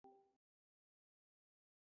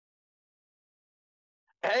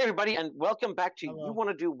Hey, everybody, and welcome back to You Hello. Want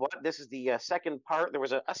to Do What? This is the second part. There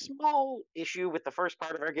was a small issue with the first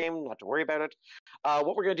part of our game, not to worry about it.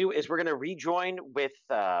 What we're going to do is we're going to rejoin with,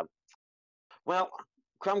 well,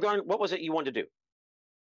 Krumgarn, what was it you wanted to do?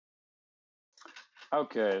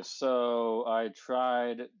 Okay, so I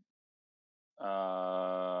tried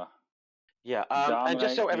Yeah, and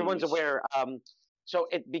just so dominate everyone's beast. aware,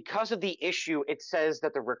 because of the issue, it says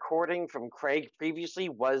that the recording from Craig previously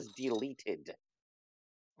was deleted.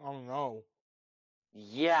 Oh no.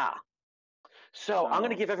 Yeah. So I'm going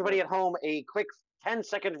to Oh give everybody shit. at home a quick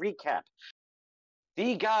 10-second recap.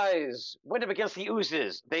 The guys went up against the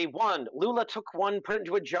oozes. They won. Lula took one, put it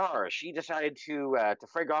into a jar. She decided to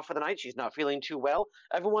frig off for the night. She's not feeling too well.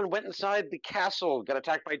 Everyone went inside the castle, got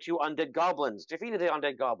attacked by two undead goblins, defeated the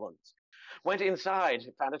undead goblins. Went inside,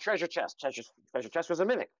 found a treasure chest. Treasure chest was a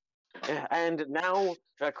mimic. And now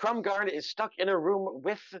Krumgarn is stuck in a room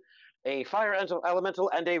with a fire elemental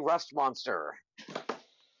and a rust monster.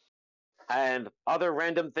 And other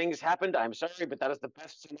random things happened. I'm sorry, but that is the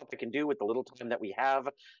best sum up I can do with the little time that we have,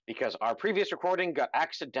 because our previous recording got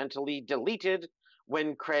accidentally deleted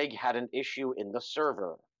when Craig had an issue in the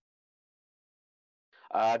server.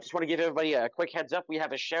 Just want to give everybody a quick heads up. We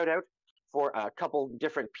have a shout out for a couple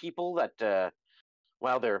different people that,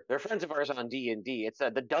 well, they're friends of ours on D&D. It's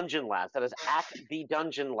the Dungeon Lads. That is at the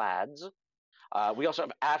Dungeon Lads. We also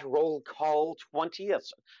have at roll call 20.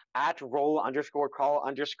 That's at roll underscore call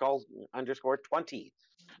underscore 20.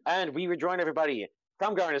 And we rejoin everybody.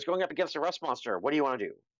 Krumgarn is going up against a rust monster. What do you want to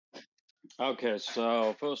do? Okay,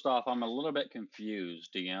 so first off, I'm a little bit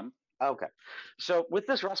confused, DM. Okay. So with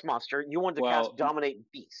this rust monster, you want to cast Dominate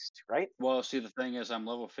Beast, right? Well, see, the thing is, I'm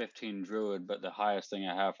level 15 druid, but the highest thing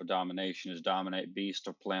I have for domination is dominate beast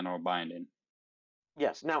or planar binding.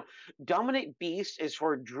 Yes. Now, Dominate Beast is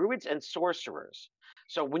for druids and sorcerers.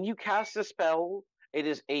 So when you cast a spell, it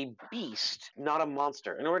is a beast, not a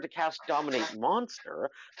monster. In order to cast Dominate Monster,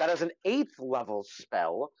 that is an 8th level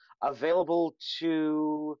spell available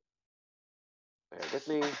to. Bear with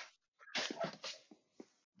me.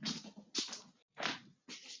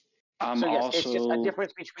 It's just a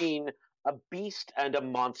difference between a beast and a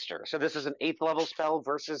monster. So this is an 8th level spell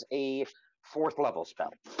versus a 4th level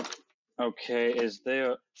spell. Okay,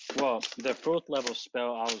 the 4th level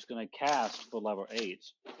spell I was going to cast for level 8.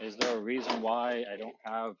 Is there a reason why I don't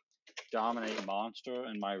have Dominate Monster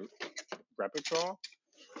in my repertoire?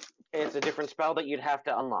 It's a different spell that you'd have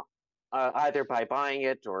to unlock, either by buying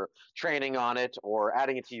it or training on it or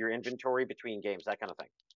adding it to your inventory between games, that kind of thing.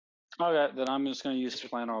 Okay, then I'm just going to use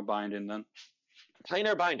planar binding then.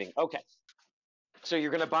 Planar binding, okay. So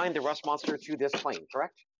you're going to bind the rust monster to this plane,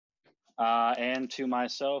 correct? And to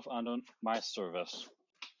myself under my service.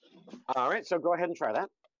 All right, so go ahead and try that.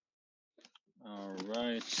 All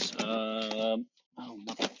right. Oh,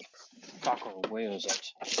 motherfucker, where is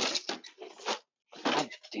it? God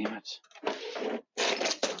damn it.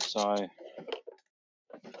 Sorry.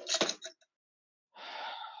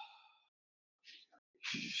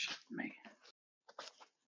 Shit me.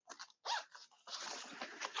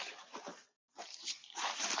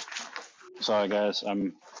 Sorry, guys.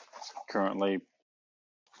 I'm currently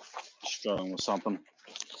struggling with something.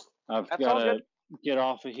 I've got to get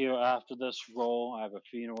off of here after this roll. I have a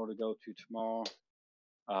funeral to go to tomorrow.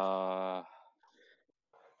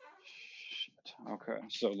 Shit. Okay,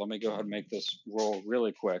 so let me go ahead and make this roll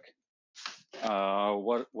really quick.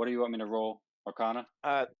 What do you want me to roll, Arcana?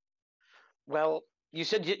 Well, you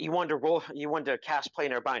said you wanted to roll. You wanted to cast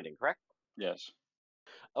planar binding, correct? Yes.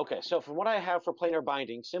 Okay, so from what I have for planar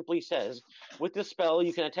binding, simply says, with this spell,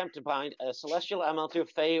 you can attempt to bind a celestial elemental,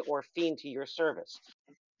 fey, or fiend to your service.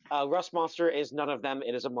 Rust monster is none of them.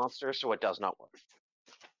 It is a monster, so it does not work.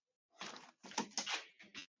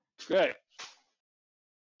 Great.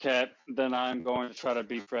 Okay, then I'm going to try to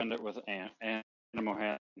befriend it with Animal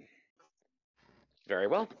Hand. Very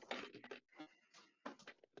well.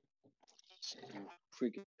 I'm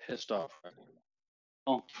freaking pissed off right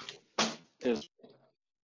now.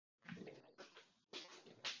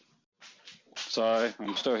 Sorry,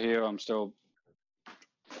 I'm still here. I'm still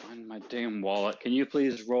in my damn wallet. Can you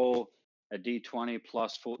please roll a d20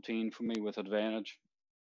 plus 14 for me with advantage?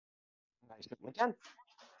 I certainly can.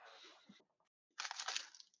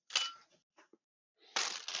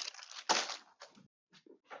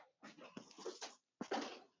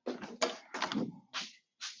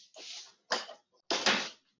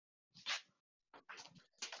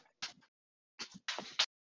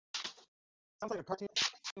 Sounds like a cartoon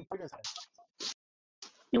pregnancy.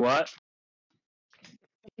 You what?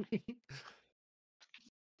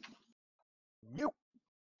 You.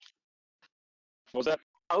 What was that?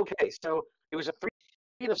 Okay, so it was a 3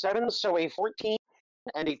 of 7, so a 14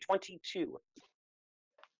 and a 22.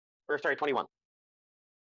 Or, sorry, 21.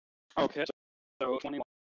 Okay, so 21.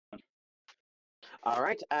 All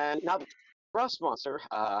right, and now the Rust monster.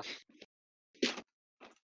 Can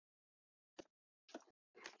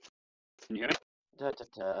you hear me?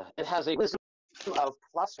 It has a wisdom of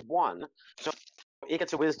 +1, so it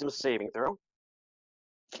gets a wisdom saving throw.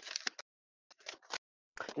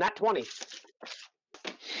 Nat 20.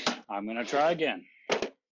 I'm gonna try again.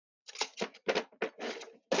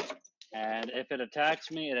 And if it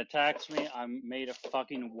attacks me, it attacks me. I'm made of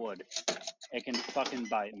fucking wood. It can fucking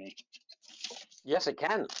bite me. Yes, it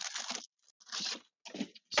can.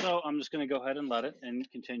 So I'm just gonna go ahead and let it and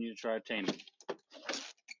continue to try to tame it.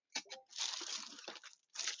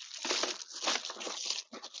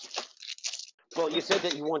 Well, you said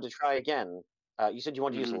that you wanted to try again. You said you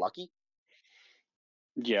wanted to use lucky.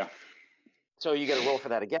 Yeah. So you get a roll for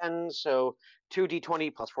that again. So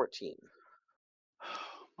 2d20 plus 14.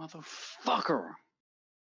 Motherfucker.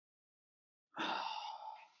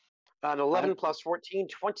 An 11 plus 14,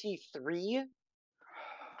 23.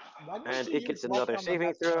 And it gets another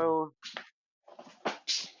saving throw.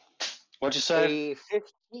 What'd you say? A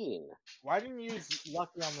 15. Why didn't you use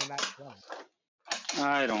lucky on the nat 20?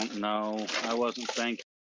 I don't know. I wasn't thinking.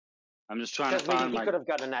 I'm just trying to Because maybe find he my. could have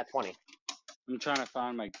gotten a nat 20. I'm trying to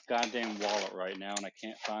find my goddamn wallet right now, and I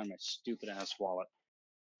can't find my stupid ass wallet.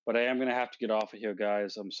 But I am gonna have to get off of here,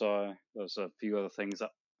 guys. I'm sorry. There's a few other things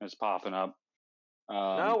that's popping up.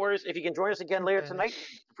 No worries. If you can join us again later tonight,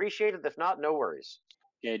 appreciate it. If not, no worries.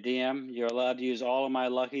 Okay, DM, you're allowed to use all of my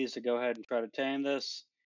luckies to go ahead and try to tame this.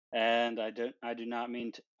 And I do not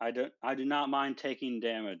mind taking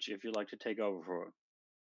damage if you'd like to take over for it.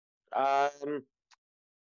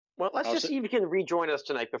 Well, let's just see if you can rejoin us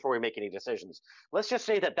tonight before we make any decisions. Let's just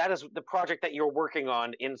say that that is the project that you're working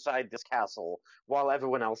on inside this castle while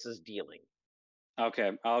everyone else is dealing.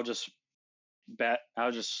 Okay, I'll just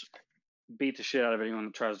beat the shit out of anyone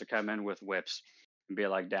that tries to come in with whips and be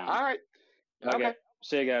like down. All right. Okay.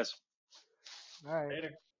 See you guys. All right.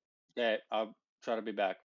 Later. Okay, I'll try to be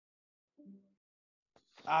back.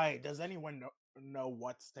 Does anyone know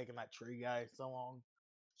what's taking that tree guy so long?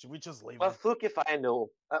 Should we just leave Well, him? Fook, if I know.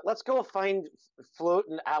 Let's go find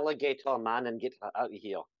floating alligator man and get out of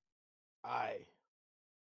here. Aye.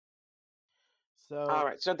 So. All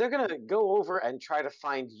right. So they're gonna go over and try to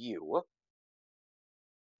find you.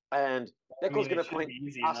 And Bickle's gonna point.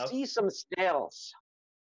 I see some stairs.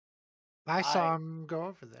 I saw him go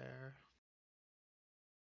over there.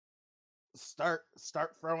 Start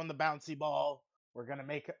throwing the bouncy ball. We're gonna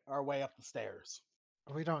make our way up the stairs.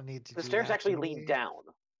 We don't need to. The stairs actually lead down.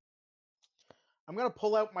 I'm gonna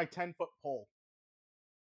pull out my 10-foot pole.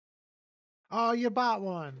 Oh, you bought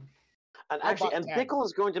one. And actually, and 10. Bickle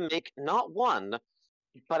is going to make not one,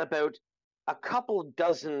 but about a couple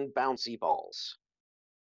dozen bouncy balls.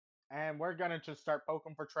 And we're gonna just start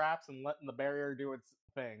poking for traps and letting the barrier do its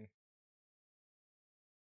thing.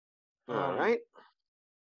 All right.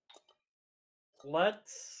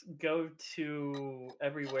 Let's go to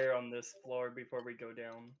everywhere on this floor before we go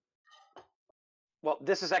down. Well,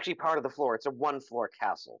 this is actually part of the floor. It's a one-floor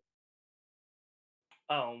castle.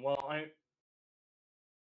 Oh, well, I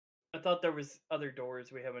thought there was other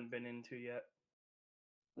doors we haven't been into yet.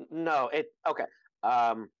 No, okay.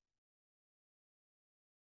 I'm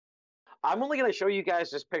only going to show you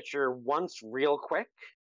guys this picture once real quick.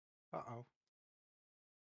 Uh-oh.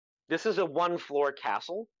 This is a one-floor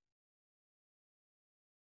castle.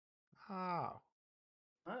 Oh.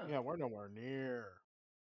 Yeah, we're nowhere near.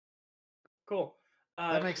 Cool.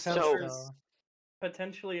 That makes sense, so though.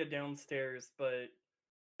 Potentially a downstairs, but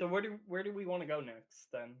so where do we want to go next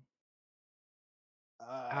then?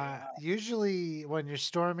 Usually when you're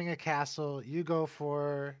storming a castle, you go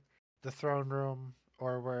for the throne room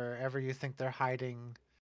or wherever you think they're hiding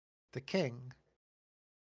the king.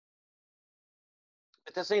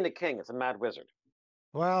 But this ain't a king, it's a mad wizard.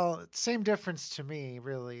 Well, same difference to me,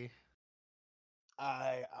 really.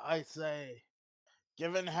 I say,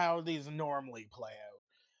 given how these normally play out,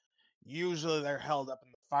 usually they're held up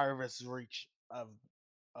in the farthest reach of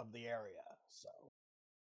the area. So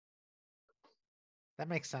that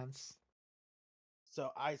makes sense.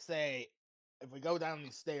 So I say, if we go down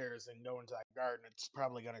these stairs and go into that garden, it's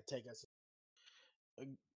probably going to take us.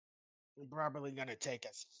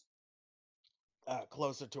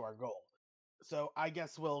 Closer to our goal. So I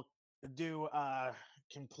guess we'll do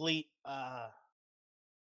complete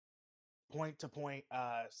point-to-point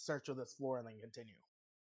search of this floor and then continue.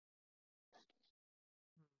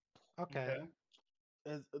 Okay.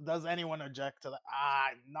 Does anyone object to that?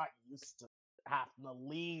 I'm not used to having to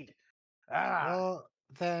lead Ah, Well,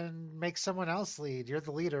 then make someone else lead. You're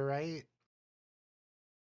the leader, right?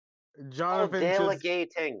 Oh, Jonathan just.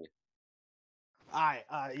 delegating.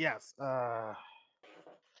 Yes.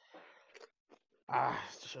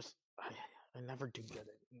 It's just I never do good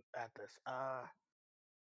at this.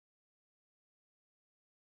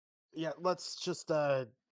 Yeah. Let's just.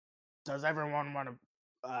 Does everyone want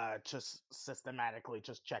to just systematically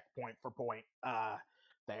just check point for point the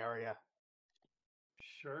area?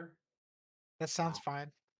 Sure. That sounds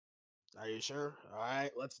fine. Are you sure? All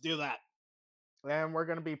right, let's do that. And we're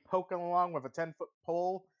gonna be poking along with a 10-foot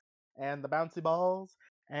pole and the bouncy balls,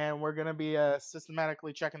 and we're gonna be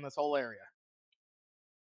systematically checking this whole area.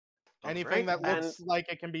 Anything Right, that and looks like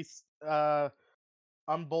it can be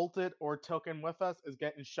unbolted or taken with us is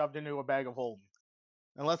getting shoved into a bag of holding.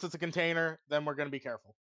 Unless it's a container, then we're gonna be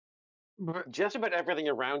careful. just about everything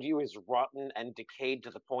around you is rotten and decayed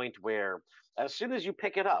to the point where, as soon as you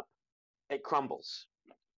pick it up, it crumbles.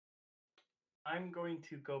 I'm going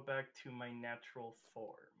to go back to my natural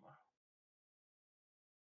form.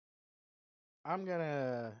 I'm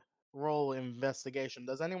gonna roll investigation.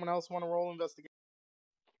 Does anyone else want to roll investigation?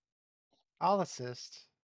 I'll assist.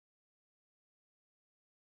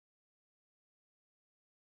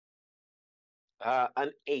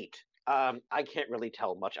 An 8. I can't really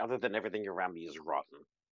tell much other than everything around me is rotten.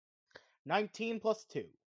 19 plus 2.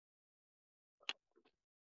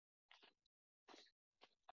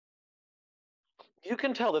 You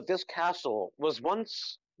can tell that this castle was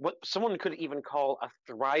once what someone could even call a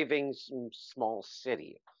thriving small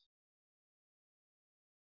city.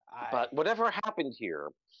 But whatever happened here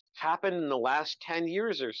happened in the last 10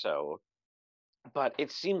 years or so, but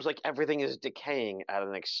it seems like everything is decaying at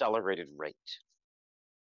an accelerated rate.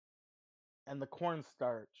 And the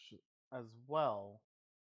cornstarch as well.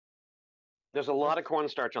 There's a lot of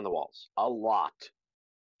cornstarch on the walls. A lot.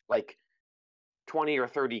 Like 20 or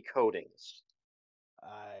 30 coatings.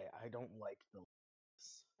 I don't like the.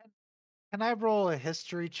 Can I roll a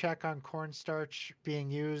history check on cornstarch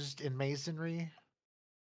being used in masonry?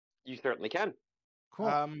 You certainly can.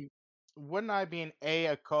 Cool. Wouldn't I be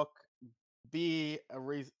a cook, B a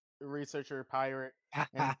researcher pirate,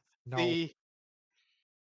 and No. C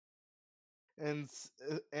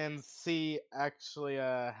and C actually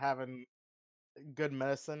having good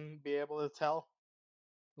medicine, be able to tell?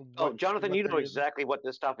 Oh, Jonathan, you they're know using? exactly what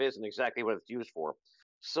this stuff is and exactly what it's used for.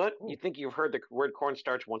 Soot, you Ooh. think you've heard the word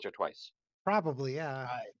cornstarch once or twice. Probably, yeah.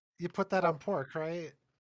 I- You put that on pork, right?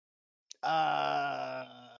 Uh.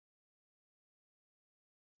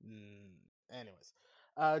 Anyways,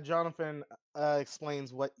 Jonathan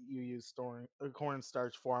explains what you use storing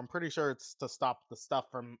cornstarch for. I'm pretty sure it's to stop the stuff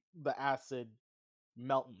from the acid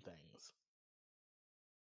melting things.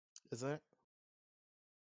 Isn't it?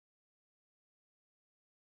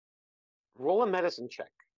 Roll a medicine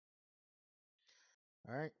check.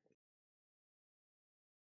 All right.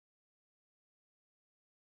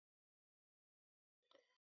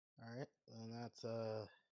 All right. And that's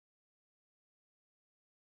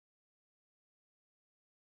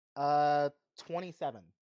 27.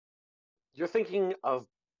 You're thinking of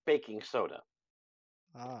baking soda.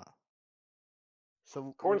 Ah. So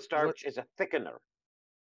what Cornstarch is a thickener.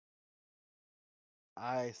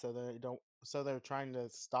 so they don't so they're trying to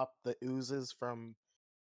stop the oozes from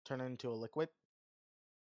turning into a liquid?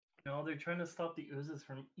 No, they're trying to stop the oozes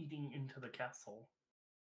from eating into the castle.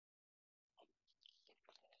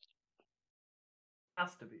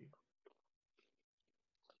 Has to be.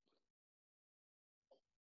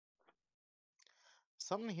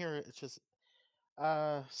 Something here it's just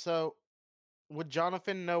so would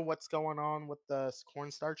Jonathan know what's going on with the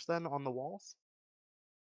cornstarch then on the walls?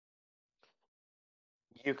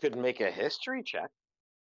 You could make a history check.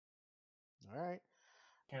 All right.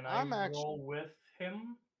 Can I I'm actually, roll with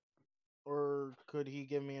him? or could he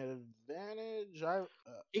give me an advantage?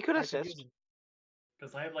 He could I could use assist. it.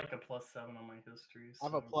 Because I have like a +7 on my history. I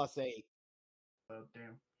have a +8. Oh,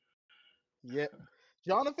 damn. Yeah.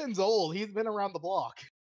 Jonathan's old. He's been around the block.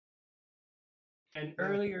 And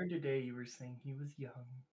earlier today, you were saying he was young.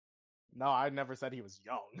 No, I never said he was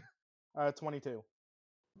young. 22.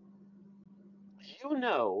 You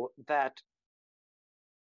know that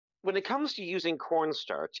when it comes to using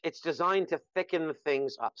cornstarch, it's designed to thicken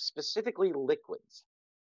things up, specifically liquids.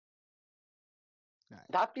 Nice.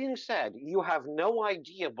 That being said, you have no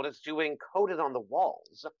idea what it's doing coated on the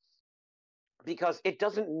walls because it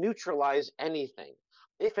doesn't neutralize anything.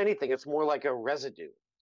 If anything, it's more like a residue.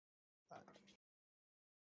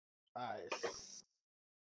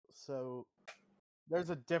 So there's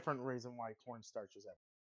a different reason why cornstarch is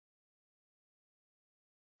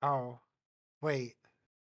everywhere. Oh, wait.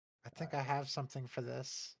 I think I have something for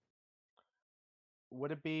this.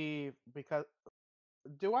 Would it be because?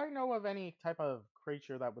 Do I know of any type of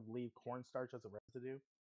creature that would leave cornstarch as a residue?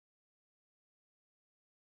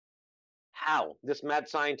 How? This mad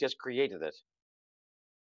scientist created it.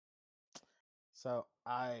 So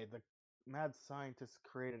the mad scientist,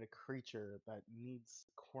 created a creature that needs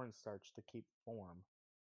cornstarch to keep form.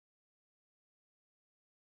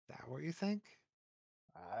 Is that what you think?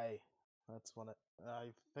 That's what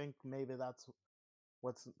I think. Maybe that's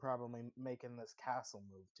what's probably making this castle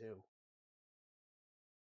move too.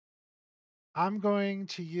 I'm going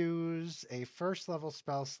to use a first level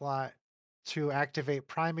spell slot to activate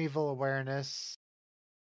Primeval Awareness.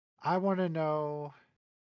 I want to know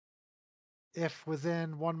if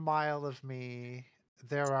within 1 mile of me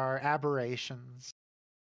there are aberrations.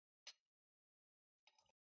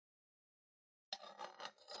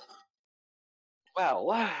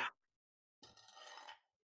 Well,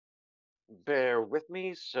 bear with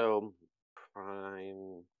me. So,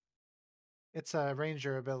 prime. It's a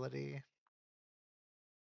ranger ability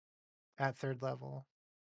at 3rd level.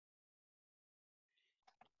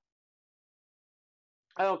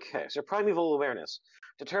 Okay, so primeval awareness.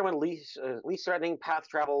 Determine least threatening path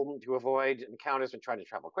travel to avoid encounters when trying to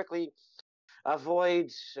travel quickly.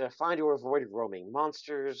 Find or avoid roaming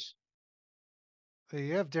monsters.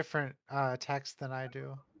 You have different text than I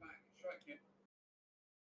do.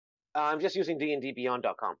 I'm just using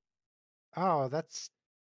dndbeyond.com. Oh, that's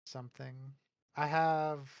something. I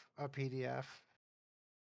have a PDF.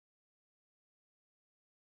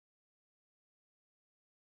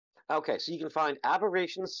 Okay, so you can find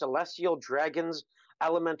aberrations, celestial dragons,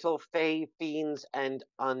 elemental, fey, fiends, and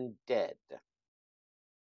undead.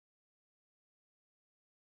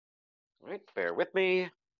 All right, bear with me.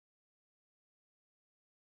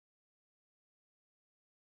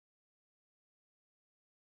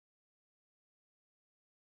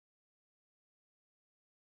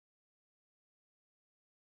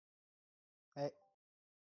 Hey,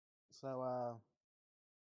 so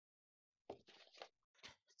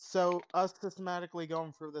us systematically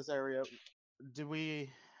going through this area, do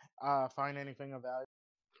we find anything of value?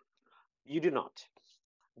 You do not.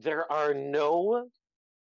 There are no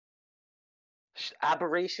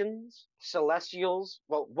aberrations, celestials.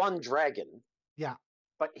 Well, one dragon. Yeah.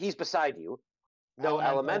 But he's beside you. No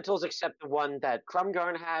Elemental. elementals except the one that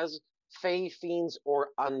Krumgarn has, fey, fiends, or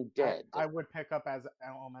undead. I would pick up as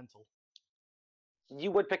elemental.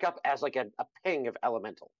 You would pick up as like a ping of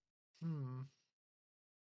elemental.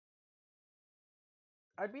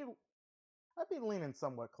 I'd be leaning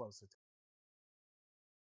somewhat closer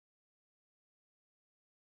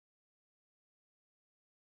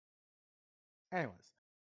to. Anyways,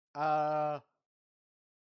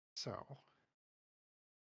 So,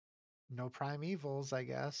 no primevals, I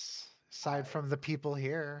guess, aside from the people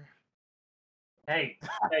here. Hey.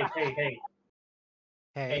 Hey,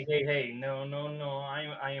 Hey. No.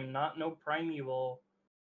 I am not no primeval.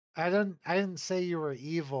 I didn't say you were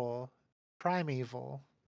evil. Primeval.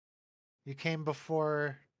 You came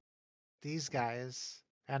before these guys,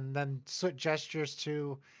 and then gestures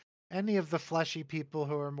to any of the fleshy people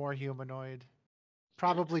who are more humanoid.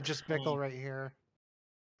 Probably just Bickle right here.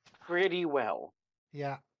 Pretty well.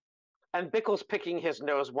 Yeah. And Bickle's picking his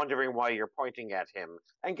nose, wondering why you're pointing at him,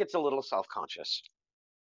 and gets a little self-conscious.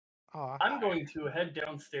 Aw. I'm going to head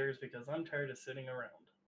downstairs because I'm tired of sitting around.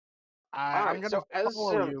 I'm gonna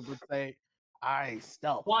follow you, but say, I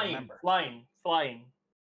stealth. Remember, flying.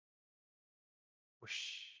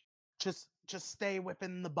 Whoosh. Just stay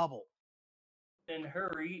within the bubble. And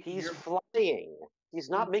hurry. He's flying. He's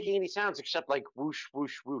not making any sounds except like whoosh,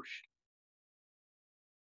 whoosh, whoosh.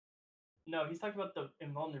 No, he's talking about the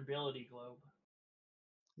invulnerability globe.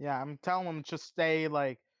 Yeah, I'm telling him just stay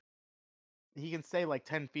like. He can stay like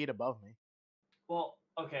 10 feet above me. Well,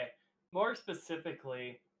 okay. More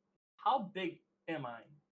specifically, how big am I?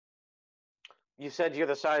 You said you're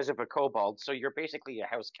the size of a kobold, so you're basically a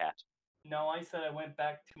house cat. No, I said I went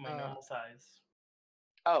back to my normal size.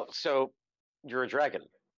 Oh, so you're a dragon.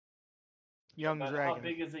 Young But dragon. how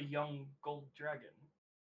big is a young gold dragon?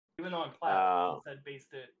 Even though I'm plat, you said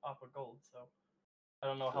based it off of gold, so I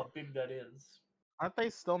don't know how big that is. Aren't they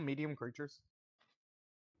still medium creatures?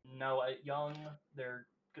 No, at young, they're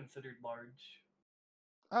considered large.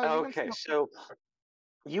 Oh, okay, so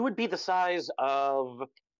you would be the size of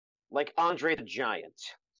like Andre the Giant.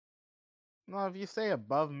 No, if you say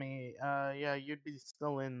above me, yeah, you'd be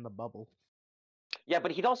still in the bubble. Yeah,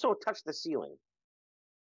 but he'd also touch the ceiling.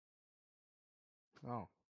 Oh.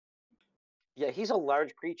 Yeah, he's a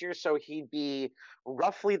large creature, so he'd be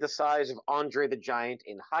roughly the size of Andre the Giant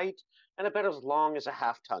in height and about as long as a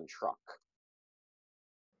half-ton truck.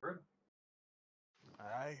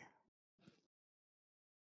 Aye.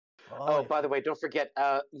 Oh, by the way, don't forget,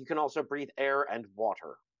 you can also breathe air and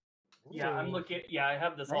water. Yeah, I'm Ooh. looking. Yeah, I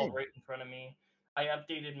have this all Hey. right in front of me. I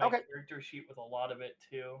updated my Okay. character sheet with a lot of it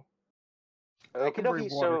too. I can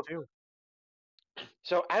breathe Okie water dokie. too.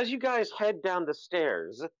 So as you guys head down the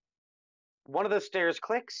stairs, one of the stairs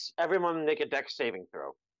clicks. Everyone make a dex saving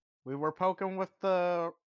throw. We were poking with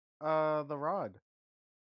the rod.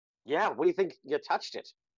 Yeah, what do you think? You touched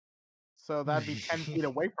it. So that'd be 10 feet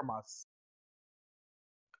away from us.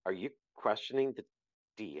 Are you questioning the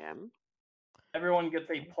DM? Everyone gets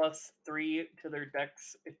a +3 to their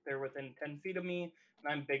dex if they're within 10 feet of me, and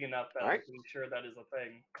I'm big enough that I'm Alright. pretty sure that is a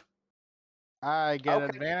thing. I get Okay.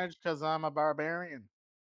 advantage because I'm a barbarian.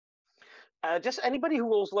 Just anybody who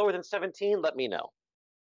rolls lower than 17, let me know.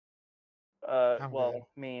 I'm Well, good.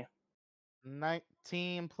 me.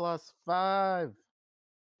 19 plus 5.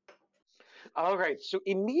 All right, so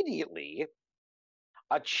immediately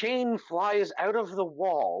a chain flies out of the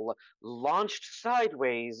wall, launched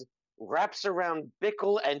sideways, wraps around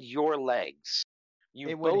Bickle and your legs. You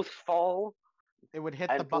It would- both fall It would hit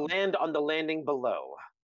and land on the landing below.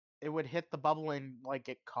 It would hit the bubble and like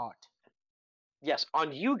get caught. Yes,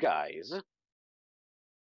 on you guys.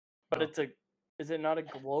 But is it not a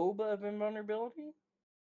globe of invulnerability?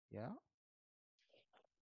 Yeah.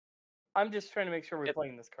 I'm just trying to make sure we're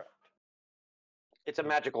playing this correct. It's a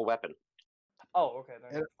magical weapon. Oh, okay.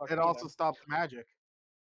 Then It also stops magic.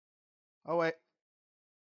 Oh wait.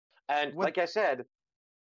 And like I said,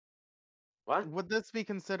 what? Would this be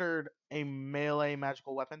considered a melee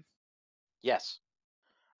magical weapon? Yes.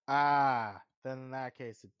 Ah, then in that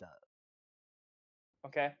case it does.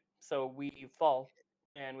 Okay, so we fall,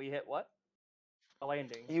 and we hit what? A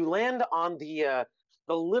landing. You land on the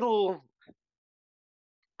little.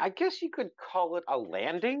 I guess you could call it a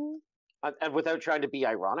landing, and without trying to be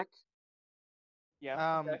ironic.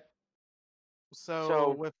 Yeah. Okay.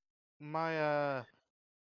 So with my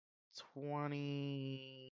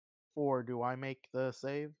 24, do I make the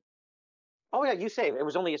save? Oh yeah, you save. It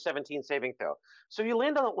was only a 17 saving throw. So you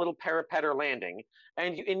land on a little parapet or landing,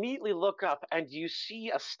 and you immediately look up and you see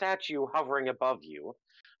a statue hovering above you.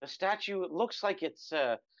 The statue looks like it's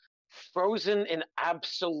frozen in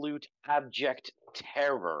absolute abject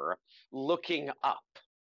terror, looking up.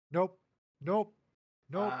 Nope. Nope.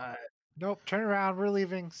 Nope. Uh, Nope. Turn around. We're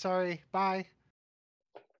leaving. Sorry. Bye.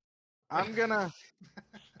 I'm gonna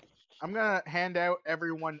hand out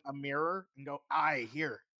everyone a mirror and go,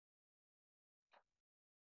 here.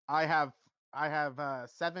 I have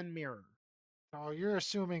 7 mirrors. Oh, you're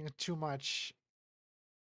assuming too much.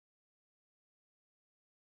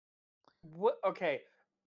 What? Okay.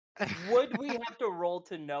 Would we have to roll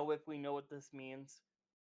to know if we know what this means?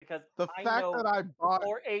 Because The I fact know that I bought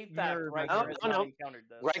for a fact mirrors, Riker has No. not encountered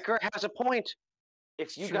this. Riker has a point. If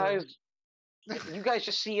It's you true. guys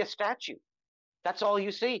just see a statue. That's all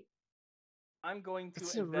you see. I'm going to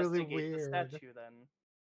It's really investigate the weird. statue then.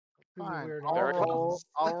 Really fine. weird. I'll Very roll.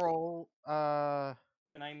 I'll roll.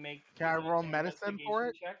 Can I make? Can I is it roll an medicine for investigation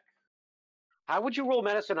it? Check? How would you roll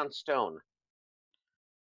medicine on stone?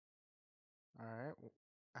 All right.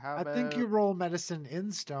 How I about think you roll medicine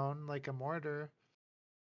in stone, like a mortar.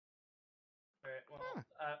 All right. Well,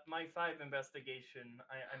 my 5 investigation.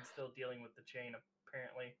 I'm still dealing with the chain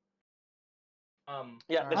apparently.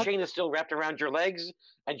 Yeah, the Alright. chain is still wrapped around your legs,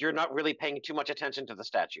 and you're not really paying too much attention to the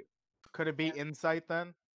statue. Could it be insight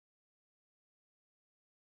then?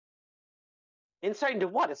 Insight into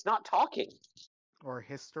what? It's not talking. Or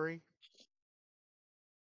history?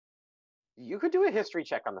 You could do a history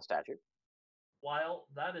check on the statue. While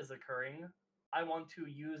that is occurring, I want to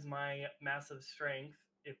use my massive strength,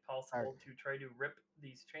 if possible, to try to rip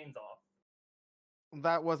these chains off.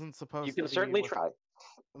 That wasn't supposed You to can be certainly with, try.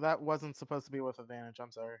 That wasn't supposed to be with advantage, I'm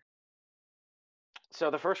sorry. So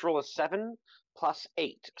the first roll is 7 plus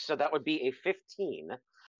 8, so that would be a 15.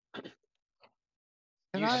 Can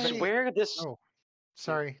You I- swear this. Oh,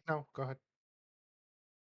 sorry. No, go ahead.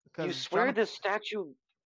 You swear this statue.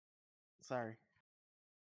 Sorry.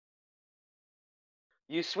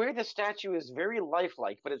 You swear the statue is very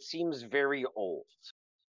lifelike, but it seems very old.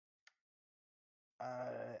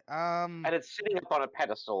 And it's sitting up on a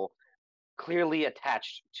pedestal, clearly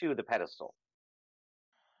attached to the pedestal.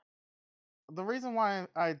 The reason why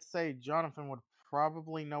I'd say Jonathan would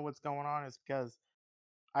probably know what's going on is because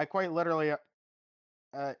I quite literally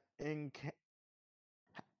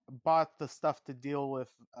bought the stuff to deal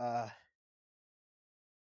with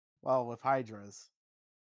with hydras.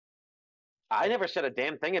 I never said a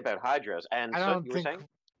damn thing about hydras. And I so don't you were think saying?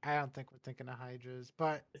 I don't think we're thinking of hydras,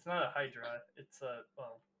 but It's not a Hydra. It's a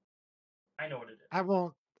well. I know what it is.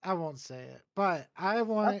 I won't say it. But I That's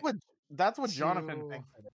want what Jonathan to- thinks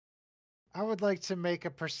it is. I would like to make a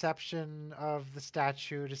perception of the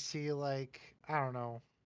statue to see, like, I don't know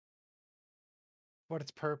what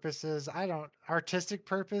its purpose is. I don't artistic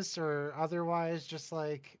purpose or otherwise, just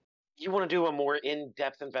like, You want to do a more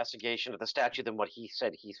in-depth investigation of the statue than what he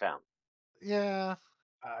said he's found. yeah.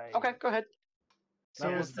 Okay, go ahead. So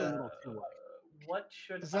That is looks a that little too light. What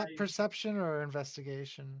should is that I? perception or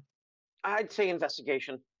investigation? I'd say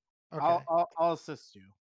investigation. Okay. I'll assist you.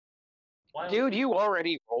 While, Dude, you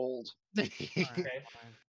already rolled. Alright, Okay.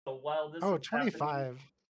 fine. So while this Oh, is happening, 25.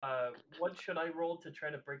 what should I roll to try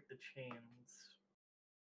to break the chains?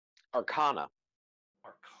 Arcana.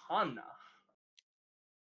 Arcana.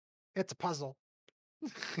 It's a puzzle.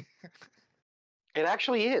 It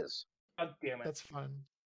actually is. God damn it. That's fun.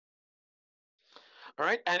 All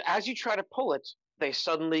right, and as you try to pull it, they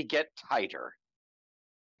suddenly get tighter.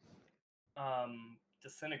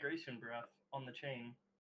 Disintegration breath on the chain.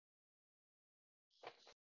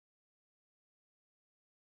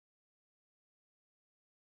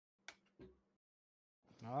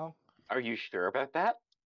 No. Are you sure about that?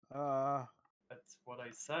 That's what I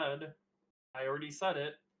said. I already said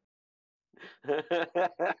it.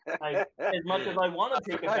 As As much as I want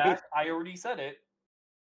to take it back, I already said it.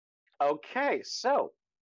 Okay, so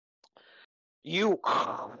you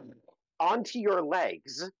onto your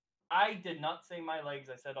legs. I did not say my legs.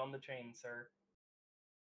 I said on the chain, sir.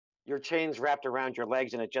 Your chain's wrapped around your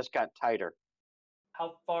legs and it just got tighter.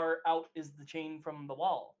 How far out is the chain from the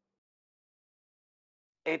wall?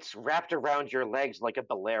 It's wrapped around your legs like a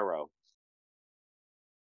bolero.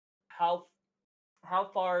 How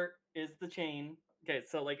far is the chain? Okay,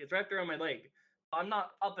 so like it's wrapped around my leg. I'm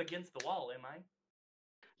not up against the wall, am I?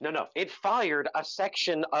 No, it fired a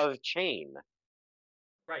section of chain.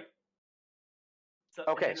 Right. So,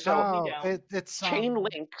 Okay, and then it so- held me Oh, down. it's Chain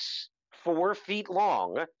links 4 feet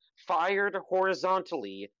long, fired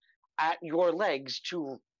horizontally at your legs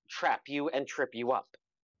to trap you and trip you up.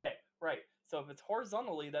 Okay, right. So if it's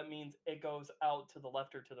horizontally, that means it goes out to the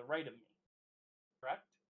left or to the right of me. Correct?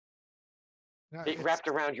 no, It wrapped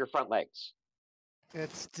around your front legs.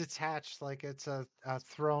 it's detached like it's a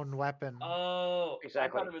thrown weapon. Oh,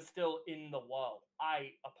 Exactly. I thought it was still in the wall.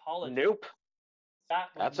 I apologize. Nope. That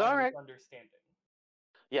was That's my all right. misunderstanding.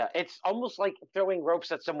 Yeah, it's almost like throwing ropes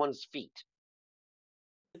at someone's feet.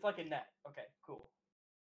 It's like a net. Okay, cool.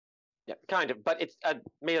 Yeah, kind of, but it's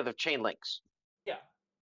made out of chain links. Yeah.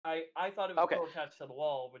 I thought it was Okay. still attached to the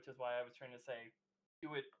wall, which is why I was trying to say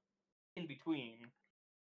do it in between.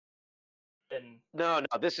 Then No,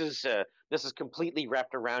 this is completely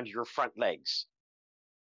wrapped around your front legs.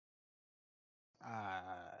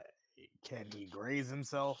 Can he graze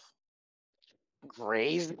himself?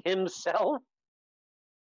 Graze himself?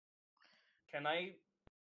 can I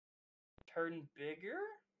turn bigger?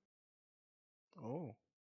 Oh,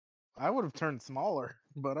 I would have turned smaller,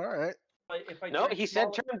 but all right. But if I No, turn he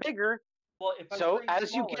said smaller- turn bigger. Well, if I So turn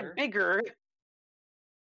as you smaller, get bigger,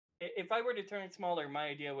 if I were to turn smaller, my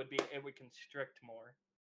idea would be it would constrict more.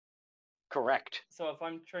 correct. So if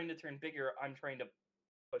I'm trying to turn bigger, I'm trying to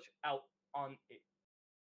push out on it.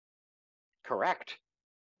 Correct.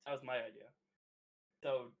 That was my idea.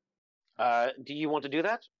 So Do you want to do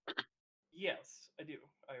that? yes, I do.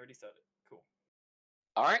 I already said it. Cool.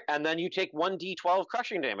 All right, and then you take 1d12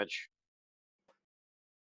 crushing damage.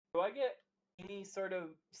 Do I get any sort of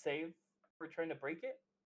save for trying to break it?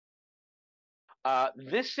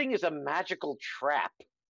 This thing is a magical trap.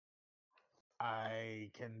 I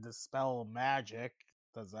can dispel magic.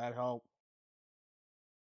 Does that help?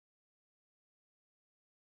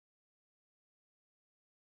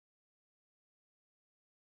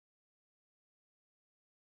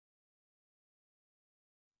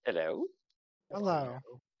 Hello? Hello.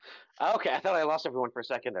 Okay, I thought I lost everyone for a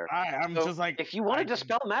second there. I'm So, just like, if you want I to can-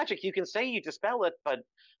 dispel magic, you can say you dispel it, but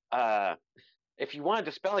if you want to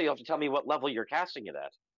dispel it, you have to tell me what level you're casting it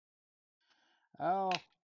at. Oh,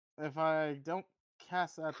 if I don't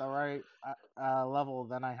cast at the right level,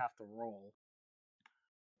 then I have to roll.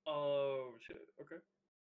 Oh shit. Okay.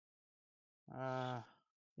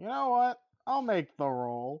 You know what? I'll make the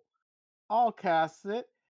roll. I'll cast it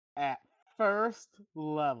at first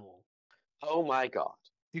level. Oh my god.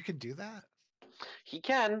 You can do that? He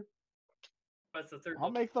can. That's the third I'll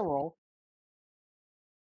level. make the roll.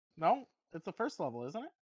 No, it's the first level, isn't it?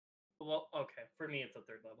 Well, okay. For me, it's a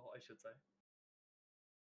third level, I should say.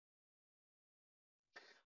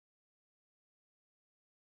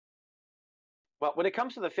 Well, when it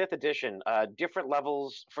comes to the 5th edition, different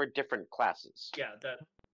levels for different classes. Yeah,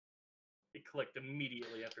 it clicked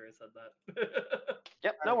immediately after I said that.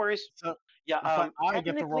 Yep, no worries. So Yeah, but I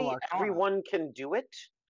get to roll technically Arcana. everyone can do it.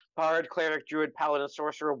 Bard, cleric, druid, paladin,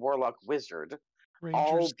 sorcerer, warlock, wizard.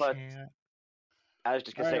 Rangers but can't. I was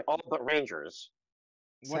just gonna say Alright. all but rangers.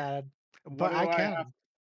 What Sad. what But do I I can. have?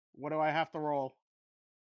 What do I have to roll?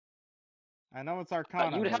 I know it's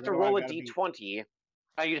Arcana. You'd but have to what do I roll a gotta beat? d20.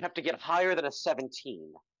 You'd have to get higher than a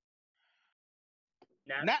 17.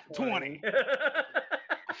 Nat 20.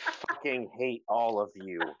 I fucking hate all of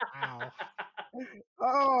you. Wow.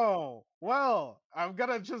 Oh, well, I'm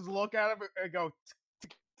gonna just look at him and go, tick,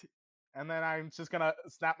 tick, tick, and then I'm just gonna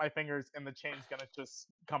snap my fingers, and the chain's gonna just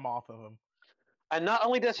come off of him. And not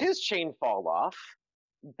only does his chain fall off,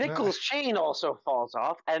 Bickle's chain also falls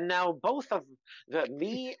off, and now both of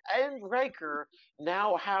me and Riker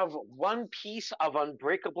now have one piece of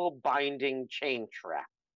unbreakable binding chain trap.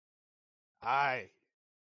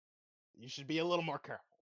 You should be a little more careful.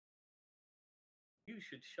 You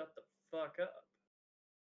should shut the fuck up.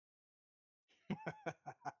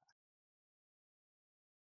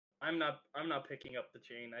 I'm not picking up the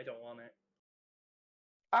chain. I don't want it.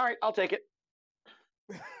 All right, I'll take it.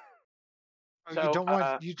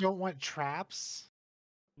 So, you don't want traps?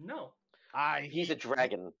 No. He's a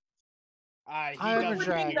dragon. He I'm a I would think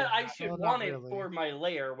dragon. that I should Well, want not it really. for my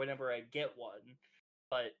lair whenever I get one,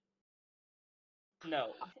 but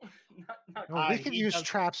no. not No, we he can use does-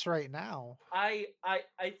 traps right now. I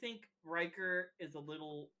think Riker is a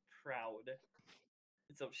little proud.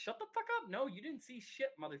 So shut the fuck up. No, you didn't see shit,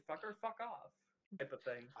 motherfucker. Fuck off. Type of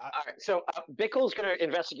thing. All right, so Bickle's going to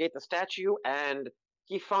investigate the statue, and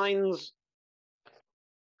he finds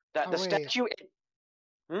that Oh, the wait. statue.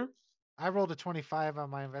 I rolled a 25 on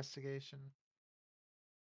my investigation.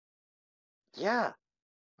 Yeah,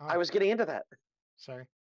 Oh, I was getting into that. sorry.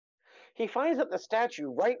 He finds that the statue,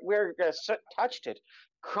 right where Soot touched it,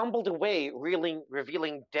 crumbled away,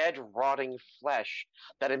 revealing dead, rotting flesh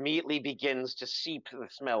that immediately begins to seep the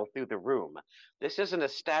smell through the room. This isn't a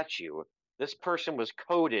statue. This person was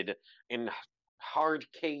coated in hard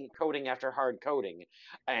coating after hard coating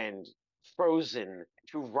and frozen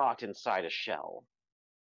to rot inside a shell.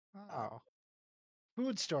 Oh.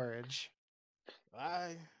 Food storage. Yeah.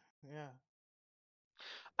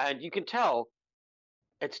 And you can tell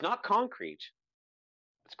it's not concrete.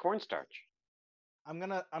 It's cornstarch. I'm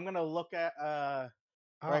gonna look at Oh.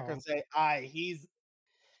 Riker and say,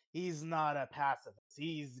 he's not a pacifist.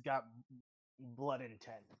 He's got blood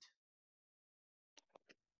intent.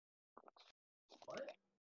 What?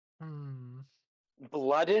 Hmm.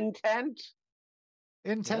 Blood intent?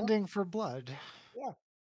 Intending for blood. Yeah.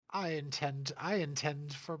 I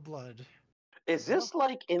intend for blood. Is this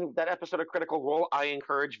like in that episode of Critical Role, I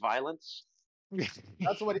encourage violence?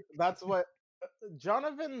 That's what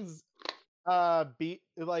Jonathan's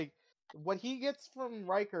what he gets from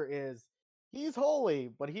Riker is he's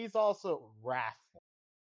holy, but he's also wrathful.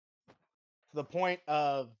 To the point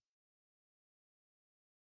of,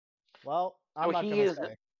 well, I'm not gonna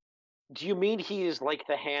say. Do you mean he is like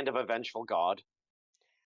the hand of a vengeful god?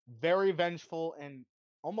 Very vengeful and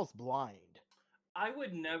almost blind. I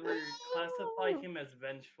would never classify him as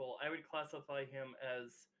vengeful. I would classify him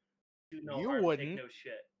as do no You harm, wouldn't. take no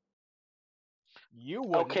shit. You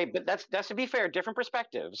would Okay, but that's to be fair, different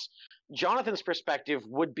perspectives. Jonathan's perspective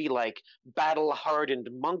would be like battle hardened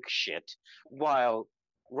monk shit, while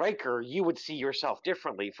Riker, you would see yourself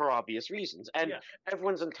differently for obvious reasons. And Yeah.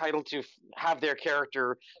 everyone's entitled to have their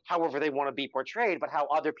character however they want to be portrayed, but how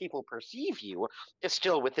other people perceive you is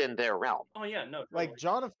still within their realm. Oh yeah, no. like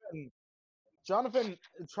Totally. Jonathan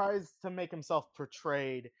tries to make himself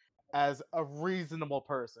portrayed as a reasonable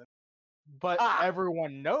person, but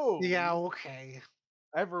everyone knows. Yeah, okay.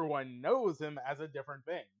 Everyone knows him as a different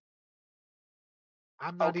thing.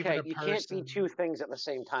 I'm not even a you person. can't be two things at the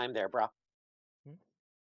same time there, bruh. Hmm?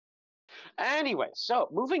 Anyway, so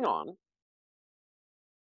moving on.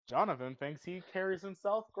 Jonathan thinks he carries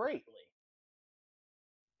himself greatly.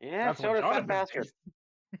 Yeah, That's so what does Fat Jonathan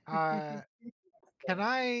Bastard. Can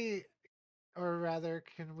I, or rather,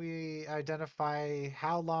 can we identify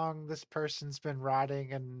how long this person's been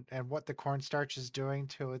rotting and what the cornstarch is doing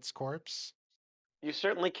to its corpse? You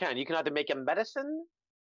certainly can. You can either make a medicine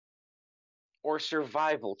or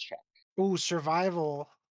survival check. Ooh, survival.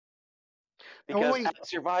 Because wait.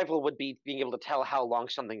 survival would be being able to tell how long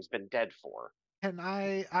something's been dead for. Can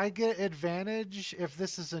I get advantage if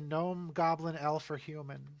this is a gnome, goblin, elf, or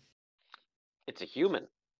human? It's a human.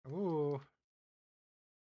 Ooh.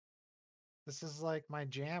 This is like my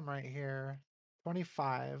jam right here.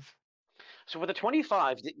 25. So with a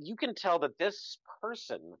 25, you can tell that this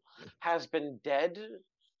person has been dead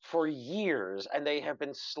for years, and they have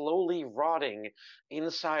been slowly rotting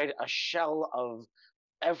inside a shell of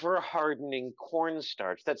ever-hardening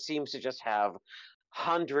cornstarch that seems to just have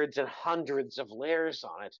hundreds and hundreds of layers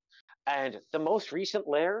on it. And the most recent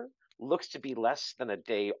layer looks to be less than a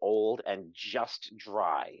day old and just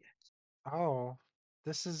dry. Oh,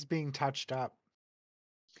 this is being touched up.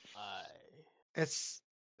 It's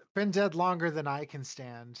been dead longer than I can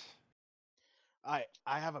stand. I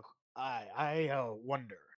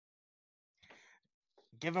wonder.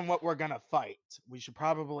 Given what we're gonna fight, we should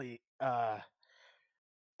probably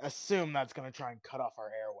assume that's gonna try and cut off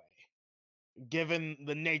our airway. Given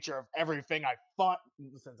the nature of everything I fought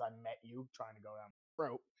since I met you, trying to go down my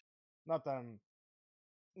throat. Not that I'm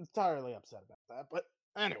entirely upset about that, but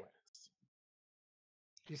anyways.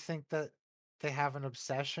 Do you think that they have an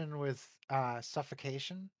obsession with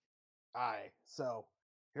suffocation? Aye. So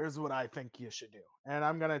here's what I think you should do. And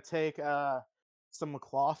I'm gonna take some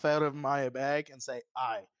cloth out of my bag and say,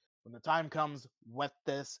 aye. When the time comes, wet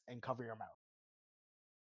this and cover your mouth.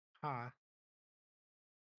 Huh.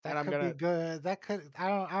 And That I'm could gonna be good. That could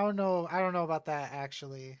I don't know. I don't know about that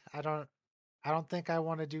actually. I don't think I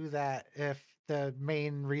want to do that if the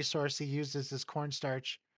main resource he uses is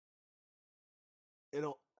cornstarch.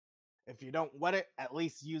 it'll if you don't wet it, at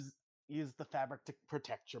least use the fabric to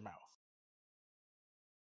protect your mouth.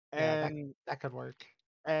 Yeah, And that could work.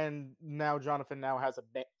 and now Jonathan now has a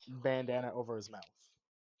bandana over his mouth,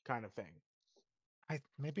 kind of thing.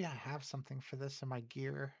 Maybe I have something for this in my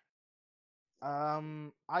gear.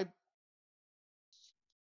 I'm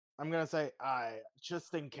gonna say I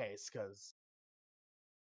just in case, cause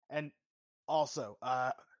and also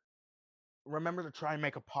remember to try and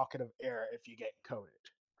make a pocket of air if you get coated.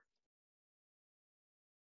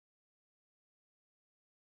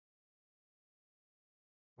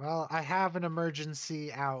 Well, I have an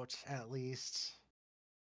emergency out at least.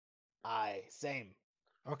 Aye, same.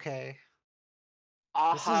 Okay.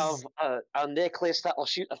 I This have is a necklace that'll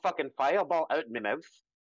shoot a fucking fireball out in my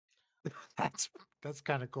mouth. that's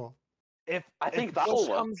kind of cool. If I if think that'll push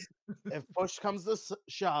work. comes if push comes to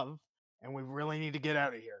shove, and we really need to get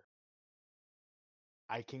out of here,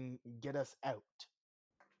 I can get us out.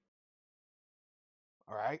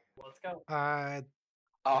 All right. Let's go. No,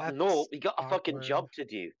 That's we got a fucking awkward. job to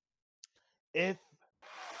do. If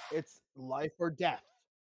it's life or death,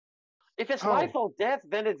 If it's Oh. life or death,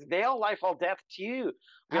 then it's their life or death too.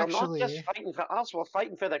 We're not just Actually, fighting for us, we're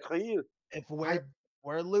fighting for the crew. if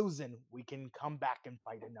we're losing, we can come back and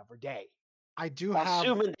fight another day. I do have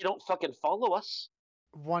Assuming they don't fucking follow us.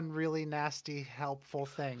 one really nasty, helpful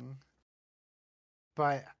thing.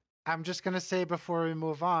 But I'm just gonna say before we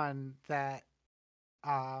move on that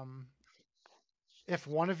if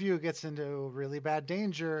one of you gets into really bad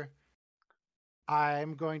danger,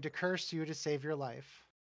 I'm going to curse you to save your life.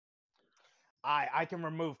 I can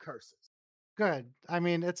remove curses. Good. I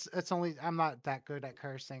mean, it's only I'm not that good at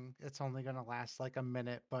cursing. It's only gonna last like a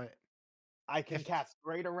minute, but I can If- cast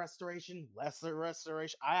greater restoration, lesser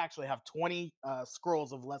restoration. I actually have 20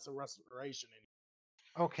 scrolls of lesser restoration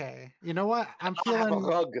in. okay. You know what? I have a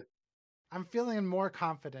rug. I'm feeling more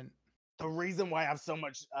confident. The reason why I have so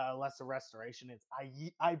much lesser restoration is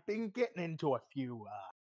I've been getting into a few.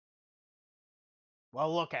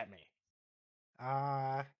 Well, look at me.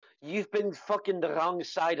 You've been fucking the wrong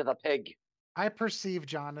side of the pig. I perceive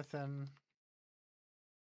Jonathan.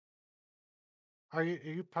 Are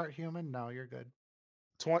you part human? No, you're good.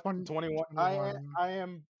 21. 21. I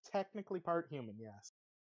am technically part human. Yes.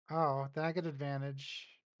 Oh, then I get advantage.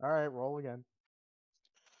 All right, roll again.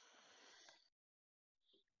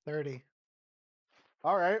 30.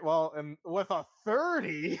 All right. Well, and with a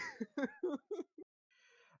 30,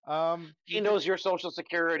 He knows your social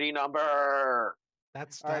security number.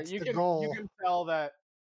 That's you the can goal. you can tell that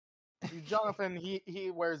Jonathan he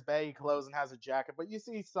wears baggy clothes and has a jacket, but you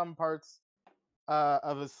see some parts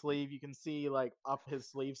of his sleeve. You can see like up his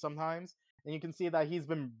sleeve sometimes, and you can see that he's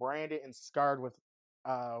been branded and scarred with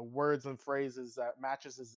words and phrases that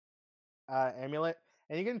matches his amulet.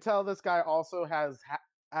 And you can tell this guy also has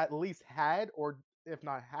at least had, or if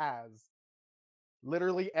not has,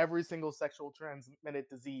 literally every single sexual transmitted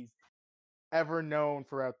disease ever known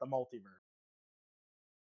throughout the multiverse.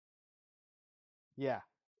 Yeah,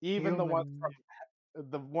 even the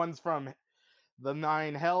ones from the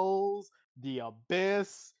Nine Hells, the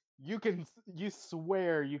Abyss. You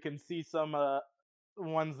swear you can see some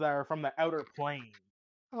ones that are from the outer plane.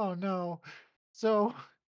 Oh no. So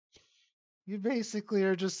you basically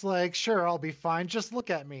are just like, sure, I'll be fine. Just look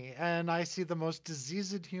at me. And I see the most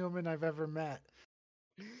diseased human I've ever met.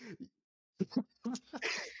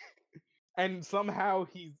 And somehow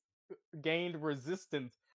he's gained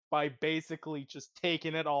resistance by basically just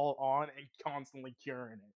taking it all on and constantly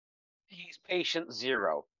curing it. He's patient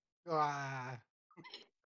zero. Ah.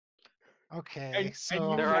 Okay, And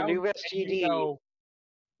so There are new and STDs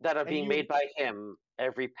that are being made by him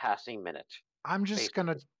every passing minute. I'm just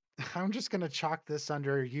gonna chalk this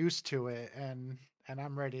under used to it, and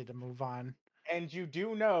I'm ready to move on. And you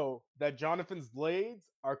do know that Jonathan's blades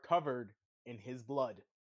are covered in his blood.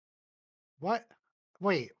 What?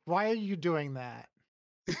 Wait, why are you doing that?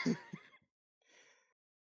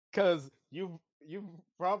 Because you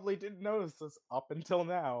probably didn't notice this up until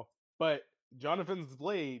now, but Jonathan's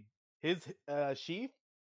blade, his sheath,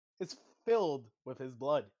 is filled with his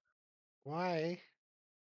blood. Why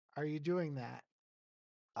are you doing that?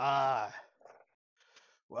 Ah,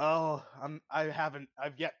 well,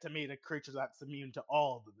 I've yet to meet a creature that's immune to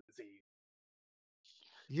all the disease.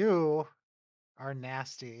 You are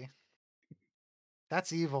nasty.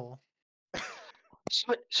 That's evil.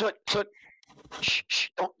 So, shh,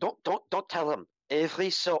 don't tell him. Every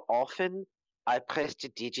so often, I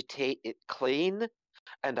prestidigitate it clean,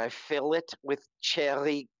 and I fill it with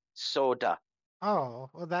cherry soda. Oh,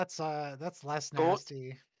 well, that's less Don't-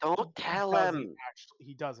 nasty. Don't tell him.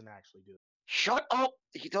 He doesn't actually do it. Shut up!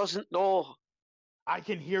 He doesn't know. I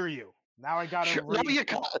can hear you. Now I gotta No, read. you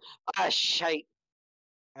can't. Ah, shite.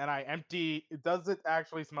 And I empty. Does it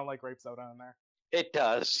actually smell like grape soda in there? It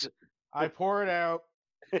does. I pour it out,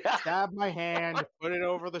 stab my hand, put it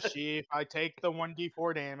over the sheath. I take the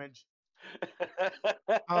 1d4 damage.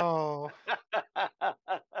 Oh,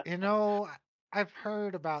 you know, I've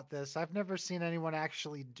heard about this. I've never seen anyone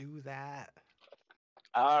actually do that.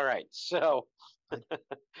 All right, so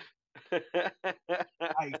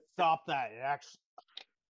I stop that.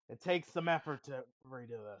 It takes some effort to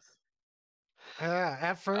redo this.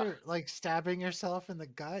 Effort, like stabbing yourself in the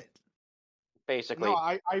gut. basically, No,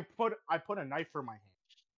 I put a knife through my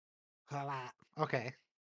hand. Okay,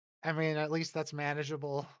 I mean, at least that's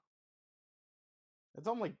manageable. It's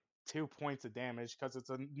only 2 points of damage because it's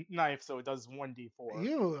a knife, so it does 1d4.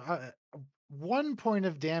 You 1 point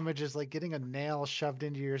of damage is like getting a nail shoved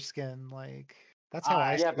into your skin. Like that's how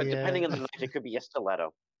I yeah, see but depending it. on the knife, it could be a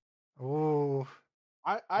stiletto. Oh,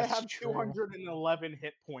 I That's have true. 211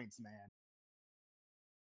 hit points, man.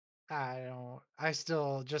 I don't. I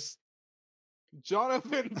still just.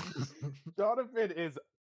 Jonathan is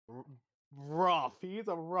rough. He's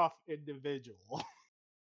a rough individual.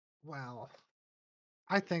 Well,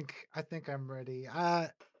 I think I'm ready. I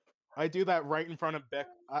do that right in front of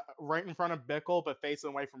Bickle, but facing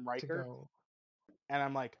away from To Riker, go. and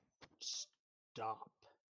I'm like, stop.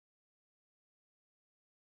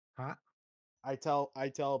 Huh? I tell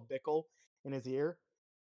Bickle in his ear,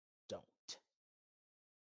 don't.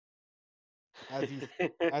 As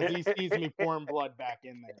he sees me pouring blood back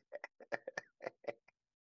in there.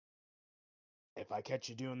 If I catch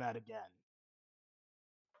you doing that again,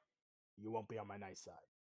 you won't be on my nice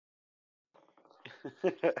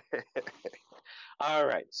side. All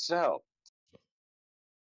right, so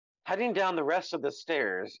heading down the rest of the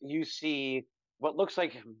stairs, you see what looks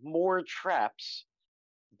like more traps,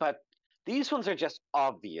 but these ones are just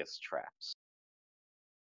obvious traps.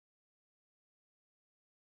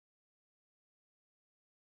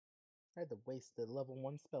 I had to waste the level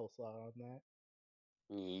 1 spell slot on that.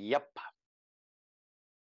 Yep.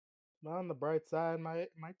 But on the bright side, my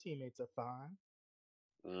teammates are fine.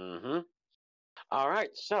 Mm-hmm. All right,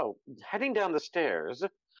 so heading down the stairs,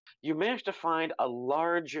 you manage to find a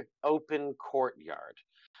large open courtyard.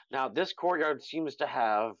 Now, this courtyard seems to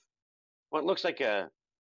have what looks like a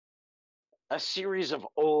series of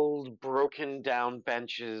old, broken down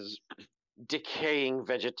benches, decaying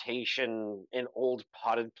vegetation, and old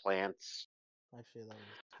potted plants. Actually, that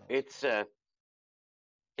was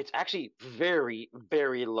It's actually very,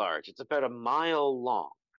 very large. It's about a mile long.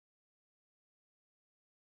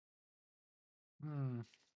 Hmm.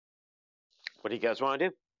 What do you guys want to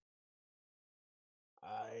do?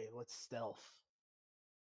 let's stealth.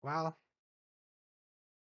 Well,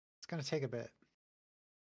 it's gonna take a bit.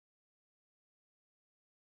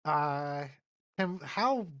 And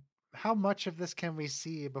how much of this can we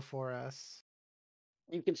see before us?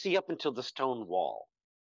 You can see up until the stone wall.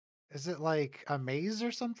 Is it like a maze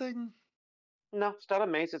or something? No, it's not a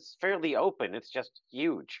maze. It's fairly open. It's just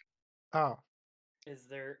huge. Oh, Is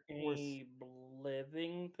there any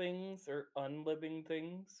living things or unliving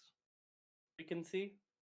things we can see?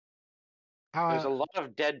 There's a lot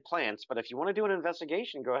of dead plants, but if you want to do an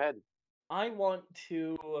investigation, go ahead. I want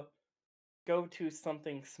to go to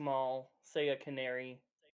something small, say a canary,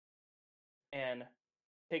 and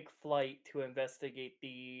take flight to investigate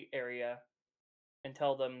the area and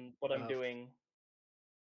tell them what I'm doing.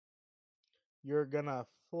 You're gonna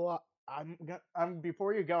fly. I'm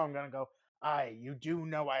before you go. I'm gonna go. You do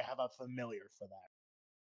know I have a familiar for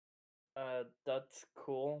that. That's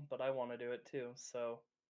cool, but I want to do it too. So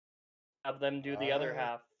have them do the other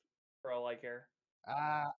half for all I care.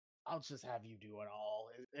 I'll just have you do it all.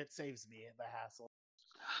 It saves me the hassle.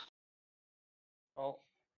 Well,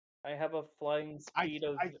 I have a flying speed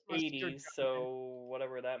of I trust your 80, judgment. so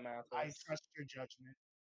whatever that math is. I trust your judgment.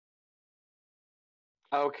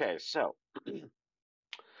 Okay, so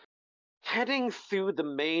heading through the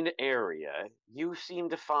main area, you seem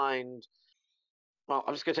to find. Well,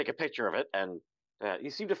 I'm just going to take a picture of it, and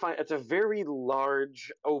you seem to find it's a very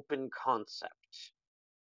large open concept.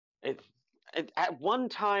 It at one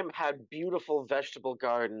time had beautiful vegetable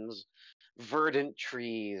gardens, verdant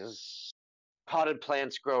trees, potted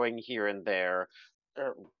plants growing here and there,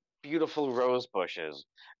 beautiful rose bushes.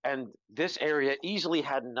 And this area easily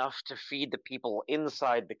had enough to feed the people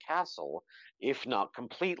inside the castle, if not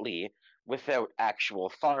completely, without actual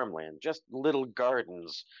farmland, just little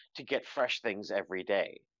gardens to get fresh things every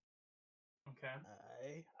day. Okay.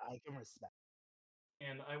 I can respect.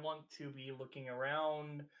 And I want to be looking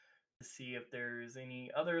around to see if there's any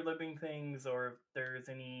other living things or if there's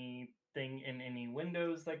anything in any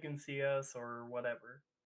windows that can see us or whatever.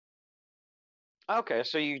 Okay,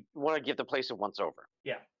 so you want to give the place a once over.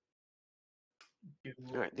 Yeah.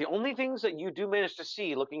 All right. The only things that you do manage to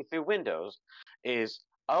see looking through windows is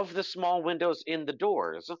of the small windows in the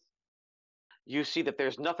doors, you see that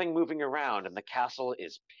there's nothing moving around and the castle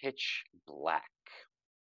is pitch black.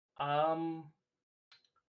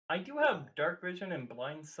 I do have dark vision and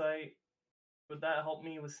blind sight. Would that help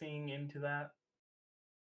me with seeing into that?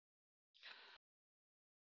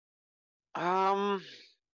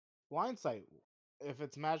 Blind sight. If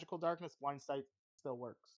it's magical darkness, blind sight still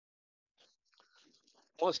works.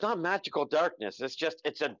 Well, it's not magical darkness.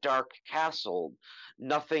 It's a dark castle.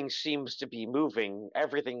 Nothing seems to be moving.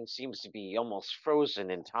 Everything seems to be almost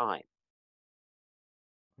frozen in time.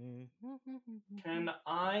 Can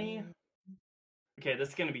I... Okay, this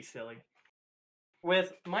is going to be silly.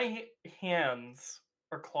 With my hands,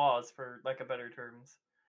 or claws for lack of better terms,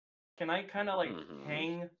 can I kind of like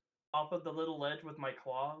hang off of the little ledge with my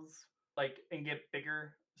claws, like, and get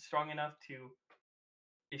bigger, be strong enough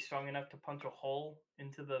to punch a hole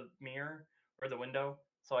into the mirror or the window,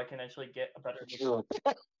 so I can actually get a better look,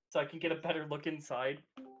 so I can get a better look inside?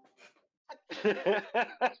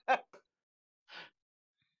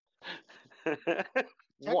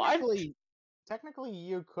 What? Technically,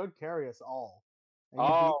 you could carry us all. And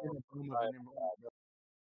Oh, you'd be in the boom of invulnerability.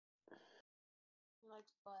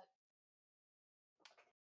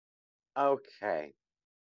 Okay.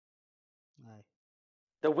 Aye.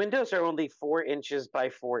 The windows are only 4 inches by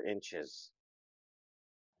 4 inches.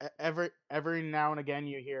 Every now and again,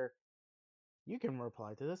 you hear, "You can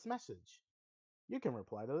reply to this message. You can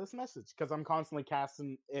reply to this message," because I'm constantly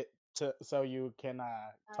casting it so you can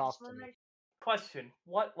talk to me. Question: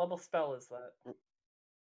 what level spell is that?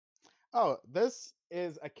 Oh, this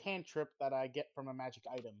is a cantrip that I get from a magic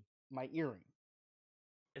item, my earring.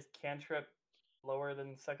 Is cantrip lower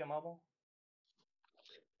than second level?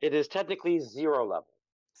 It is technically 0 level.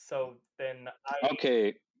 So then I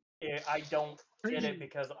don't get it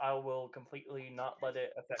because I will completely not let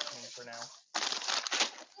it affect me for now.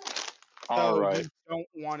 All right. You don't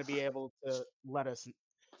want to be able to let us.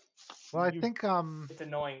 Well, I think It's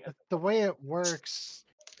annoying. the way it works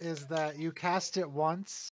is that you cast it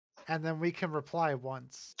once, and then we can reply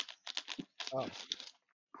once. Oh,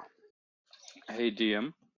 Hey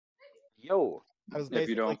DM, Yo. I was if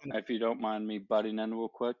you basically don't mind me butting in real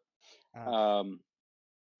quick.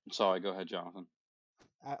 Sorry, go ahead, Jonathan.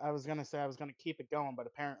 I was gonna say I was gonna keep it going, but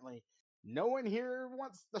apparently no one here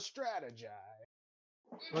wants to strategize.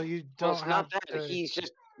 Well, you Well, don't it's have not that. to.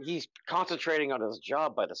 He's concentrating on his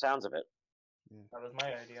job by the sounds of it. That was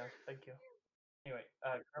my idea. Thank you. Anyway.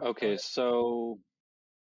 Okay, so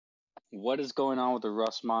what is going on with the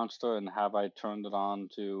rust monster, and have I turned it on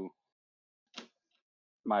to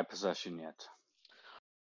my possession yet?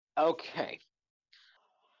 Okay.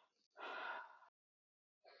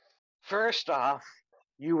 First off,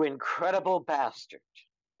 you incredible bastard.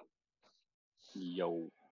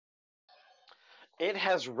 Yo. It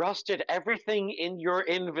has rusted everything in your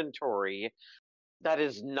inventory that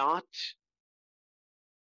is not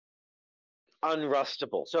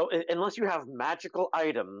unrustable. So unless you have magical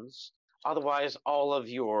items, otherwise all of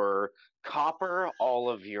your copper, all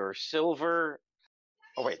of your silver.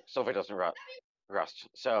 Oh wait, silver doesn't rust. Rust.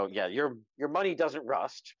 So yeah, your money doesn't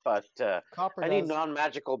rust, but Copper any does.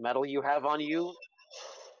 non-magical metal you have on you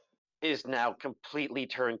is now completely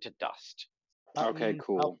turned to dust. Okay, Buttons, belt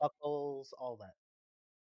cool. buckles, all that.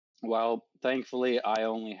 Well, thankfully, I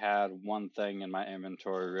only had one thing in my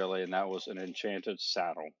inventory, really, and that was an enchanted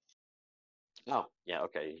saddle. Oh yeah,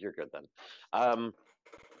 okay, you're good then.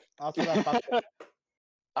 Also, that buckle.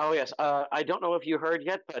 Oh yes, I don't know if you heard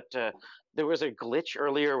yet, but there was a glitch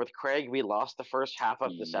earlier with Craig. We lost the first half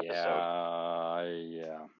of this episode.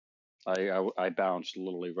 Yeah. I bounced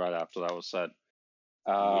literally right after that was said.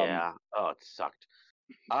 Yeah. Oh, it sucked.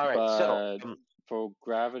 All right, so But for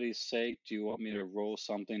gravity's sake, do you want me to roll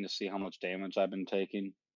something to see how much damage I've been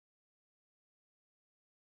taking?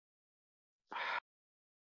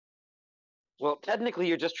 well, technically,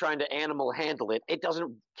 you're just trying to animal handle it. It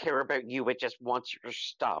doesn't care about you. It just wants your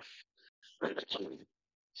stuff.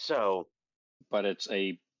 So, But it's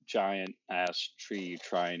a giant ass tree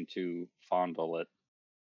trying to fondle it.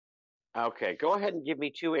 okay, go ahead and give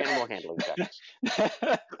me 2 animal handling checks.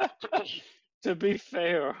 To be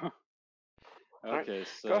fair. Right. Okay,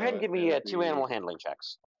 Go ahead so and give me 2 animal handling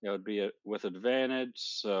checks. it would be with advantage,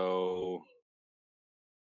 so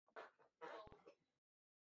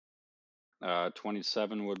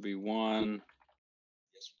 27 would be 1,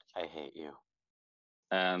 I hate you.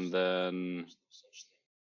 and then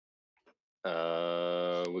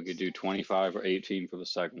we could do 25 or 18 for the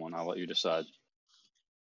second one. I'll let you decide.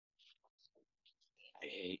 I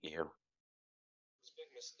hate you.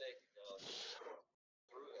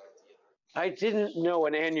 I didn't know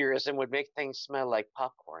an aneurysm would make things smell like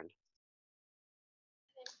popcorn.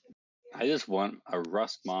 I just want a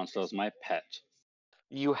rust monster as my pet.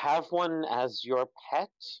 You have one as your pet?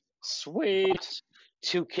 Sweet. But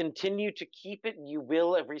to continue to keep it, you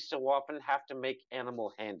will every so often have to make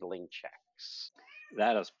animal handling checks.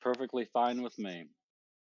 That is perfectly fine with me.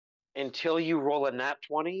 Until you roll a nat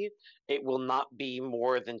 20, it will not be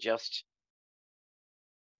more than just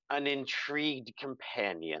an intrigued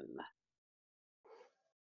companion.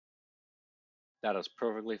 That is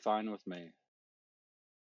perfectly fine with me.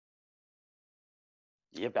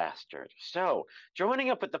 You bastard. So, joining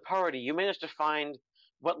up with the party, you manage to find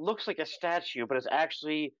what looks like a statue, but is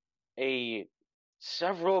actually a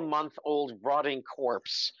several-month-old rotting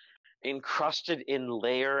corpse encrusted in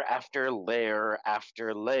layer after layer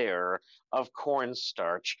after layer of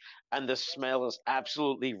cornstarch, and the smell is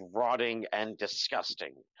absolutely rotting and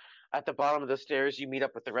disgusting. At the bottom of the stairs, you meet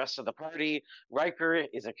up with the rest of the party. Riker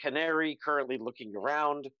is a canary currently looking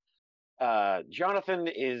around. Jonathan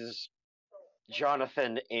is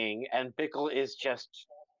Jonathan Ing, and Bickle is just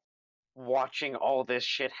watching all this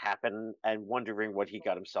shit happen and wondering what he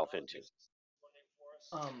got himself into.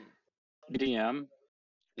 DM,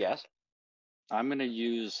 Yes? I'm going to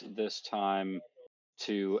use this time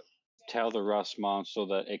to tell the rust monster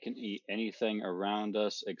that it can eat anything around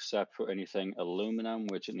us except for anything aluminum,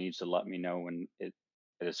 which it needs to let me know when it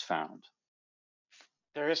is found.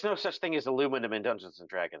 There is no such thing as aluminum in Dungeons and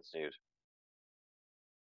Dragons, dude.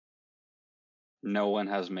 No one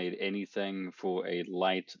has made anything for a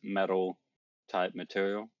light metal type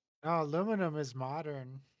material. No, aluminum is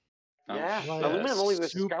modern. Oh, Yeah, Like, aluminum only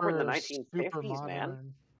was discovered in the super 1950s, man.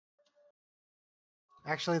 modern.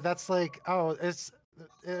 Actually, that's like,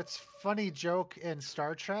 it's funny joke in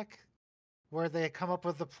Star Trek where they come up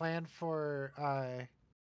with a plan for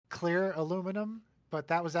clear aluminum, but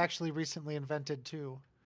that was actually recently invented too.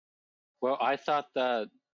 Well, I thought that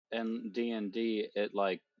in D&D it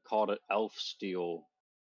like called it elf steel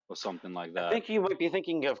or something like I that. think you might be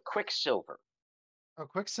thinking of Quicksilver. Oh,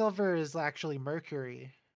 Quicksilver is actually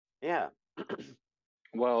mercury. Yeah.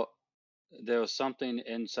 Well, there was something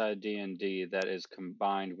inside D&D that is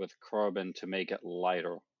combined with carbon to make it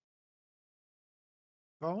lighter.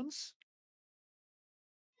 Bones?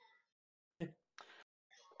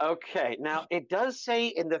 Okay, now it does say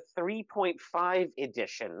in the 3.5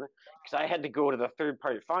 edition, because I had to go to the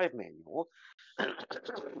 3.5 manual,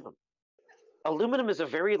 aluminum is a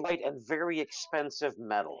very light and very expensive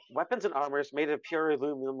metal. Weapons and armors made of pure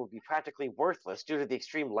aluminum would be practically worthless due to the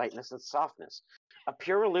extreme lightness and softness. A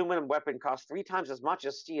pure aluminum weapon costs 3 times as much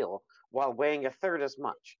as steel, while weighing a third as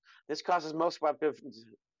much. This causes most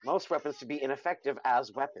weapons to be ineffective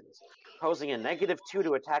as weapons. Posing a -2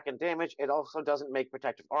 to attack and damage, it also doesn't make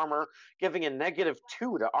protective armor, giving a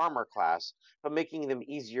 -2 to armor class, but making them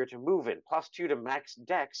easier to move in. +2 to max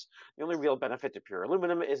dex. The only real benefit to pure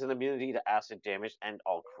aluminum is an immunity to acid damage and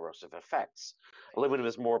all corrosive effects. Aluminum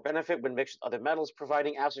is more benefit when mixed with other metals,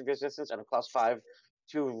 providing acid resistance and a +5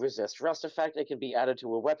 to resist rust effect. It can be added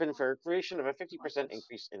to a weapon for creation of a 50%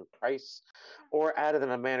 increase in price, or added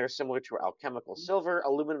in a manner similar to alchemical silver.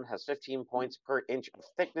 Aluminum has 15 points per inch of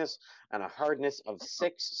thickness and a hardness of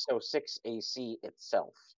 6, so 6 AC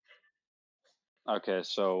itself. Okay,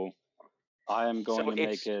 so I am going So to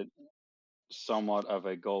make it somewhat of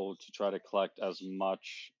a goal to try to collect as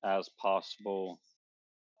much as possible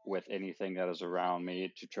with anything that is around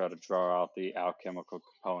me to try to draw out the alchemical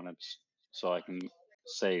components so I can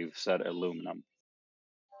save said aluminum.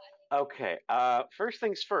 Okay, first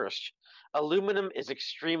things first, aluminum is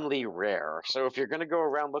extremely rare, so if you're going to go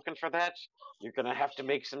around looking for that, you're going to have to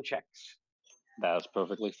make some checks. That is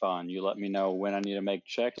perfectly fine. You let me know when I need to make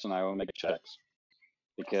checks, and I will make checks.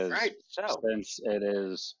 Because Right, so since it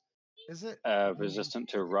is Is it? resistant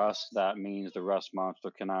to rust, that means the rust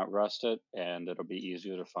monster cannot rust it, and it'll be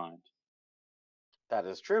easier to find. that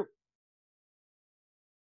is true.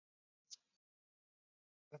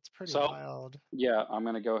 That's pretty So- wild. Yeah, I'm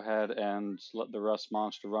going to go ahead and let the rust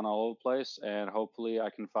monster run all over the place, and hopefully I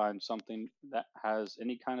can find something that has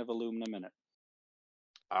any kind of aluminum in it.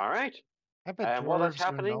 All right, I bet and while that's dwarves or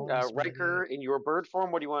happening, gnomes Riker, maybe. in your bird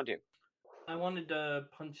form, what do you want to do? I wanted to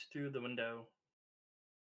punch through the window.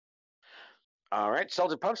 All right, so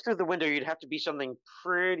to punch through the window, you'd have to be something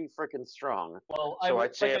pretty freaking strong. Well, So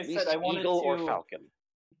I'd say like at I least said, I wanted eagle or to falcon.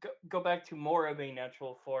 go back to more of a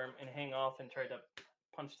natural form and hang off and try to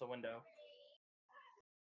punch the window.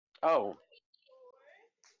 Oh,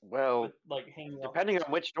 well, With, like, hanging off depending on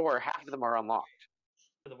which door, half of them are unlocked.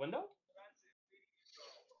 to the window?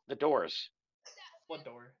 The doors. What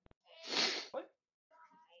door? What?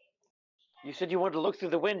 You said you wanted to look through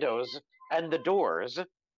the windows and the doors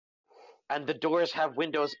have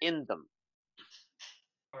windows in them.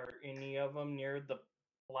 Are any of them near the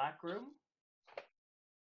black room?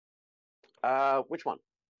 Which one?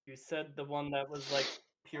 You said the one that was like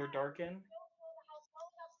pure dark in?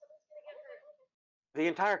 The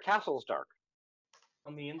entire castle's dark.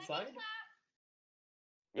 On the inside? Like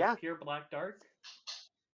Yeah, pure black dark?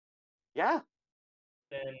 yeah.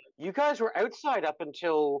 Then You guys were outside up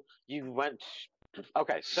until you went.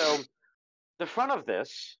 Okay, so the front of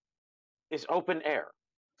this is open air.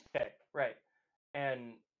 okay, right.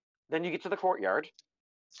 And Then you get to the courtyard.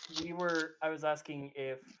 I was asking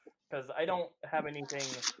if, because I don't have anything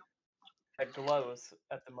that glows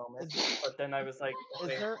at the moment, but then I was like, Is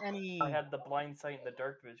okay, there any? I had the blind sight and the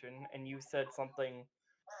dark vision, and you said something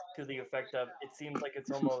to the effect of, it seems like it's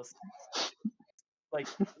almost like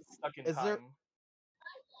stuck in Is there- time.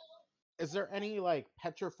 Is there any like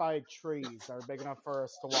petrified trees that are big enough for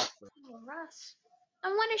us to walk through? Oh, Russ.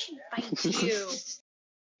 No wonder she bites you.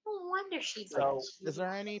 No wonder she bites So, you. Is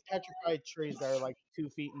there any petrified trees that are like 2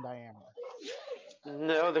 feet in diameter?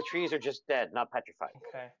 No, the trees are just dead, not petrified.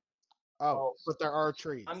 okay. Oh, Well, but there are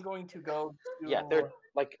trees. I'm going to go to. Yeah, they're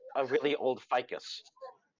like a really old ficus.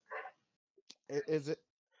 Is it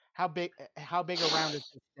how big? How big around is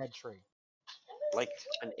this dead tree? Like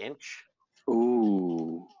an inch.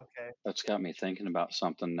 Ooh, Okay. that's got me thinking about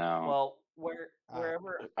something now. Well, Uh,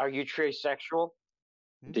 wherever. Are you trisexual?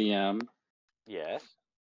 DM, Yes.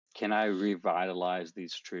 can I revitalize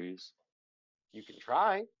these trees? You can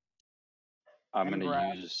try. I'm And going to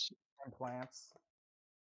grass. use. And plants.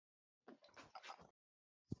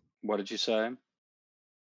 What did you say?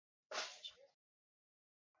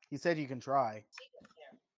 He said you can try.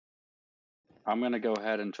 I'm going to go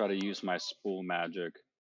ahead and try to use my spool magic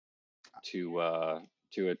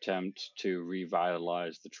to attempt to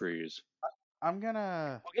revitalize the trees. I'm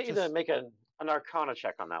gonna. I'll get you to make an Arcana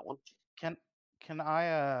check on that one. Can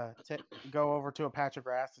I go over to a patch of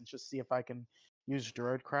grass and just see if I can use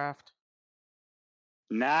Druidcraft?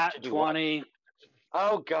 Nat To do what? 20.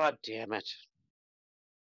 Oh god damn it.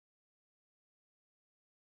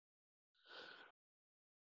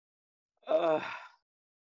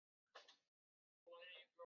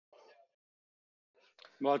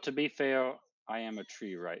 Well, to be fair, I am a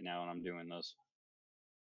tree right now and I'm doing this.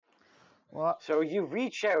 Well, So you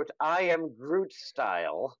reach out, I am Groot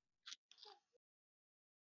style,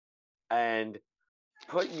 and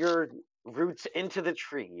put your roots into the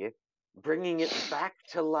tree, bringing it back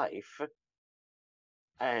to life,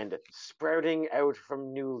 and sprouting out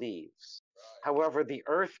from new leaves. However, the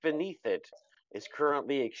earth beneath it is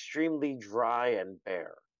currently extremely dry and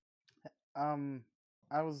bare.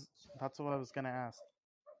 that's what I was gonna ask.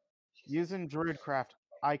 Using Druidcraft,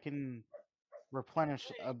 I can replenish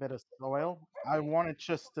a bit of soil. I wanted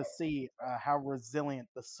just to see how resilient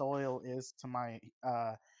the soil is to my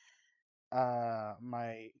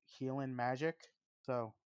healing magic.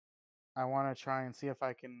 So I want to try and see if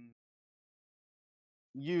I can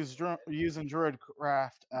using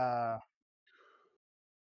Druidcraft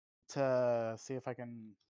to see if I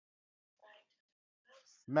can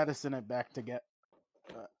medicine it back to get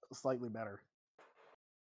slightly better.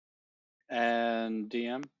 And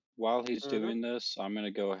DM, while he's Mhm. doing this, I'm going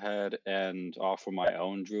to go ahead and offer my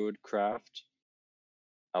own druid craft,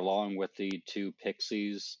 along with the 2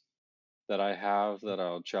 pixies that I have that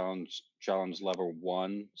I'll challenge level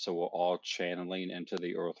 1. So we're all channeling into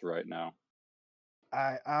the earth right now.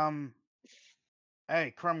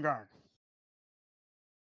 Hey, Krumgarn.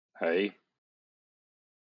 Hey,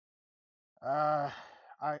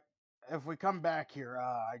 If we come back here,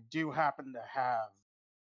 I do happen to have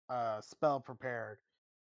a spell prepared.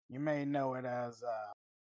 You may know it as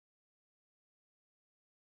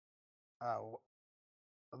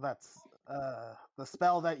that's the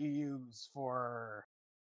spell that you use for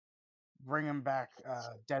bringing back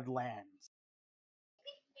dead lands.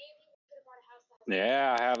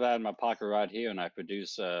 yeah, I have that in my pocket right here, and I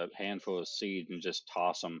produce a handful of seeds and just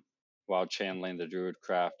toss them while channeling the druid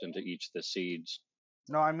craft into each of the seeds.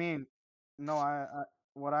 No, I mean, no,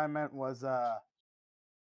 what I meant was I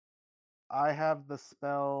have the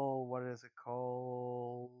spell. What is it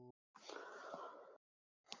called?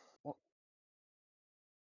 Well,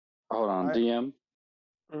 Hold on, I, DM.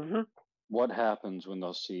 Mm-hmm. What happens when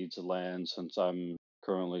those seeds land, since I'm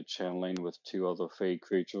currently channeling with 2 other fey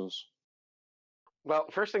creatures? Well,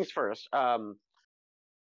 first things first.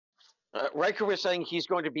 Riker was saying he's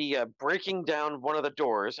going to be breaking down one of the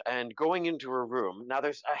doors and going into a room. Now,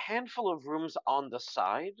 there's a handful of rooms on the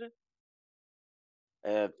side.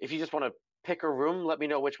 If you just want to pick a room, let me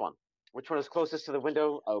know which one. Which one is closest to the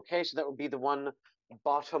window? Okay, so that would be the one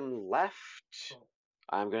bottom left.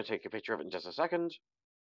 I'm going to take a picture of it in just a second.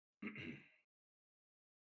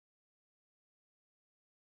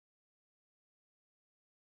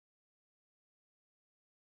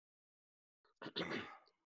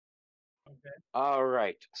 Okay. All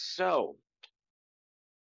right, so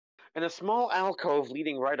in a small alcove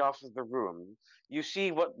leading right off of the room, you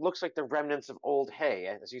see what looks like the remnants of old hay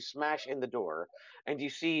as you smash in the door, and you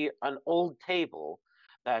see an old table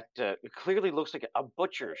that clearly looks like a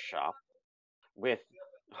butcher's shop with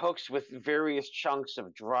hooks with various chunks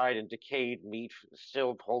of dried and decayed meat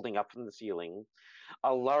still holding up from the ceiling,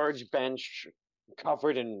 a large bench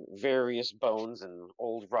covered in various bones and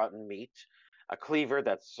old rotten meat, a cleaver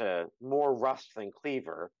that's more rust than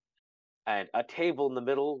cleaver, and a table in the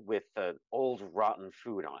middle with old rotten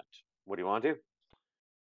food on it. What do you want to do?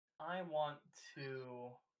 I want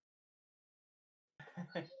to.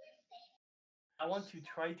 I want to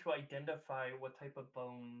try to identify what type of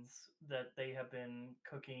bones that they have been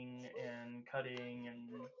cooking and cutting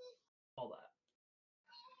and all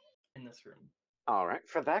that in this room. All right,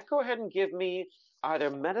 for that, go ahead and give me either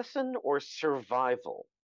medicine or survival.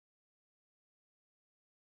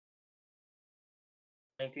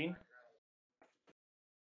 19.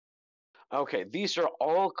 Okay, these are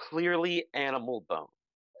all clearly animal bones.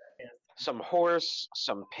 Yes. Some horse,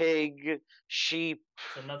 some pig, sheep,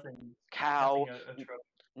 So nothing. cow, Nothing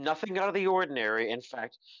nothing out of the ordinary. In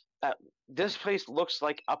fact, this place looks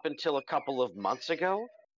like up until a couple of months ago,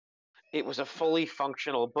 it was a fully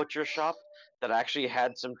functional butcher shop that actually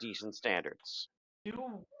had some decent standards.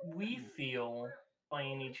 Do we feel, by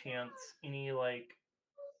any chance, any like?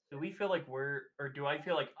 Do we feel like we're, or do I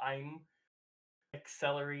feel like I'm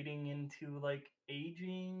accelerating into like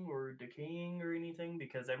aging or decaying or anything?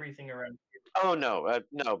 Because everything around. Oh no,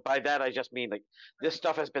 no. By that I just mean like this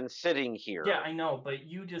stuff has been sitting here. Yeah, I know, but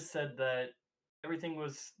you just said that everything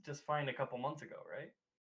was just fine a couple months ago, right?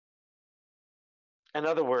 In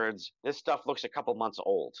other words, this stuff looks a couple months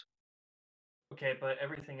old. Okay, but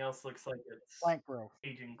everything else looks like it's plant growth.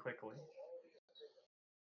 aging quickly.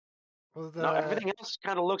 Well, Now everything else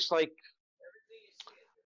kind of looks like.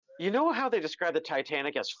 You know how they describe the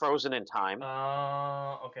Titanic as frozen in time?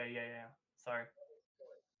 Okay, yeah. Sorry.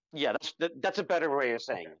 Yeah, that's a better way of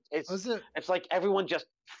saying it. was it It's like everyone just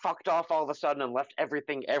fucked off all of a sudden and left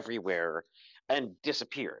everything everywhere and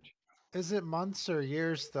disappeared. is it months or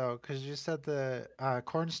years though? Because you said the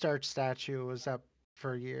cornstarch statue was up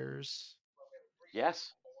for years.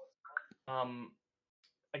 Yes.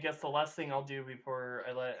 I guess the last thing I'll do before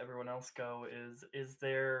I let everyone else go is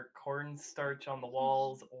there cornstarch on the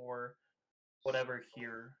walls or whatever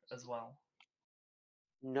here as well?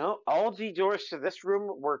 No, all the doors to this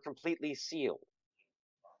room were completely sealed.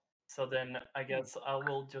 So then I guess I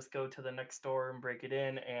will just go to the next door and break it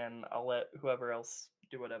in, and I'll let whoever else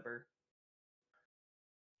do whatever.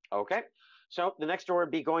 Okay. So the next door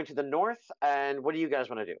would be going to the north, and what do you guys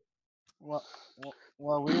want to do? Well,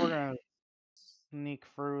 we were gonna sneak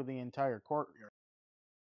through the entire courtyard.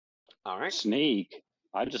 All right. Sneak.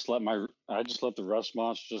 I just let the rust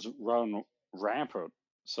monsters run rampant.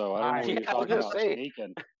 So I don't know what Yeah, you're I was talking gonna about say.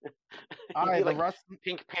 sneaking. All You'd right, be the like rust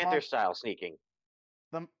Pink Panther monster, style sneaking.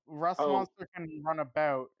 the rust Oh, monster can run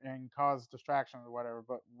about and cause distractions or whatever,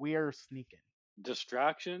 but we're sneaking.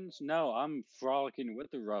 distractions? No, I'm frolicking with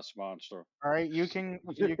the rust monster. All right, you can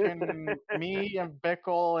me and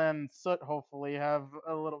Bickle and Soot hopefully have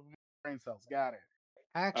a little brain cells. Got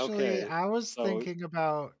Actually, Okay, I was so thinking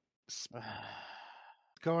about it.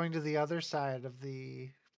 going to the other side of the,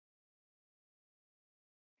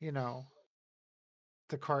 you know,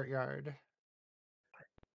 the courtyard.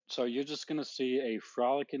 you're just gonna see a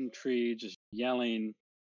frolicking tree just yelling,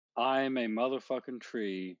 "I'm a motherfucking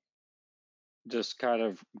tree," just kind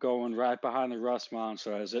of going right behind the rust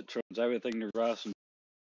monster as it turns everything to rust and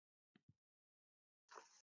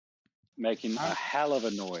making a I'm hell of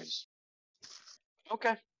a noise.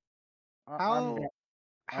 Okay. I'm How I'm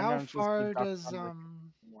how gonna just be far ducked does under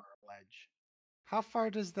more ledge. how far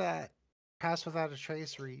does that pass without a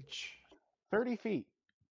trace reach? 30 feet.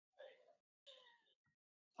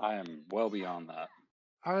 I am well beyond that.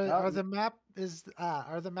 Are Oh, the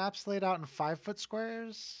are the maps laid out in 5-foot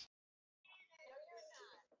squares?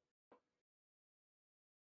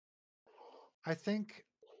 I think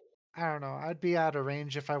I don't know. I'd be out of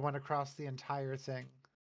range if I went across the entire thing.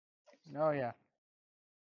 oh yeah.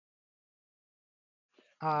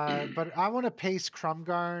 But I want to pace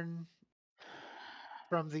Krumgarn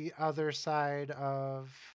from the other side of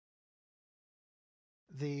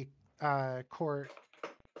the court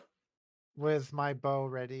with my bow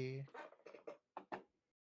ready.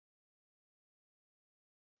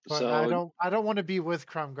 But So, I don't want to be with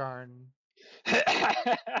Krumgarn.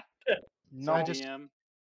 No. DM,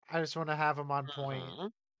 I just want to have him on point.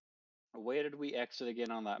 Mhm. where did we exit again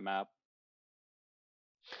on that map?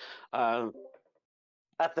 Um,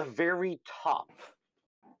 at the very top.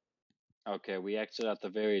 Okay, we exit at the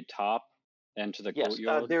very top into the Yes,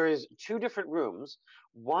 courtyard. there is two different rooms.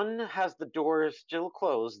 One has the door still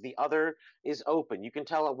closed. The other is open. You can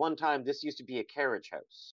tell at one time this used to be a carriage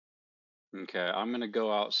house. Okay, I'm gonna go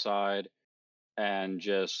outside and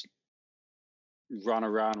just run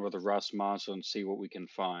around with a rust monster and see what we can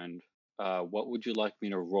find. What would you like me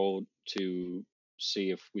to roll to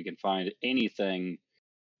see if we can find anything,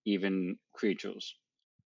 even creatures?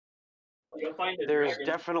 You'll find a There's dragon.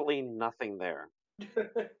 definitely nothing there.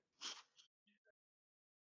 You'll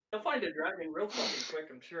find a dragon real fucking quick,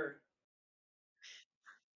 I'm sure.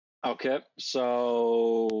 Okay,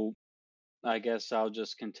 so I guess I'll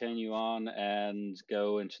just continue on and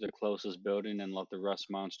go into the closest building and let the rust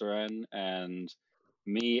monster in. And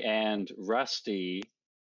me and Rusty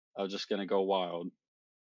are just gonna go wild.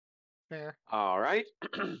 Fair. All right.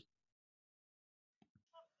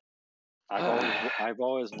 I've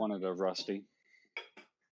always wanted a Rusty.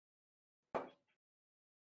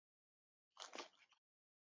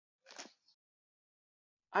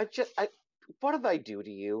 What did I do to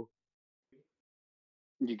you?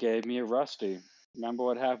 You gave me a Rusty. Remember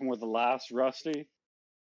what happened with the last Rusty?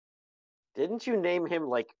 Didn't you name him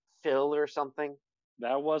like Phil or something?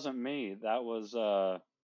 That wasn't me. That was oh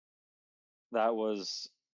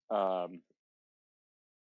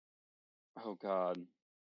god.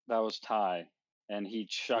 That was Ty. And he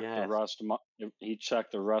chucked Yes.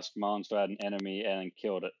 the rust monster at an enemy and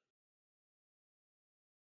killed it.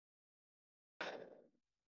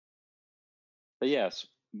 But yes,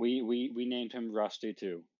 we named him Rusty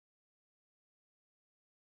too.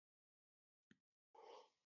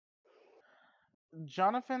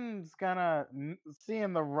 Jonathan's gonna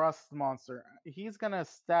seeing the rust monster. He's gonna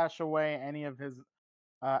stash away any of his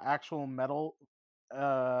actual metal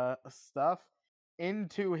stuff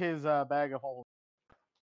into his bag of holding.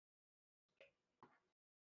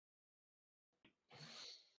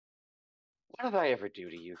 What did I ever do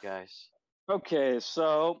to you guys? Okay,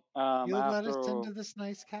 so You let us into this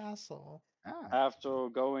nice castle. Ah. after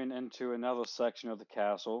going into another section of the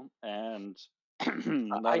castle and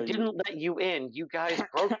I didn't let you in. You guys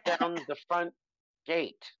broke down the front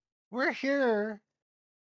gate. We're here.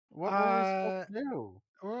 What were we supposed to do?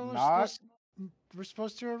 We're Not.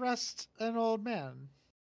 supposed to arrest an old man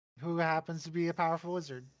who happens to be a powerful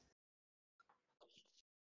wizard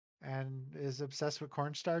and is obsessed with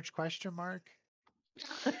cornstarch? Question mark.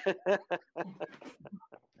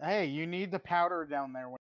 Hey, you need the powder down there.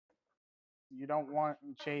 You don't want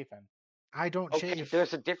chafing. I don't Okay, chafe.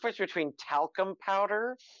 there's a difference between talcum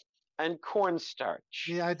powder and cornstarch.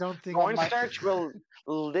 Yeah, I don't think Cornstarch will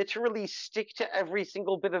literally stick to every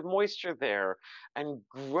single bit of moisture there and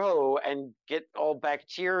grow and get all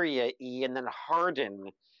bacteria-y and then harden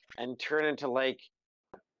and turn into like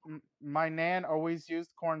my nan always used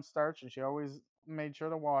cornstarch, and she always made sure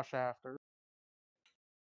to wash after.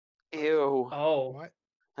 Ew. Oh, What?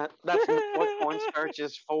 That's not what cornstarch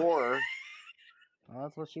is for. Well,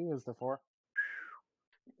 that's what she used it for.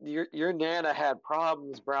 Your Nana had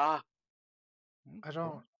problems, brah. I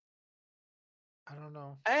don't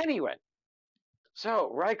know. Anyway, so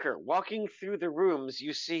Riker, walking through the rooms,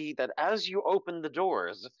 you see that as you open the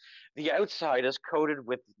doors, the outside is coated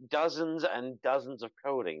with dozens and dozens of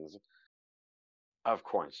coatings of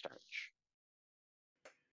cornstarch.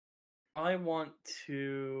 I want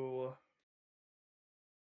to.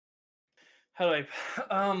 How do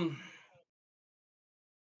I?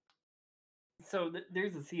 So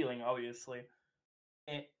there's a ceiling, obviously.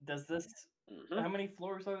 Does this? Mm-hmm. How many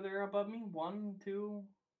floors are there above me? 1, 2?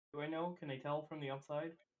 Do I know? Can I tell from the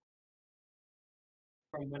outside?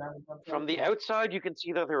 From when I was outside? From the outside, you can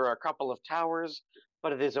see that there are a couple of towers,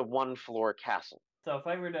 but it is a one-floor castle. So if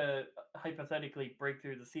I were to hypothetically break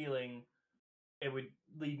through the ceiling, it would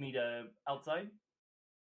lead me to outside?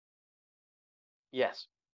 Yes.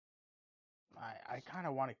 I kind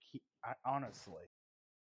of want to keep. Honestly,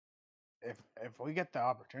 if we get the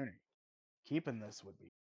opportunity, keeping this would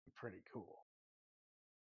be pretty cool.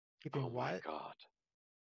 Keeping Oh my what? god.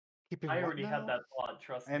 Keeping I what already had now? that thought,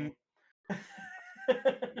 trust And- me.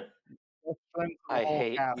 Let's strengthen the I whole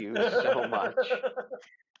hate castle. you so much.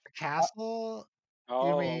 Castle? You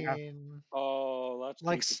Oh, mean let's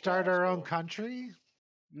like keep the start our own castle. country?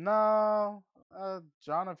 No,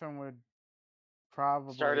 Jonathan would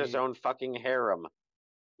probably Start his own fucking harem.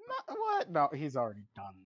 What? No, he's already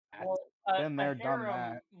done that. Well, Been there, a done harem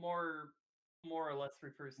that. more or less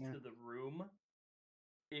refers Yeah. to the room.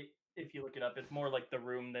 If you look it up, it's more like the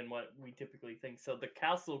room than what we typically think. So the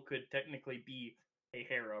castle could technically be a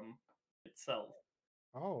harem itself.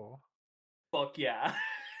 Oh. Fuck yeah.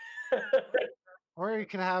 Or you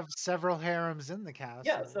could have several harems in the castle.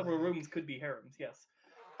 Yeah, several like- rooms could be harems, yes.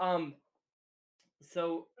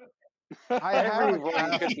 So I have Every a room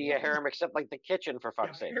castle. could be a harem except like the kitchen, for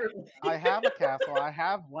fuck's sake. apparently, I have a castle. I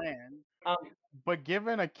have land. um, But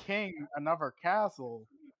giving a king another castle,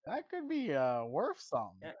 that could be worth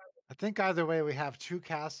some. Yeah. I think either way we have two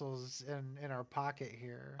castles in our pocket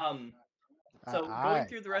here. so I- going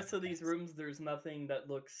through the rest of these rooms, there's nothing that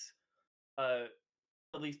looks at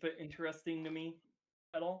least bit interesting to me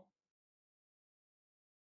at all.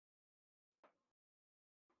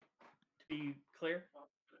 To be clear.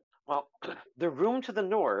 Well, the room to the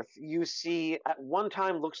north, you see at one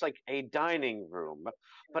time looks like a dining room,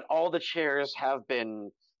 but all the chairs have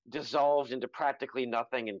been dissolved into practically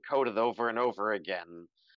nothing and coated over and over again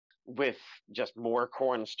with just more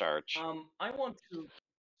cornstarch. I want to.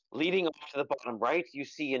 Leading off to the bottom right, you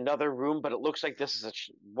see another room, but it looks like this is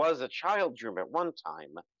was a child's room at one time,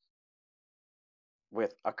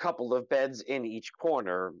 with a couple of beds in each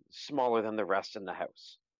corner, smaller than the rest in the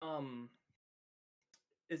house.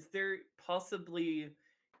 Is there possibly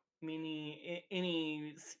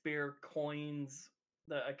any spare coins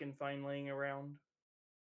that I can find laying around?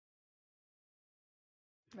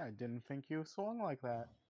 I didn't think you swung like that.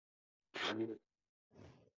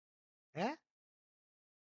 Eh?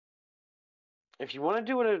 If you want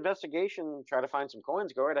to do an investigation, try to find some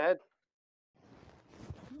coins, go right ahead.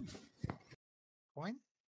 Coin?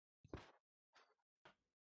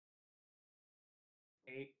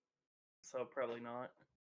 8, so probably not.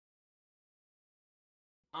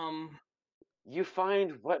 You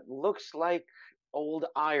find what looks like old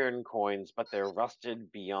iron coins, but they're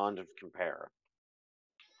rusted beyond compare.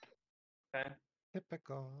 Okay.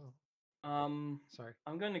 Typical. Sorry.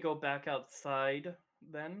 I'm going to go back outside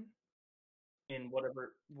then, in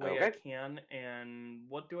whatever way I Okay. can. And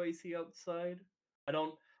what do I see outside?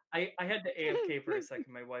 I had to AFK for a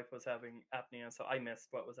second. My wife was having apnea, so I missed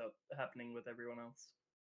what was happening with everyone else.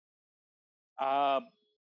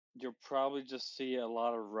 You'll probably just see a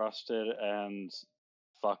lot of rusted and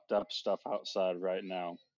fucked up stuff outside right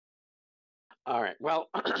now. All right. Well,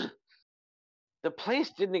 the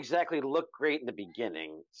place didn't exactly look great in the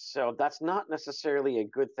beginning, so that's not necessarily a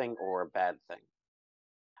good thing or a bad thing.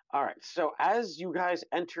 All right. So as you guys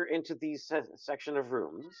enter into these section of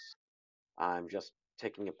rooms, I'm just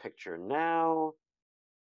taking a picture now.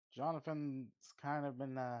 Jonathan's kind of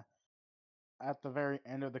been at the very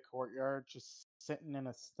end of the courtyard, just sitting in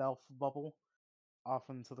a stealth bubble off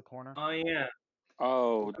into the corner. Oh yeah.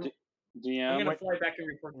 Oh, I'm DM, gonna fly back and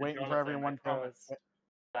report to waiting for Jonathan, everyone I to. promise.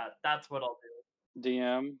 That's what I'll do.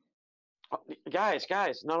 DM. Oh, guys,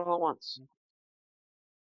 not all at once.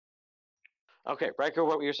 Okay, Riker,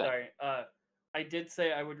 what were you saying? Sorry. I did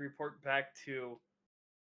say I would report back to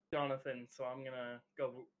Jonathan, so I'm gonna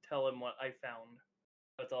go tell him what I found.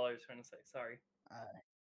 That's all I was trying to say. Sorry.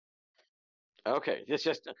 Okay, it's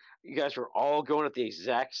just you guys were all going at the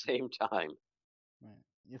exact same time.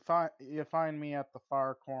 You find me at the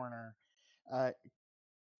far corner,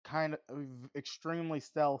 kind of extremely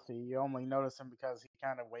stealthy. You only notice him because he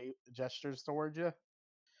kind of gestures towards you.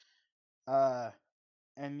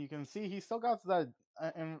 And you can see he still got that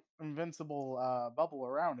invincible bubble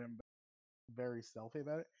around him, but very stealthy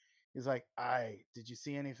about it. He's like, did you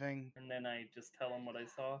see anything?" And then I just tell him what I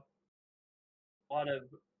saw. A lot of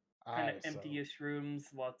kind of empty-ish rooms,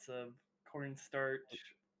 lots of cornstarch,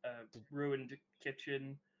 ruined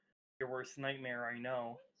kitchen. Your worst nightmare, I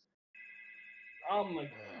know. Oh my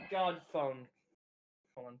god, phone.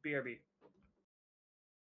 Hold on, BRB.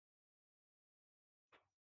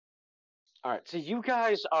 All right, so you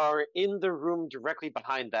guys are in the room directly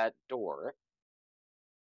behind that door.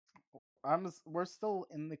 We're still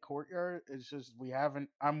in the courtyard. It's just we haven't.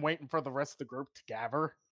 I'm waiting for the rest of the group to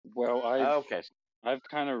gather. Well, Okay, I've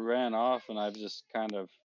kind of ran off and I've just kind of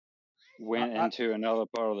went into another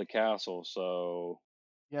part of the castle. So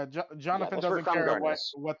yeah, Jonathan that's where doesn't care Krumgarn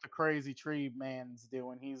is. what the crazy tree man's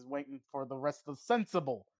doing. He's waiting for the rest of the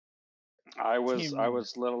sensible. I was team I member.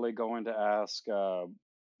 was literally going to ask,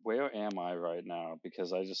 where am I right now?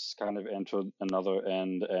 Because I just kind of entered another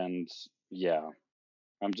end, and yeah,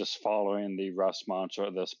 I'm just following the rust monster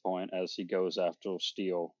at this point as he goes after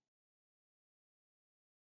steel.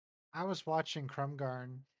 I was watching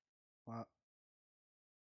Krumgarn. Well,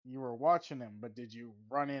 you were watching him, but did you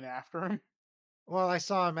run in after him? Well, I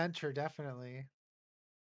saw him enter, definitely.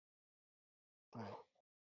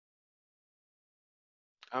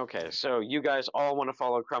 Okay, so you guys all want to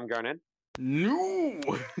follow Krumgarn in? No.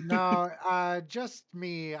 No, just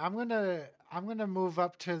me. I'm gonna move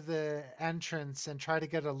up to the entrance and try to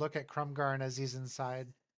get a look at Krumgarn as he's inside.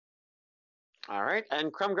 All right,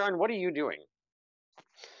 and Krumgarn, what are you doing?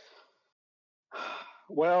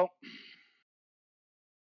 Well,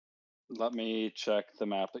 let me check the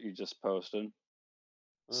map that you just posted.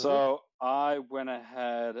 So I went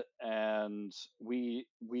ahead and we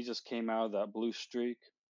just came out of that blue streak.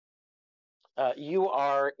 You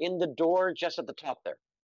are in the door just at the top there.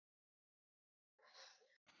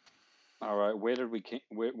 All right, where did we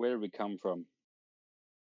come from?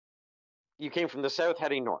 You came from the south,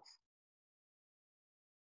 heading north.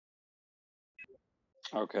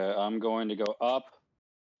 Okay, I'm going to go up,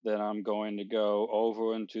 then I'm going to go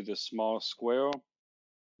over into the small square,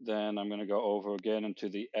 then I'm going to go over again into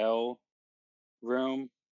the L room,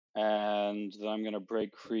 and then I'm going to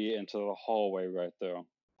break free into the hallway right there.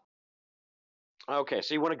 Okay,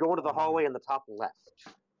 so you want to go into the hallway in the top left?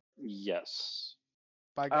 Yes.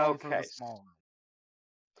 By going for the small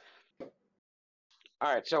room.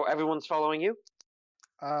 All right, so everyone's following you?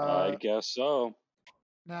 I guess so.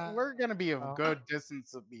 Nah, We're gonna be a good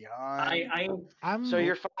distance behind. So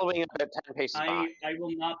you're following about 10 paces behind. I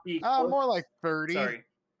will not be. More like 30. Sorry.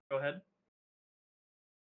 Go ahead.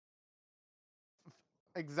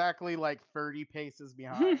 Exactly like 30 paces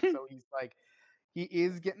behind. So he's like, he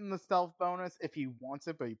is getting the stealth bonus if he wants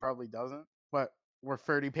it, but he probably doesn't. But we're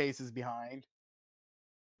 30 paces behind.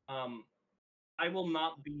 I will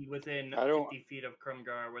not be within 50 feet of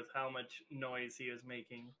Krumgar with how much noise he is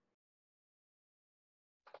making.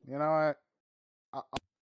 You know what?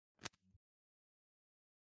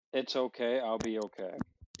 It's okay. I'll be okay.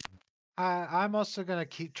 I'm also gonna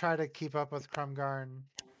try to keep up with Krumgarn,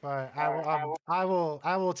 but I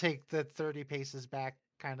will take the 30 paces back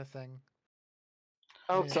kind of thing.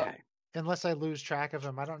 Okay. Unless I lose track of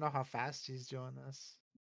him, I don't know how fast he's doing this.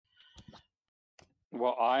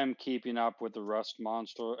 Well, I am keeping up with the rust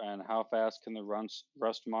monster, and how fast can the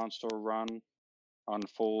rust monster run on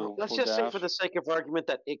full? Let's just say, for the sake of argument,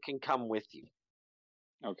 that it can come with you.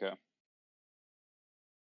 Okay.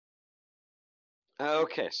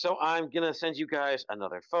 Okay, so I'm gonna send you guys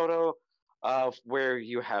another photo of where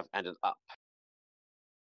you have ended up.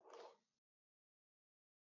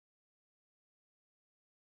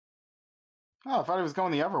 Oh, I thought he was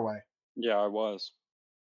going the other way. Yeah, I was.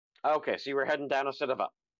 Okay, so you were heading down instead of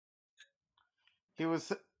up. He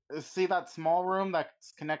was. See that small room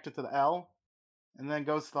that's connected to the L, and then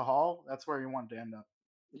goes to the hall? That's where you want to end up.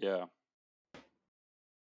 Yeah.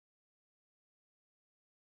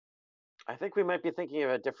 I think we might be thinking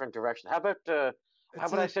of a different direction. How about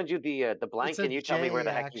I send you the blank and you tell me where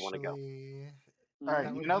the heck you want to go? All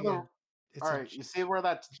right, you know all right, you see where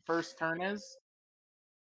that first turn is?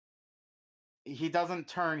 He doesn't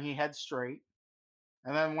turn; he heads straight,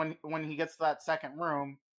 and then when he gets to that second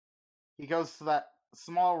room, he goes to that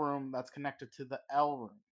small room that's connected to the L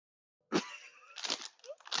room.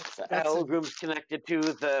 The L room's connected to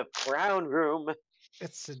the brown room.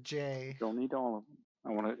 It's a J. Don't need all of them. I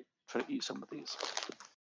want to try to eat some of these.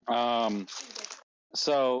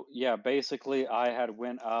 So yeah, basically I had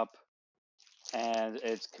went up, and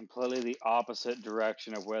it's completely the opposite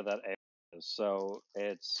direction of where that area is. So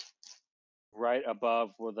it's right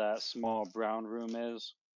above where that small brown room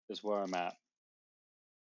is where I'm at.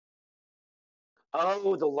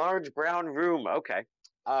 Oh, the large brown room. Okay.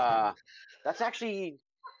 That's actually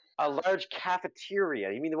a large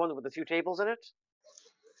cafeteria. You mean the one with the 2 tables in it?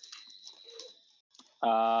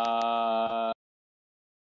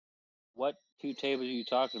 What 2 tables are you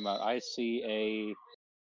talking about? I see a.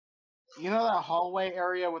 You know that hallway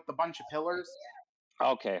area with the bunch of pillars?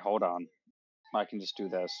 Okay, hold on. I can just do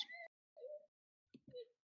this.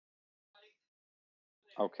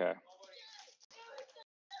 Okay.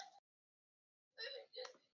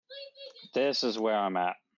 This is where I'm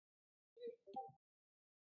at.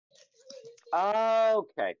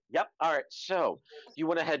 Okay. Yep. All right. So you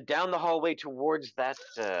want to head down the hallway towards that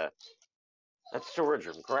storage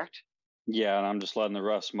room, correct? Yeah, and I'm just letting the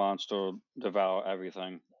rust monster devour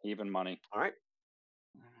everything, even money. All right.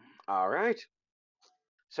 All right.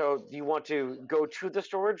 So do you want to go to the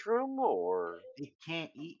storage room, or? It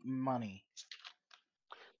can't eat money.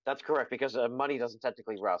 That's correct, because money doesn't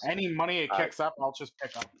technically rust. Any money it kicks up, I'll just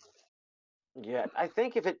pick up. Yeah, I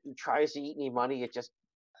think if it tries to eat any money, it just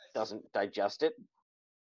doesn't digest it.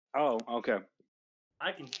 Oh, okay.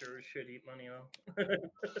 I can sure should eat money though.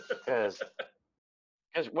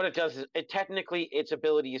 Because what it does is, its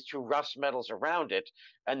ability is to rust metals around it,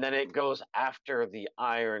 and then it goes after the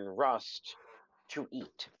iron rust to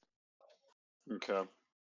eat. Okay.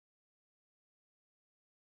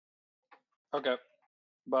 Okay.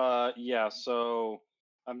 But yeah, so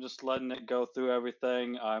I'm just letting it go through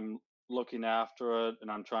everything. I'm looking after it,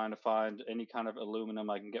 and I'm trying to find any kind of aluminum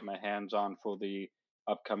I can get my hands on for the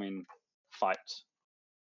upcoming fights.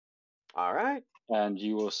 All right. And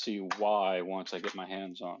you will see why once I get my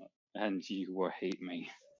hands on it. And you will hate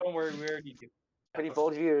me. Don't worry, we already do. Pretty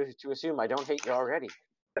bold of you to assume I don't hate you already.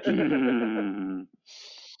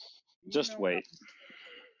 Just wait.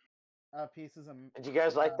 Pieces of. Do you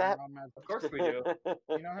guys like that? Of course we do.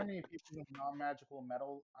 You know how many pieces of non-magical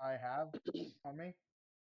metal I have on me?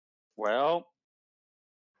 Well,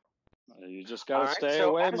 you just gotta Alright, stay so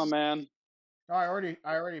away, my man. No, I already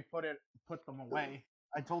put them away.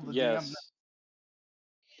 I told the DM Yes. that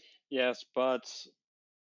Yes, but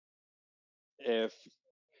if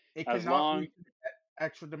it as cannot long reach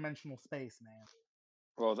extra dimensional space, man.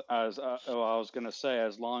 well as I was gonna say,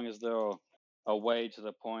 as long as they're away to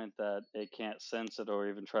the point that it can't sense it or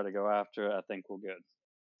even try to go after it, I think we're good.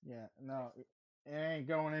 Yeah, no, it ain't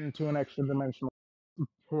going into an extra dimensional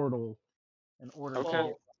portal in order Okay. to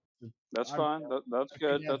get. That's I'm- fine. That's I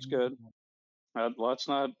good. think That's good. Let's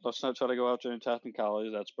not try to go after any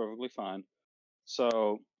technicalities. That's perfectly fine.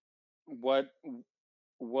 So, what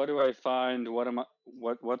do I find?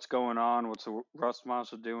 What's going on? What's the rust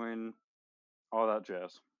monster doing? All that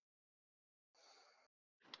jazz.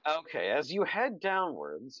 Okay, as you head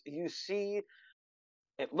downwards, you see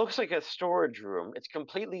it looks like a storage room. It's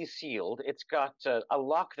completely sealed. It's got a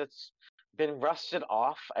lock that's been rusted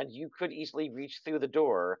off, and you could easily reach through the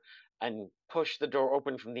door and push the door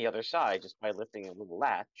open from the other side just by lifting a little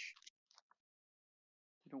latch.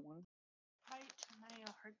 You don't want it? Money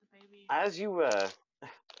will hurt the baby. As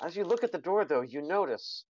you look at the door, though, you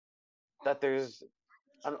notice that there's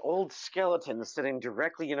an old skeleton sitting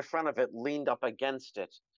directly in front of it, leaned up against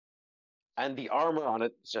it. And the armor on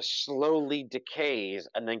it just slowly decays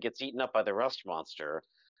and then gets eaten up by the rust monster.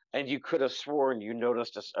 And you could have sworn you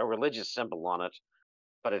noticed a religious symbol on it,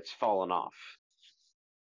 but it's fallen off.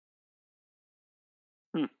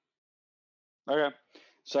 Okay.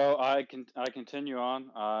 So I continue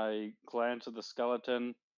on. I glance at the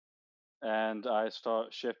skeleton, and I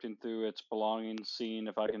start shifting through its belongings, seeing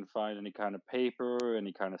if I can find any kind of paper,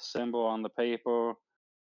 any kind of symbol on the paper.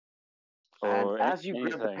 And as you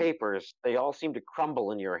grab the anything. papers, they all seem to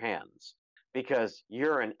crumble in your hands because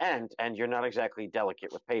you're an Ent and you're not exactly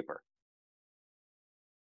delicate with paper.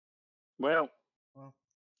 Well,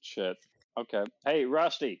 shit. Okay. Hey,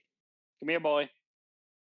 Rusty, come here, boy.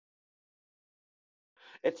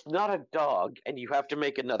 It's not a dog, and you have to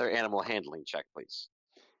make another animal handling check, please.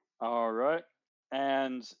 All right.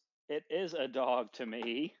 And it is a dog to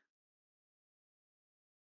me.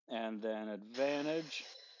 And then advantage.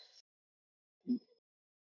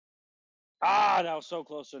 Ah, that was so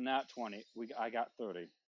close to nat 20. I got 30.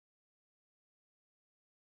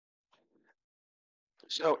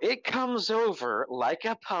 So it comes over like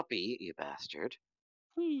a puppy, you bastard.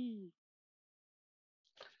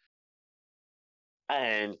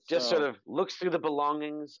 and just sort of looks through the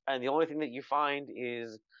belongings, and the only thing that you find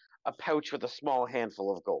is a pouch with a small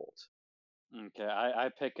handful of gold. Okay, I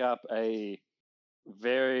pick up a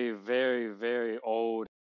very, very, very old,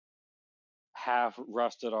 half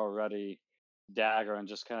rusted already dagger and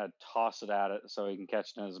just kind of toss it at it so he can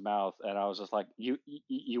catch it in his mouth. And I was just like, "You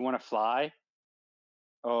want to fly?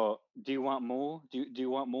 Oh, do you want more? Do you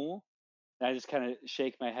want more?" And I just kind of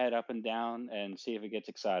shake my head up and down and see if it gets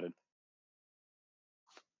excited.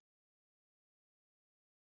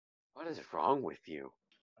 What is wrong with you?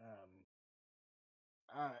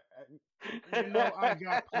 You know, I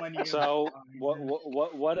got plenty of. So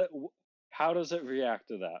what? How does it react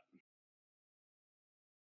to that?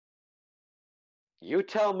 You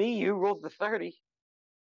tell me. You rolled the 30.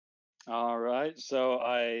 All right, so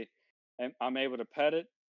I'm able to pet it.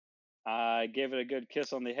 I give it a good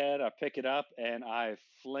kiss on the head. I pick it up and I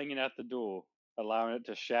fling it at the door, allowing it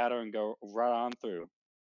to shatter and go right on through.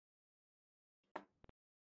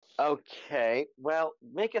 Okay, well,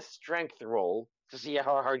 make a strength roll to see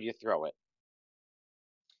how hard you throw it.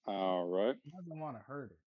 All right. He doesn't want to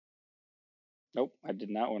hurt it. Nope, I did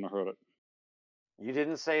not want to hurt it. You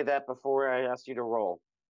didn't say that before I asked you to roll.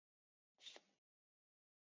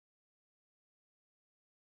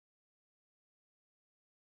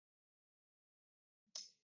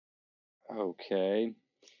 Okay,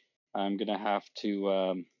 I'm gonna have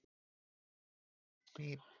to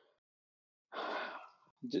Beep.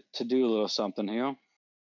 to do a little something here.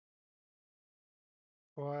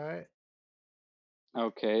 What?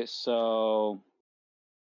 Okay, so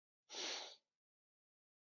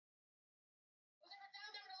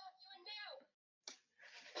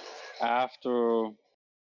after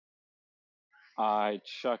I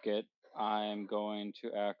chuck it, I'm going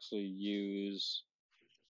to actually use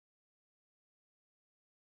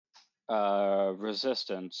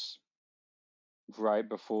resistance right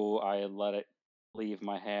before I let it leave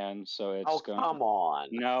my hand. So it's Oh, come on.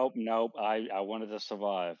 Nope. I wanted to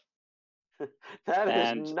survive. That is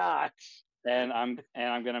And not. and I'm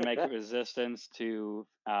gonna make it resistance to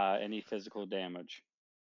any physical damage.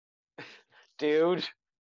 Dude.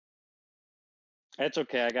 It's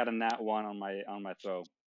okay. I got a nat 1 on my throw.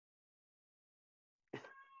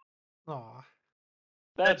 Aw.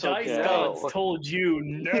 That's the dice okay. gods told you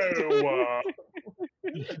no.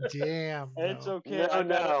 Damn. It's No. okay.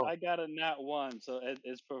 No. I got a nat 1, so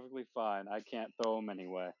it's perfectly fine. I can't throw them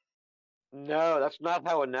anyway. No, that's not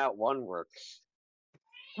how a nat 1 works.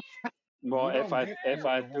 Well, You if don't I get if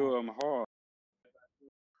I threw one.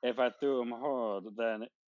 him hard, then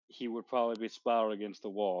he would probably be splattered against the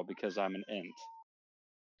wall because I'm an int.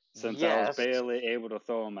 Since I was Yes. barely able to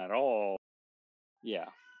throw him at all, yeah.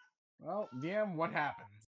 Well, DM, what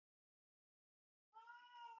happens?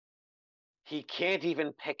 He can't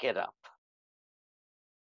even pick it up.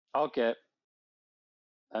 Okay.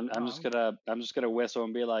 I'm just gonna whistle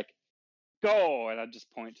and be like, "Go!" and I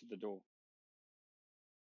just point to the door.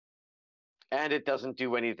 And it doesn't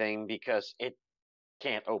do anything because it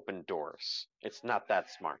can't open doors. It's not that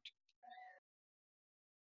smart.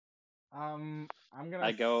 I'm gonna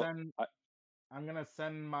I go. send. I'm gonna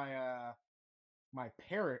send my my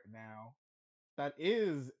parrot now. That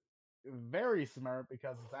is very smart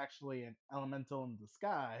because it's actually an elemental in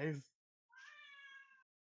disguise.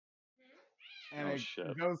 And Oh it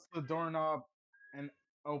shit. goes to the doorknob and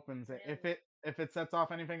opens it. If it sets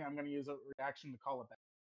off anything, I'm gonna use a reaction to call it back,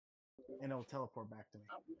 and it'll teleport back to me.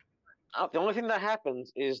 The only thing that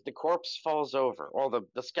happens is the corpse falls over, or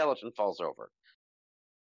the skeleton falls over.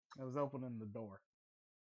 It was opening the door.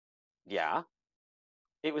 Yeah.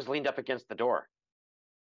 It was leaned up against the door.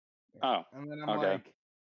 Oh. And then I'm Okay. like,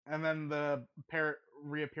 and then the parrot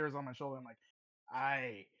reappears on my shoulder. I'm like,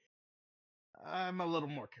 I'm a little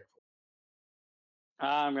more careful.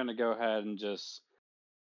 I'm gonna go ahead and just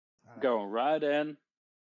Alright. go right in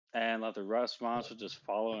and let the rust monster just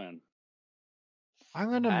follow in. I'm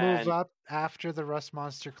gonna move And- up after the rust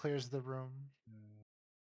monster clears the room.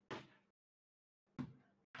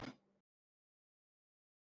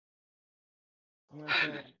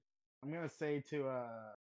 I'm gonna say to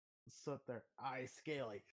sit there,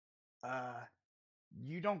 Scaly,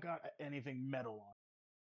 you don't got anything metal on.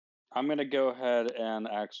 I'm gonna go ahead and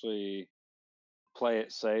actually play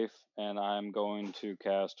it safe, and I'm going to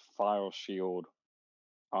cast Fire Shield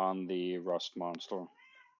on the rust monster.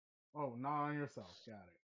 Oh, not on yourself. Got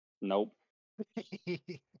it. Nope.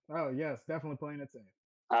 Oh yes, definitely playing it safe.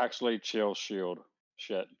 Actually, chill shield.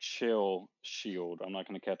 Shit, chill shield. I'm not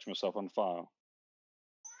gonna catch myself on fire.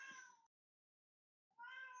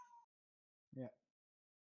 Yeah.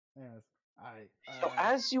 Yes. So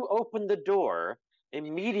as you open the door,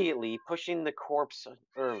 immediately pushing the corpse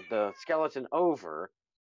or the skeleton over.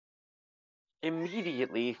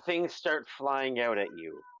 Immediately, things start flying out at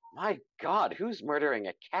you. My God, who's murdering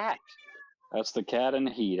a cat? That's the cat in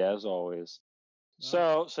heat, as always.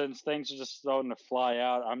 So, since things are just starting to fly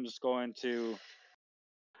out, I'm just going to.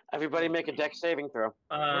 Everybody make a dex saving throw.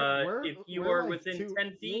 If you are within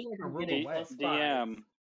 10 feet, like a you room get a away. +5.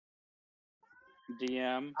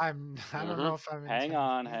 DM. I don't know if I'm. Hang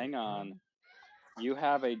on. You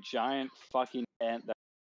have a giant fucking ant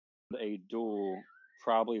that's a duel,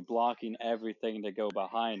 probably blocking everything to go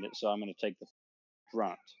behind it. So I'm going to take the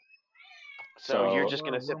front. So you're So- just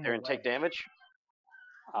going to sit there and take damage?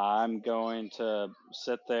 I'm going to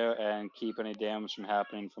sit there and keep any damage from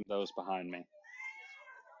happening from those behind me.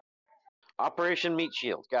 Operation Meat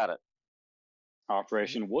Shield. Got it.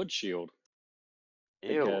 Operation Wood Shield,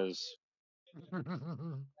 Ew. because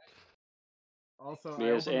Also,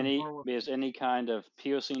 because any kind of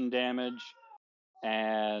piercing damage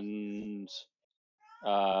and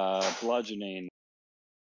bludgeoning,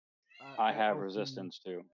 I have resistance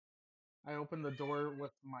to. I opened the door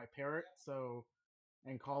with my parrot,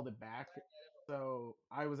 and called it back. So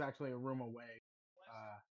I was actually a room away.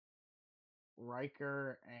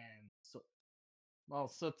 Riker and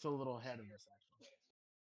Soot's a little ahead of us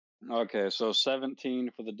actually. Okay, so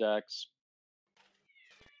 17 for the dex.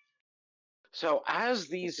 So as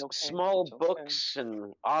these small books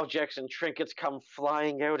and objects and trinkets come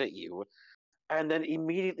flying out at you, and then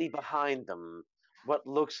immediately behind them, what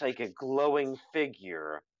looks like a glowing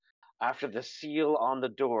figure, after the seal on the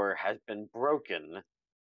door has been broken,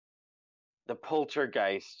 the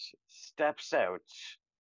poltergeist steps out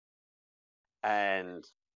and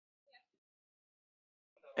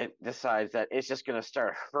it decides that it's just going to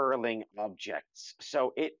start hurling objects.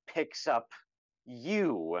 So it picks up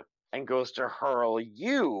you and goes to hurl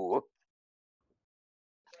you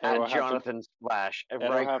at Jonathan slash Riker.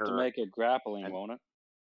 It'll have to make it grappling, won't it?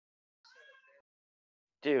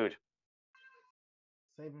 Dude.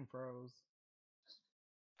 Saving throws.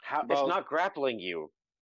 It's not grappling you.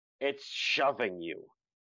 It's shoving you.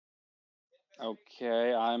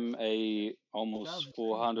 Okay, I'm a almost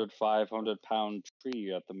 400, 500-pound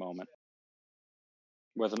tree at the moment,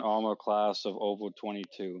 with an armor class of over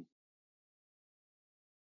 22.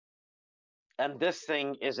 And this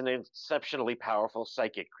thing is an exceptionally powerful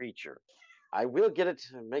psychic creature. I will get it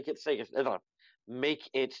to make it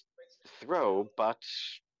throw, but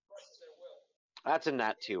that's a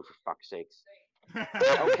nat 2 for fuck's sakes.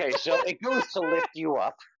 Okay, so it goes to lift you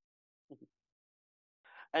up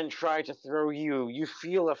and try to throw you. You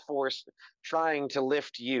feel a force trying to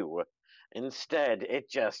lift you. Instead, it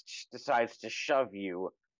just decides to shove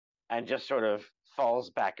you and just sort of falls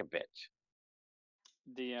back a bit.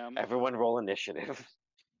 DM. Everyone roll initiative.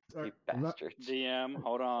 You bastards. DM,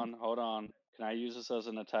 hold on. Can I use this as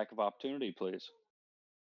an attack of opportunity, please?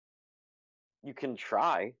 You can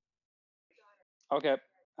try. Okay,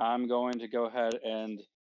 I'm going to go ahead and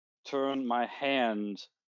turn my hand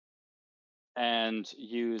and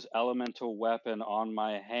use elemental weapon on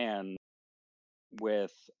my hand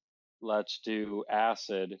with, let's do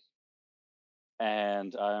acid,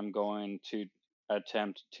 and I'm going to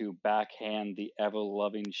attempt to backhand the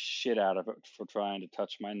ever-loving shit out of it for trying to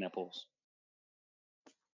touch my nipples.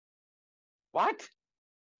 What?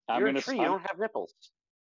 You're a tree, you don't have nipples.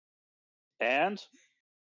 And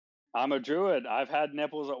I'm a druid. I've had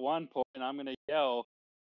nipples at one point, and I'm going to yell,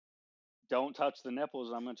 don't touch the nipples,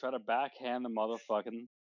 and I'm going to try to backhand the motherfucking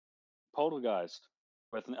poltergeist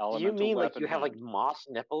with an elemental weapon. Do you mean like you have hand. like moss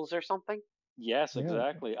nipples or something? Yes,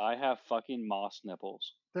 exactly. I have fucking moss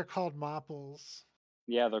nipples. They're called mopples.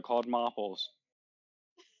 Yeah, they're called mopples.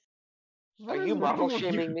 Are you mopple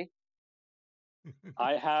shaming me?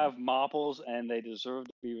 I have mopples, and they deserve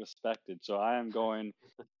to be respected. So I am going.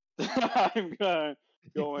 I'm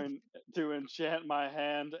going to enchant my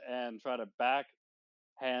hand and try to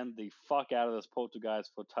backhand the fuck out of this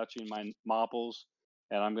poltergeist for touching my mopples,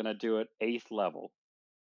 and I'm gonna do it 8th level.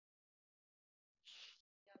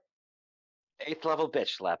 8th level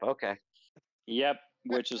bitch slap. Okay. Yep,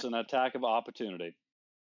 which is an attack of opportunity.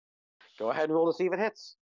 Go ahead and roll to see if it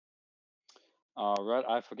hits. All right,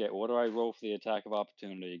 I forget. What do I roll for the attack of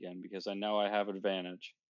opportunity again? Because I know I have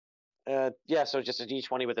advantage. Yeah, so just a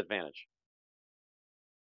d20 with advantage.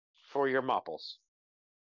 For your mopples.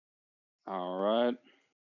 All right.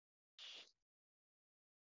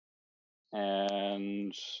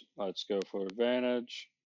 And let's go for advantage.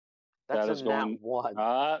 That's that is a going, nat 1.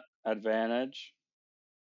 Advantage.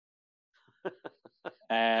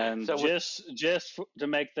 And So just to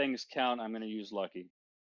make things count, I'm going to use lucky.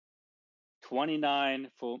 29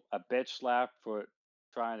 for a bitch slap for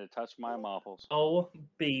trying to touch my mopples. Oh,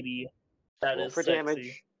 baby. That Roll is for sexy.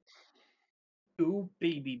 damage. Ooh,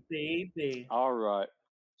 baby. All right.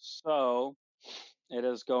 So it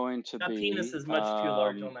is going to That be. penis is much too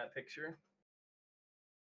large on that picture.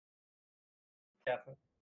 Yeah.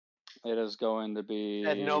 It is going to be.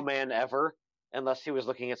 And no man ever, unless he was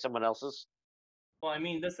looking at someone else's. Well, I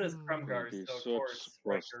mean, this is Krumgarn, so of 3d6 course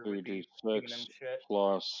plus Riker would be giving him 3d6 shit.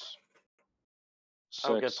 plus 6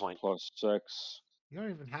 Oh, good point. plus 6. You don't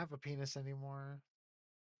even have a penis anymore.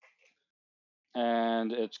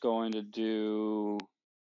 And it's going to do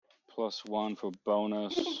 +1 for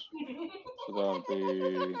bonus. So that'll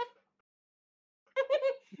be.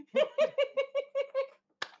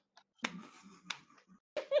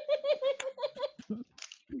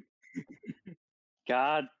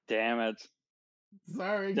 God damn it.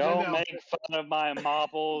 Sorry, Don't make fun of my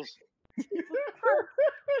mopples.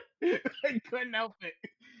 I couldn't help it.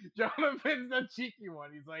 Jonathan's the cheeky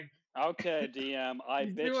one. He's like, Okay, DM. I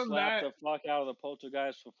He's bitch doing slapped that. the fuck out of the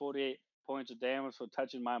poltergeist for 48 points of damage for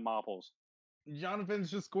touching my mopples. Jonathan's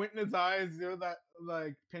just squinting his eyes, that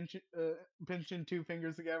like pinching two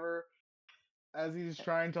fingers together as he's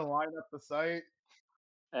trying to line up the site.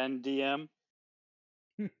 And DM.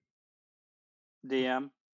 DM.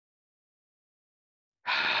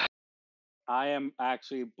 I am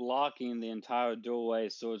actually blocking the entire doorway,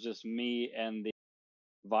 so it's just me and the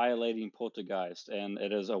violating poltergeist, and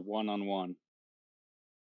it is a one-on-one.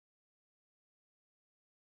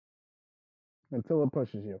 Until it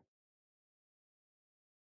pushes you.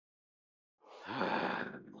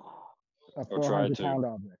 A Or try 400-pound to.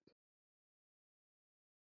 object.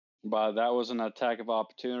 But that was an attack of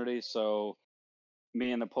opportunity, so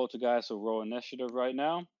me and the poltergeist will roll initiative right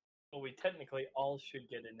now. Well, we technically all should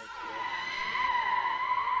get initiative.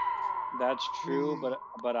 That's true, but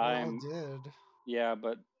We I all am. did. Yeah,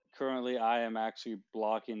 but currently I am actually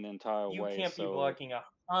blocking the entire You way. can't be so blocking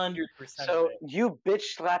 100% So of it. you bitch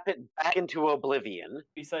slap it back into oblivion.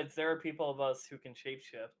 Besides, there are people of us who can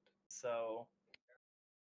shapeshift, so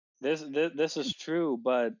this is true,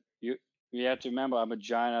 but you have to remember I'm a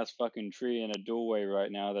giant ass fucking tree in a doorway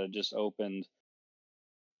right now that just opened,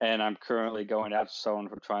 and I'm currently going after someone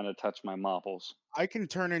for trying to touch my mopples. I can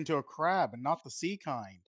turn into a crab and not the sea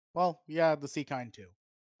kind. Well, yeah, the sea kind too.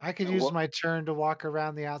 I could use my turn to walk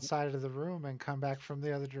around the outside of the room and come back from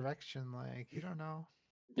the other direction. Like, you don't know.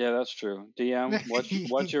 Yeah, that's true. DM,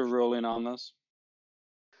 what's your ruling on this?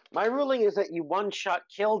 My ruling is that you one-shot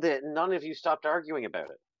killed it, and none of you stopped arguing about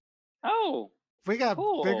it. Oh, We got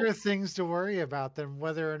cool. bigger things to worry about than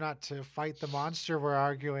whether or not to fight the monster we're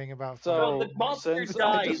arguing about. So the monster since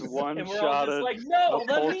I dies, just and we're all just one-shotted like, no, a let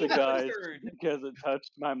me have a poltergeist turn. because it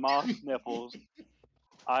touched my mom's nipples,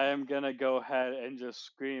 I am gonna go ahead and just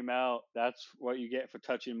scream out, "That's what you get for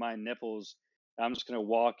touching my nipples." I'm just gonna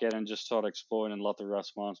walk in and just start exploring and let the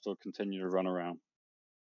rest monster continue to run around.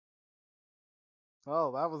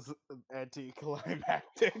 Oh, that was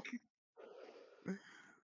anticlimactic.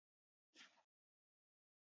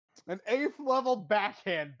 An 8th level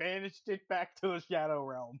backhand banished it back to the Shadow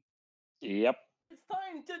Realm. Yep. It's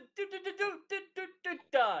time to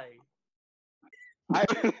die.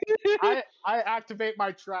 I activate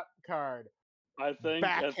my trap card. I think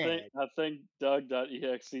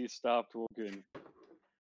Doug.exe stopped working.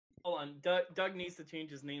 Hold on, Doug needs to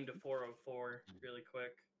change his name to 404 really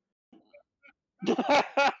quick.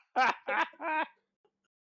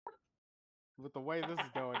 With the way this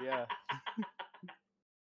is going, yeah.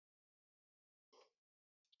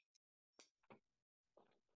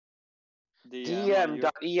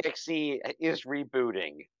 DM.exe is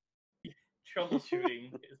rebooting.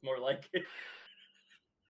 Troubleshooting is more like it.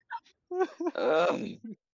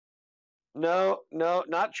 No,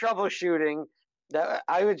 not troubleshooting.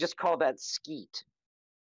 I would just call that skeet.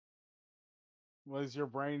 Was your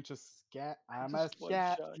brain just scat? I'm a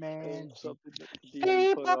scat man. Something that the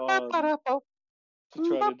DM put on to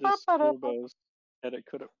try to disturb us, and it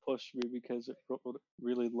couldn't push me because it rolled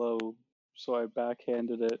really low. So I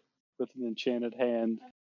backhanded it with an enchanted hand.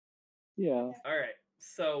 Yeah. All right.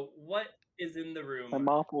 So what is in the room, My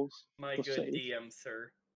mopples. my the good safe. DM sir?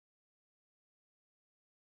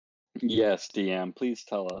 Yes, DM. Please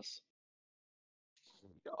tell us.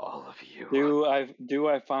 All of you. Do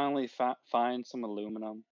I finally find some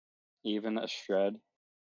aluminum, even a shred?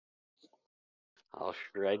 I'll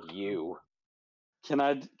shred you. Can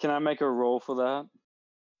I make a roll for that?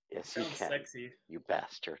 Yes, you Sounds can. sexy. You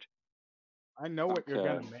bastard. I know what you're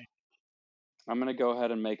gonna make. I'm gonna go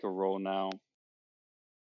ahead and make a roll now,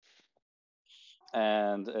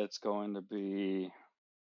 and it's going to be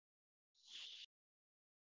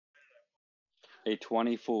a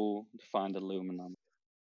 20 full to find aluminum.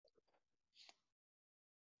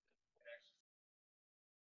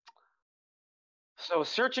 So,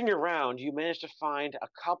 searching around, you managed to find a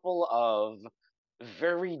couple of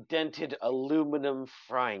very dented aluminum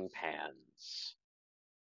frying pans.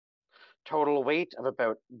 Total weight of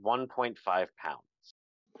about 1.5 pounds.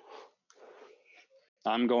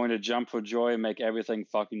 I'm going to jump for joy and make everything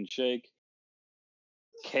fucking shake.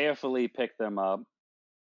 Carefully pick them up.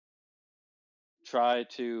 Try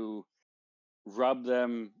to rub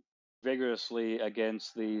them vigorously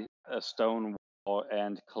against the stone wall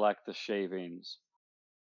and collect the shavings.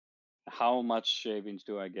 How much shavings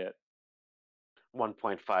do I get?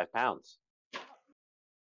 1.5 pounds.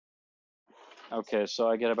 Okay, so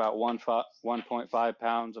I get about 1.5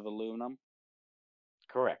 pounds of aluminum.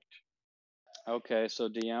 Correct. Okay, so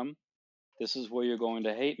DM, this is where you're going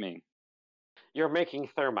to hate me. You're making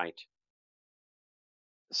thermite.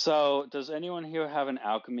 So, does anyone here have an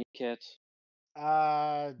alchemy kit?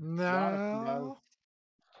 Jonathan does. No.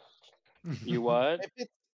 You what? If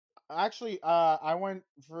it's actually, I went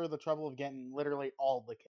through the trouble of getting literally all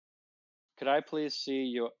the kits. Could I please see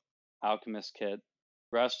your alchemist kit?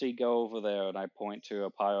 Rusty, go over there, and I point to a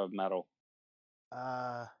pile of metal.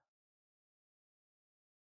 I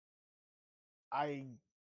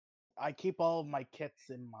keep all of my kits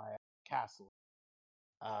in my castle.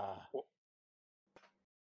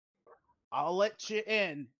 I'll let you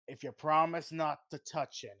in if you promise not to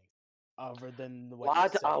touch any, other than what you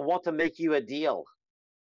Lad, said. I want to make you a deal.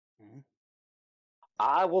 Hmm?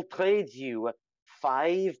 I will trade you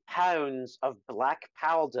 5 pounds of black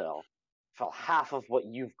powder for half of what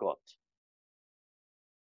you've got.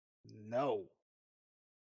 No.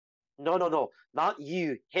 No, not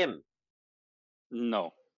you, him.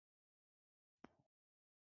 No.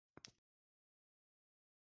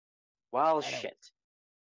 Well, Anyway. shit.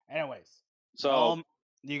 Anyways, So,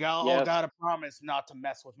 you all yes. gotta promise not to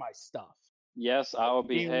mess with my stuff. yes, I will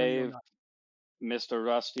Dealing or behave. not. Mr.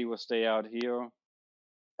 Rusty will stay out here,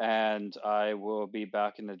 and I will be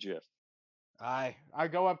back in a jiff. I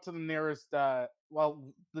go up to the nearest, the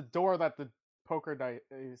door that the poker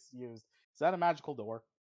dice used. Is that a magical door,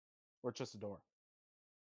 or just a door?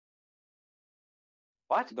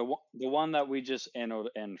 What? The one that we just entered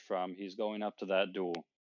in from, he's going up to that door.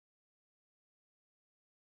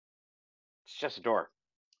 It's just a door.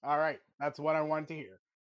 All right, that's what I wanted to hear.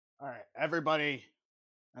 All right, everybody,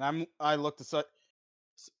 and I look to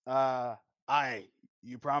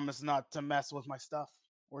you promise not to mess with my stuff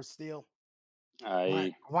or steal.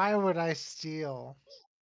 Why would I steal?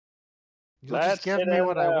 You'll Let's just give get me in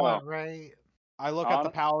what I there. want, right? I look at the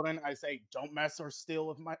paladin. I say, "Don't mess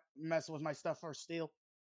with my stuff or steal."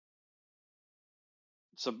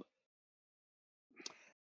 So,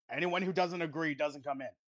 Anyone who doesn't agree doesn't come in.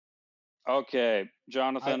 okay, I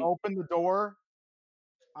Jonathan. open the door.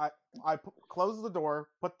 I close the door,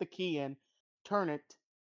 put the key in, turn it,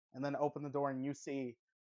 and then open the door, and you see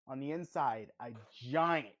on the inside a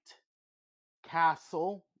giant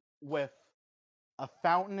castle with a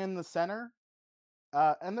fountain in the center.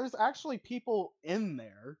 And there's actually people in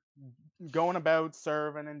there going about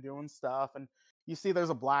serving and doing stuff. And you see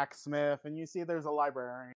there's a blacksmith, and you see there's a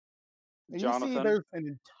librarian. And you see Jonathan.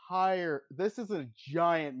 there's this is a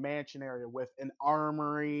giant mansion area with an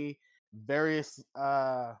armory, various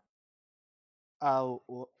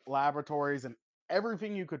laboratories, and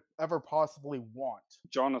everything you could ever possibly want.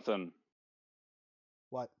 Jonathan,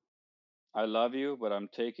 What? I love you, but I'm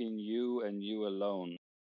taking you and you alone.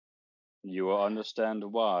 You will understand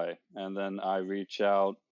why. And then I reach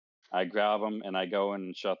out, I grab him, and I go in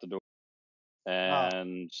and shut the door.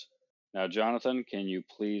 And now, Jonathan, can you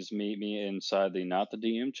please meet me inside the Not the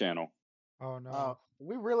DM channel? Oh no.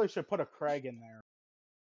 We really should put a Craig in there.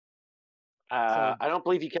 I don't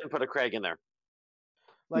believe you can put a Craig in there.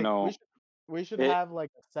 Like, No. we should have like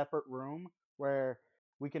a separate room where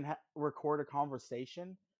we can record a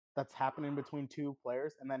conversation that's happening between two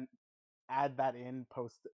players, and then add that in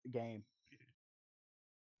post game.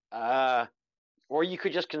 Or you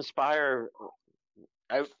could just conspire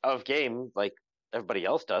out of game like everybody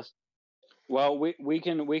else does. Well, we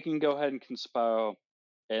can go ahead and conspire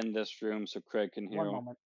in this room so Craig can hear. One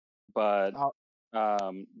moment. But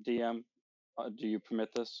DM, do you permit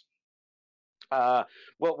this? Well,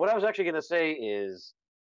 what I was actually going to say is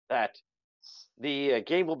that the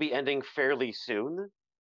game will be ending fairly soon.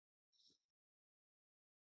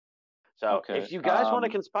 So if you guys want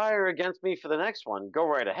to conspire against me for the next one, go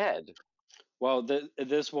right ahead. Well,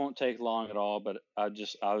 this won't take long at all, but I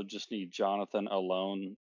would just need Jonathan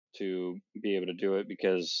alone to be able to do it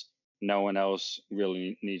because no one else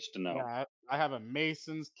really needs to know. Yeah, I have a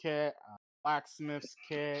mason's kit, a blacksmith's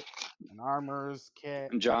kit, an armorer's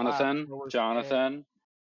kit. Jonathan,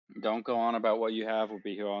 don't go on about what you have. We'll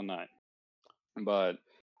be here all night. But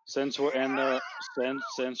since we're in there,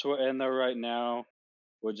 since we're in there right now,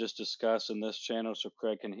 we'll just discuss in this channel so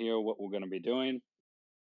Craig can hear what we're going to be doing.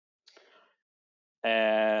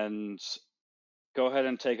 And go ahead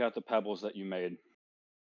and take out the pebbles that you made.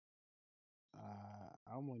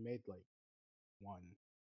 I only made like one.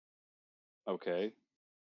 Okay.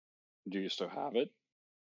 Do you still have it?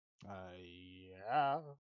 Yeah.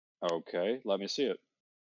 Okay, let me see it.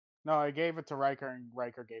 No, I gave it to Riker, and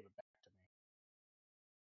Riker gave it back to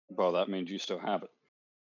me. Well, that means you still have it.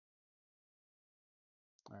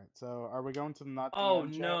 All right. So, are we going to the not Oh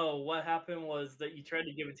DM chat? no! What happened was that you tried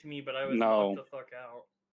to give it to me, but I was No. knocked the fuck out.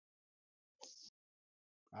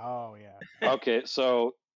 Oh yeah. Okay,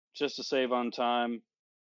 so just to save on time,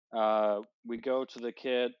 we go to the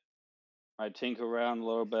kit. I tinker around a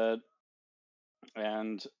little bit,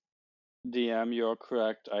 and DM, you're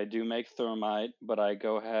correct. I do make thermite, but I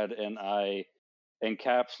go ahead and I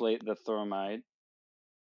encapsulate the thermite,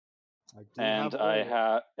 I do and have I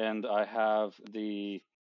oil. have the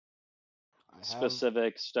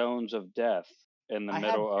specific stones of death in the I have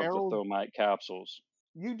middle of the barrels. thermite capsules.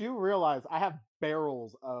 You do realize I have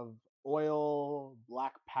barrels of oil,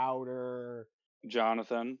 black powder,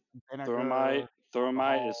 Jonathan, vinegar,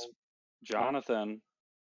 thermite is alcohol. Jonathan.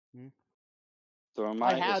 Hmm?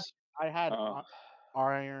 Thermite is I had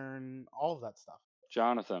iron, all of that stuff.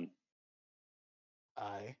 Jonathan.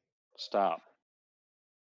 Stop.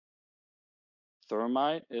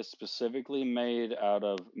 Thermite is specifically made out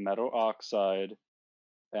of metal oxide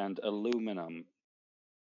and aluminum.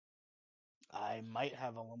 I might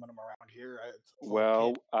have aluminum around here. It's a full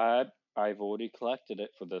Well, kit. I've already collected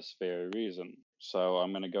it for this very reason. So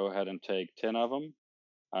I'm going to go ahead and take 10 of them.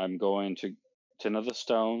 10 of the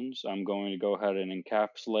stones. I'm going to go ahead and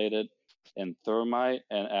encapsulate it in thermite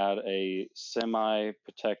and add a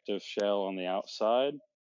semi-protective shell on the outside.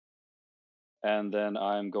 And then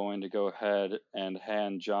I'm going to go ahead and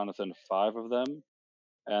hand Jonathan 5 of them.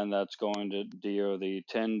 And that's going to deal the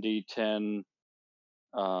 10d10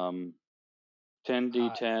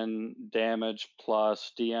 10d10 damage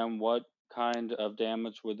plus DM. What kind of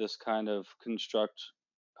damage would this kind of construct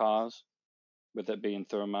cause, with it being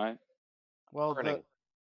thermite? Well, Burning.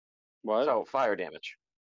 What? So fire damage.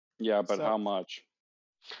 Yeah, but how much?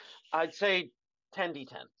 I'd say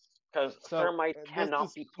 10d10 because thermite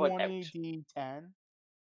cannot be put out. 20d10.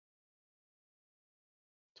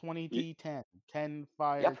 20d10. 10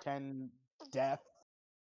 fire, Yep. 10 death.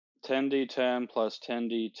 10d10 plus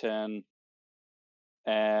 10d10.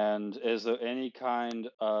 And is there any kind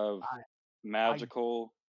of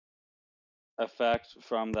magical effect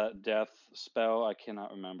from that death spell? I cannot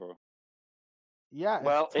remember. Yeah,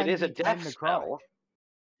 well, it's it is a 10d10 death necrotic. spell.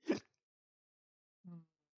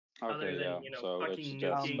 Other Okay, than, yeah, so it's a fucking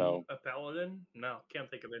death nuking spell. a paladin? No, can't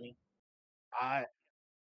think of any.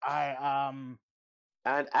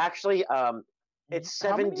 And actually, it's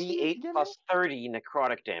How many did you 7d8 give me? plus 30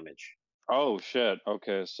 necrotic damage. Oh shit.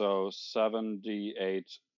 Okay, so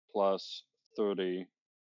 7d8 plus 30.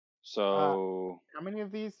 So How many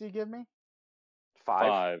of these do you give me?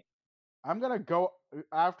 5. I'm gonna go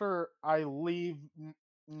after I leave.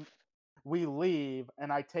 We leave,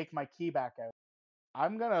 and I take my key back out.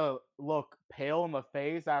 I'm gonna look pale in the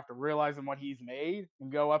face after realizing what he's made, and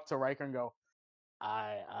go up to Riker and go,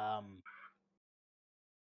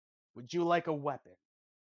 would you like a weapon?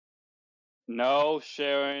 no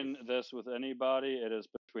sharing this with anybody. It is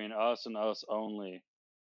between us and us only.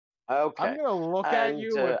 Okay. I'm gonna look at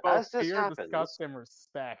you with both as this fear, happens, disgust, and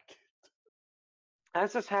respect.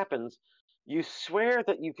 As this happens, you swear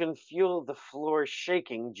that you can feel the floor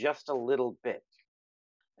shaking just a little bit.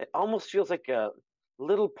 It almost feels like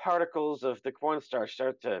little particles of the cornstarch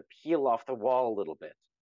start to peel off the wall a little bit.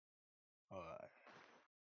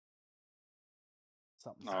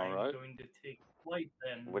 Something. All I'm right. going to take flight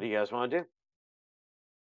then. What do you guys want to do?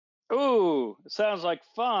 Ooh, it sounds like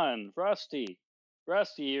fun. Rusty,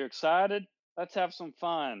 you excited? Let's have some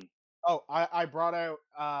fun. Oh, I brought out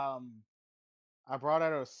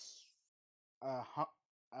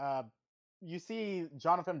you see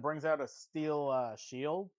Jonathan brings out a steel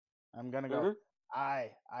shield. I'm gonna go. I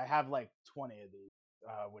have like 20 of these.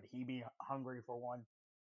 Would he be hungry for one?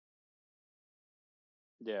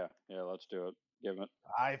 Yeah, let's do it. Give it.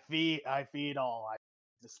 I feed all. I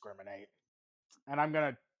discriminate. And I'm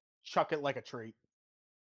gonna chuck it like a treat.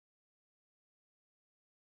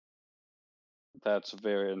 That's a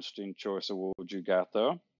very interesting choice of what you got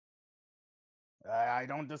though. I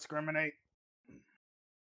don't discriminate.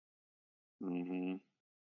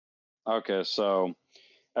 Okay, so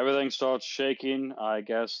everything starts shaking. I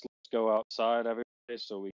guess let's go outside, everybody,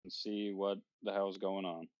 so we can see what the hell's going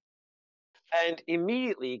on. And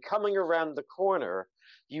immediately coming around the corner,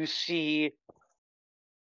 you see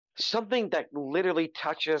something that literally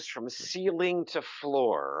touches from ceiling to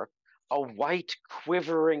floor a white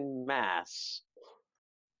quivering mass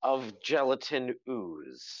of gelatin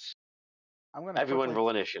ooze. I'm gonna Everyone quickly. roll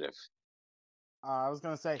initiative. I was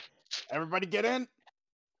gonna say, everybody get in.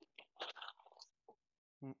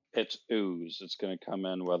 It's ooze. It's going to come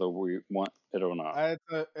in whether we want it or not.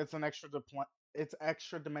 It's an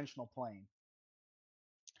extra dimensional plane.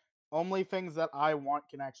 Only things that I want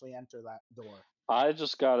can actually enter that door. I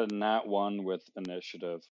just got a nat 1 with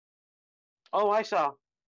initiative. Oh, I saw.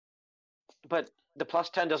 But the plus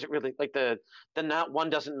 10 doesn't really like the nat 1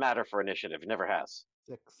 doesn't matter for initiative. It never has.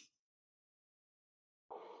 6.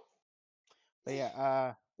 But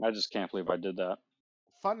yeah, I just can't believe I did that.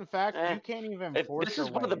 fun fact, Eh, you can't even force this your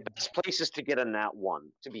is one of the way in. best places to get a nat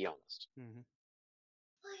 1, to be honest. Mhm.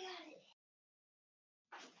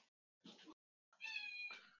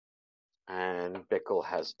 And Bickle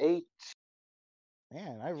has 8.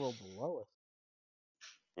 Man, I rolled below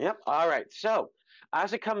it. Yep. All right. So,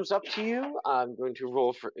 as it comes up to you, I'm going to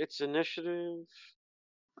roll for its initiative.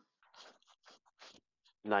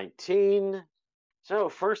 19. So,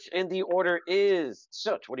 first in the order is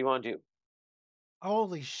Soot. What do you want to do?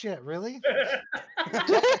 Holy shit! Really? I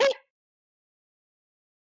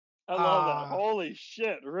love that. Holy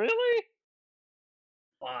shit! Really?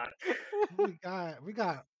 Fuck. we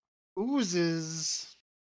got oozes.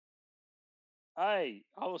 Hey,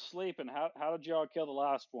 I was sleeping. How did y'all kill the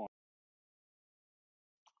last one?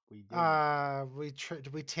 We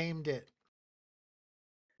did. We tamed it.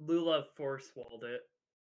 Lula force walled it.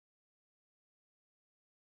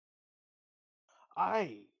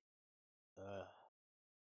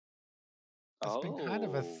 It's been kind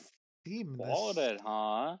of a Oh, theme. swallowed This. it,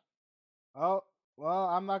 huh? Oh, well,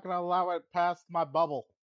 I'm not gonna allow it past my bubble.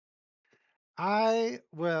 I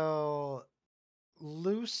will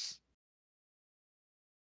loose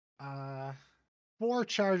 4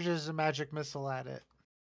 charges of magic missile at it.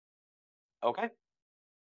 Okay.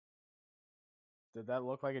 Did that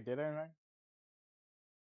look like it did anything?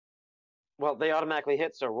 Well, they automatically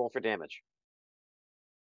hit, so roll for damage.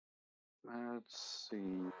 Let's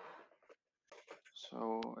see.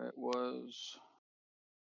 So it was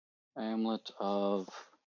amulet of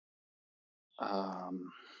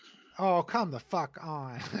Oh, come the fuck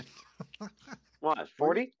on. What?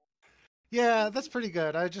 40? Yeah, that's pretty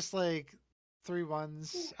good. I just like 3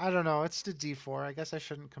 1s. I don't know. It's the D4. I guess I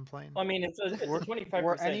shouldn't complain. I mean, it's a Were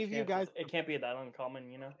 25% any of you chance. guys- It can't be that uncommon,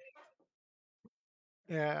 you know.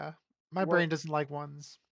 Yeah, my Were- brain doesn't like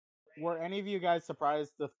 1s. Were any of you guys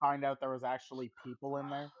surprised to find out there was actually people in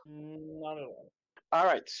there? Not at all. All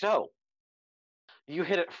right. So, you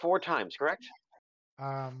hit it 4 times, correct?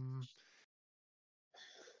 I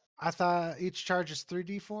thought each charge is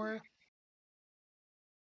 3d4.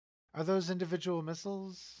 Are those individual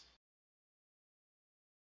missiles?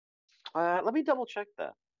 Let me double check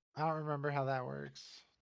that. I don't remember how that works.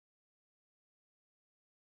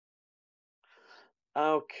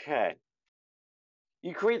 Okay.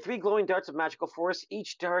 You create 3 glowing darts of magical force.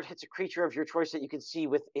 Each dart hits a creature of your choice that you can see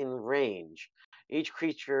within range. Each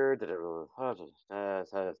creature.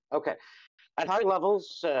 Okay. At high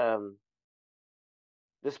levels, the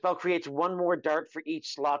spell creates 1 more dart for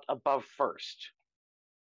each slot above first.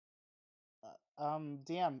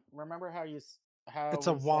 DM, remember how It's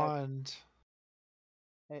a we said- wand.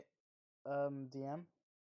 Hey, DM,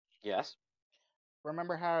 Yes.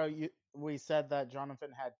 remember how we said that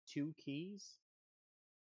Jonathan had 2 keys?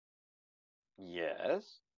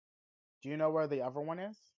 Yes. Do you know where the other one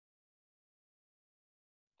is?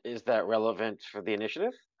 Is that relevant for the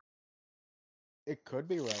initiative? It could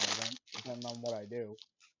be relevant, depending on what I do.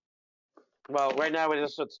 Well, right now it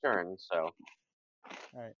is Soot's turn, so.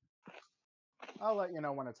 Alright. I'll let you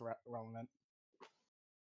know when it's relevant.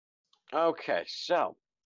 Okay, so.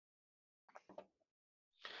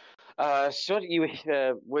 Soot, you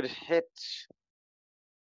would hit.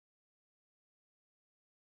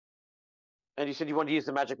 And you said you wanted to use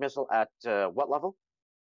the magic missile at what level?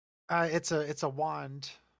 It's a wand.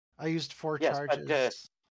 I used 4 Yes, charges. but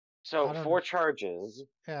so I don't 4 know. charges.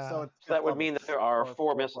 Yeah. So, it's So that would fifth mean that level, there are or 4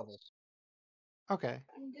 fourth missiles. level. Okay.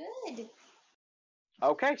 Good.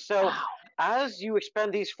 Okay, so as you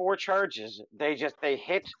expend these 4 charges, they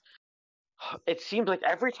hit. It seems like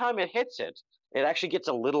every time it hits it, it actually gets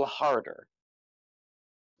a little harder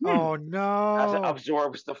Oh as it no!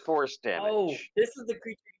 absorbs the force damage. Oh, this is the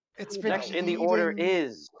creature. It's you been Next in the order eating-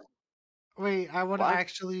 is. Wait, I want to What? I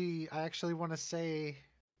actually want to say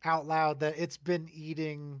out loud that it's been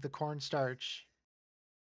eating the cornstarch.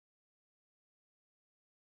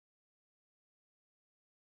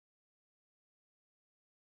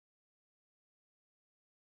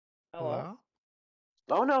 Hello.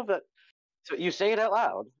 Oh no, so you say it out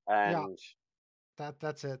loud, and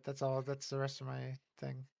That's it. That's all. That's the rest of my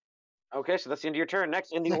thing. okay, so that's the end of your turn.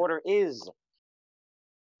 Next in the order is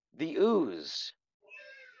the ooze.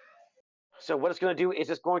 So what it's going to do is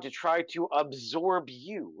it's going to try to absorb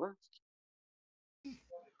you.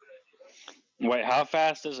 Wait, how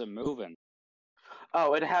fast is it moving?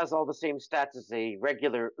 Oh, it has all the same stats as a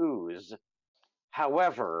regular ooze.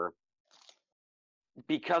 However,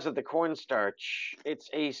 because of the cornstarch, its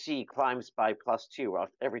AC climbs by +2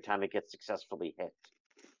 every time it gets successfully hit.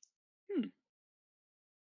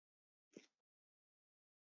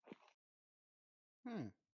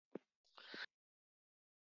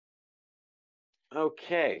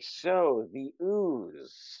 Okay, so the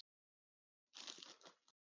ooze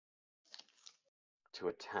to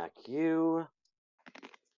attack you.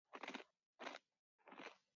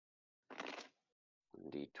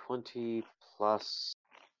 D20 plus.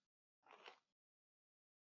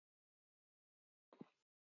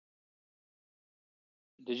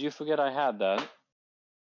 Did you forget I had that?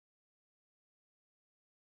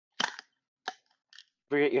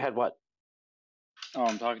 Forget you had what? Oh,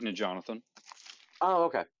 I'm talking to Jonathan. Oh,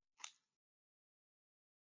 okay.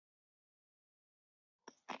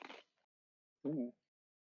 Ooh.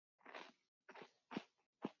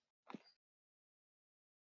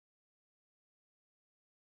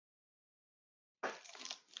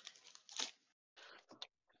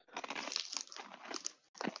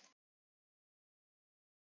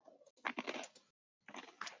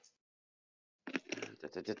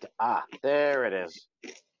 Ah, there it is.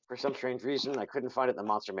 For some strange reason, I couldn't find it in the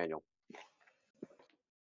monster manual.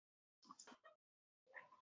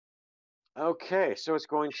 Okay, so it's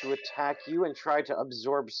going to attack you and try to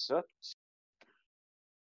absorb soot.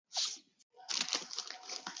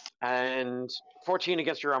 And 14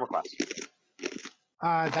 against your armor class.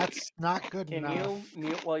 That's not good Can enough. you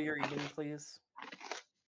mute while you're eating, please?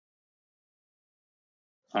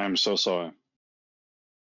 I am so sorry.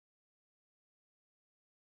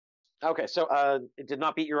 Okay, so it did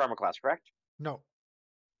not beat your armor class, correct? No.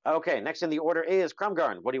 Okay, next in the order is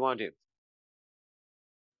Krumgarn. What do you want to do?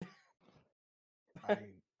 I, God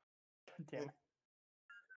damn it.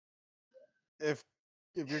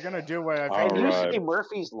 if you're gonna do what I All Can figured, you right. say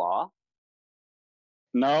Murphy's Law?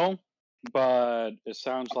 No, but it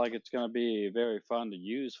sounds like it's going to be very fun to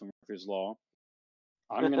use for Murphy's Law.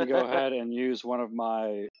 I'm going to go ahead and use one of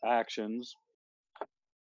my actions,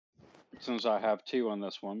 since I have 2 on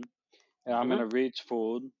this one. And I'm going to reach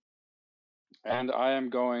forward, and I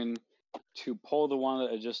am going to pull the one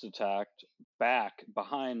that I just attacked back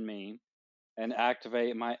behind me and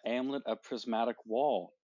activate my Amulet of Prismatic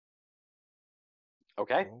Wall.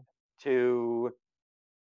 Okay. To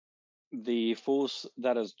The fool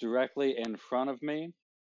that is directly in front of me,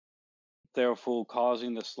 therefore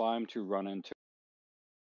causing the slime to run into.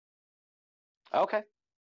 okay.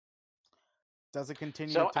 does it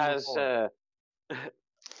continue So to move as forward?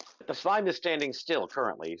 the slime is standing still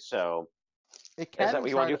currently, so It is that can what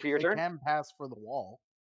you want try to to. do for your It turn? can pass for the wall.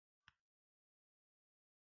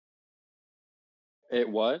 It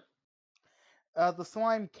what? The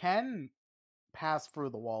slime can pass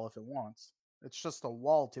through the wall if it wants. It's just a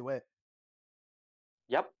wall to it.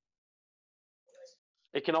 Yep.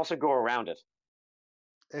 It can also go around it.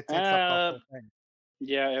 It takes up the whole thing.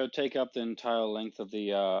 Yeah, it would take up the entire length of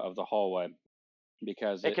the hallway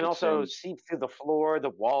because It it can also extends. seep through the floor, the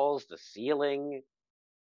walls, the ceiling.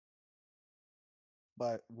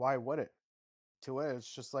 But why would it? To it,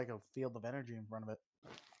 it's just like a field of energy in front of it.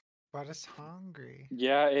 But it's hungry.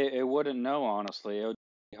 Yeah, it wouldn't know, honestly. It would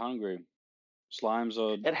be hungry. Slimes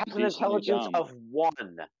are It has an decently intelligence dumb. of 1.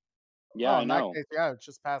 Yeah, Oh, I in that know. case, yeah, it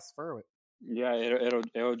just pass through it. Yeah,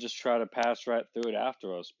 it'll just try to pass right through it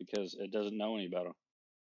after us because it doesn't know any better.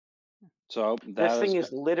 So This thing is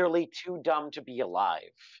literally too dumb to be alive.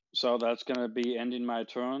 So that's gonna be ending my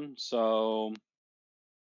turn. So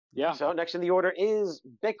yeah. So next in the order is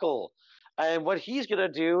Bickle. And what he's going to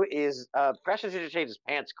do is prestidigitate his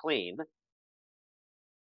pants clean.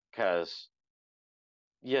 Because,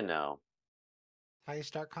 you know. How you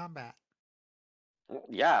start combat?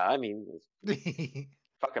 Yeah, I mean,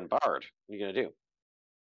 fucking bard. What are you going to do?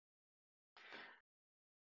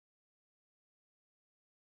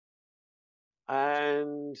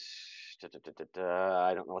 And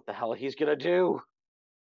I don't know what the hell he's going to do.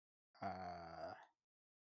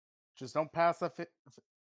 Just don't pass the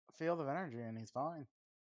field of energy and he's fine.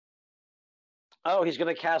 Oh, he's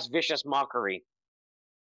going to cast Vicious Mockery.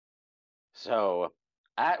 So,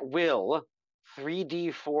 at will,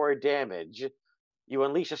 3d4 damage. You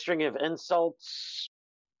unleash a string of insults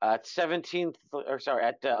At 17th, or sorry,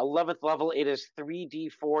 at 11th level, it is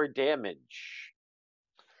 3d4 damage.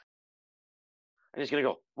 And he's gonna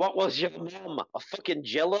go, "What was your mom? A fucking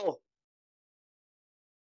jello?"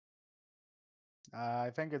 I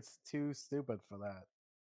think it's too stupid for that.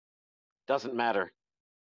 Doesn't matter.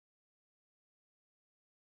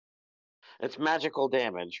 It's magical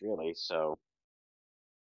damage, really, so.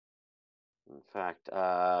 In fact,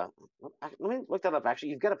 let me look that up. Actually,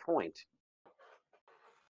 you've got a point.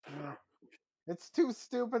 Yeah. It's too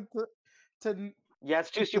stupid to Yeah, it's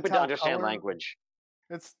too to stupid to tell understand color. language.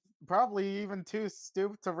 It's probably even too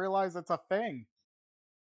stupid to realize it's a thing.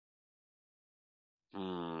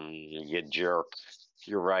 You jerk.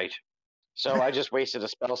 You're right. So I just wasted a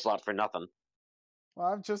spell slot for nothing. Well,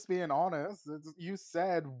 I'm just being honest. You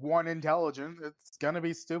said one intelligent. It's gonna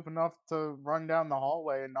be stupid enough to run down the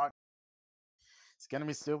hallway and not. It's gonna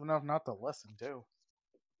be stupid enough not to listen too.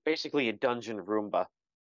 Basically, a dungeon Roomba.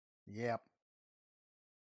 Yep.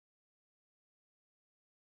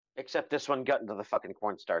 Except this one got into the fucking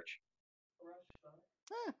cornstarch.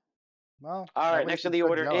 Well. All at right, least next on it's the good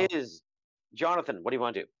order Jello. is Jonathan. What do you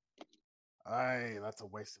want to do? Aye, that's a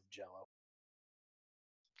waste of Jello.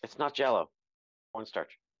 It's not Jello.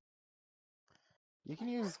 Cornstarch. You can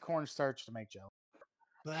use cornstarch to make Jello.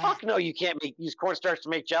 Fuck no, you can't use cornstarch to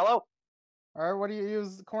make Jello. All right, what do you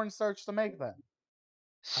use cornstarch to make then?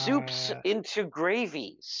 Soups into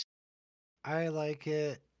gravies. I like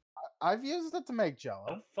it. I've used it to make Jello.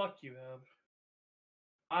 The fuck you have.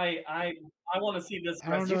 I want to see this I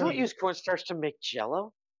don't recipe. You know. don't use cornstarch to make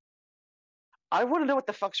Jello? I want to know what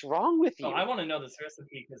the fuck's wrong with you. No, I want to know this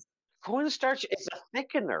recipe because Cornstarch is a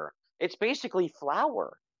thickener. It's basically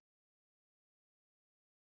flour.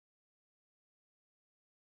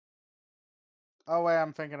 Oh wait,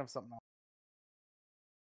 I'm thinking of something else.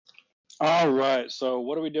 All right. So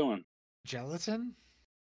what are we doing? Gelatin?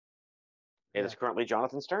 It is currently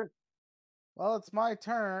Jonathan's turn. Well, it's my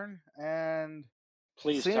turn, and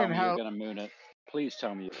Please Seeing tell me how- you're gonna moon it. Please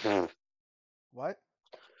tell me. what?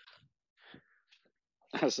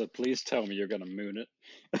 I said, please tell me you're gonna moon it.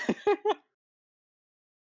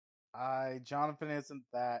 Jonathan isn't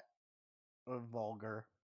that vulgar.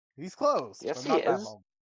 He's close, Yes, but he not that is.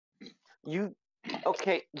 vulgar.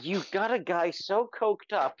 You got a guy so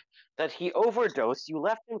coked up that he overdosed. You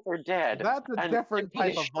left him for dead. That's a and different emptied type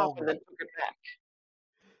his of shop vulgar. And then took it back.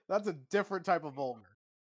 That's a different type of vulgar.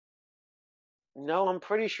 No, I'm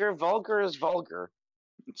pretty sure vulgar is vulgar.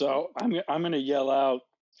 So I'm gonna yell out,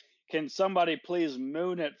 can somebody please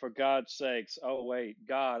moon it for God's sakes? Oh wait,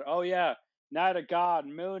 God. Oh yeah, night of God,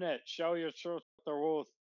 moon it. Show your truth the truth.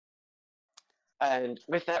 And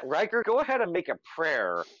with that, Riker, go ahead and make a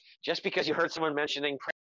prayer. Just because you heard someone mentioning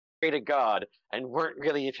pray to God and weren't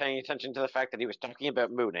really paying attention to the fact that he was talking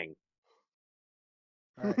about mooning.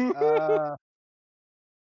 All right. Oh,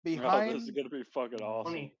 Behind. this is gonna be fucking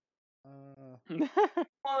awesome. 20.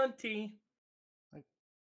 20.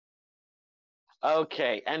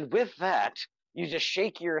 Okay, and with that, you just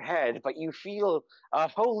shake your head, but you feel a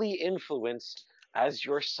holy influence as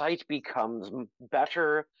your sight becomes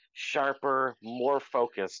better, sharper, more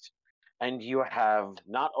focused, and you have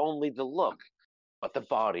not only the look, but the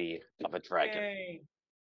body of a dragon. Yay.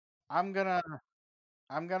 I'm gonna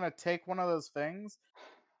take one of those things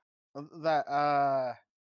that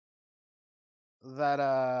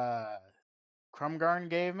Krumgarn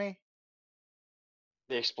gave me.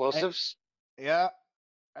 The explosives? Yeah,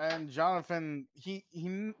 and Jonathan,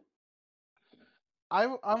 I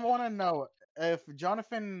want to know if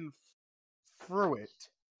Jonathan threw it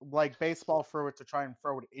like baseball threw it to try and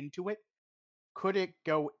throw it into it. Could it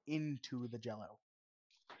go into the Jello?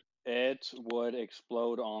 It would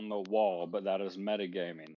explode on the wall, but that is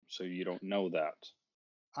metagaming, so you don't know that.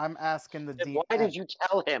 I'm asking the Then DM. why did you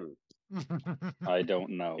tell him? I don't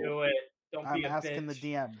know. Do it. Don't I'm be a asking bitch.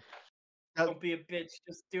 the DM. Don't be a bitch.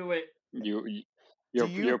 Just do it. You, Do you're,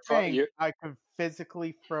 you you're, think you're, I could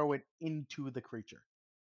physically throw it into the creature?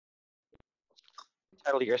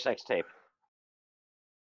 Title of your sex tape.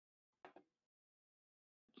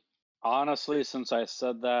 honestly, since I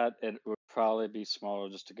said that, it would probably be smaller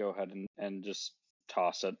just to go ahead and just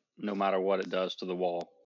toss it, no matter what it does to the wall.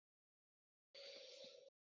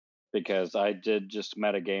 Because I did just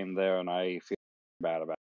metagame there, and I feel bad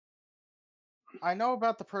about it. I know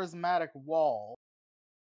about the prismatic wall,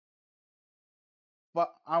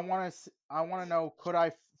 but I want to know, could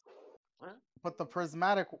I What? but the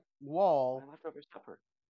prismatic wall, My leftover supper.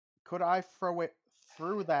 could I throw it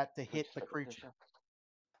through that to hit the creature?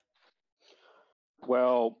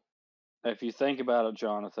 Well, if you think about it,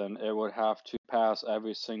 Jonathan, it would have to pass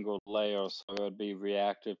every single layer, so it would be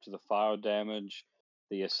reactive to the fire damage,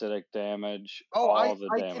 the acidic damage, Oh, all the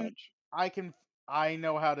damage. I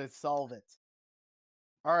know how to solve it.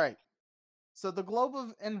 All right. So the globe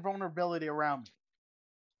of invulnerability around me.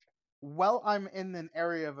 While I'm in an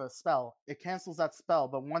area of a spell, it cancels that spell,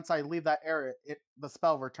 but once I leave that area, the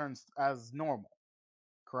spell returns as normal.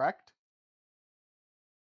 Correct?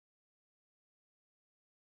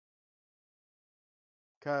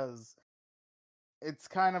 Because it's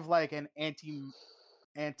kind of like an anti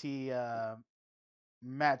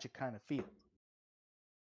magic kind of field,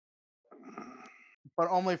 but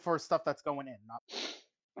only for stuff that's going in. Not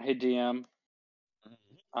Hey DM,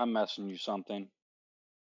 I'm messing you something.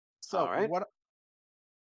 so. All right. What?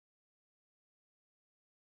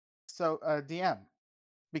 So DM,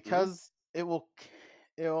 because it'll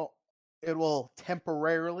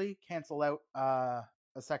temporarily cancel out a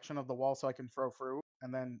section of the wall, so I can throw through,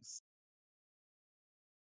 and then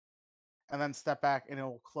step back, and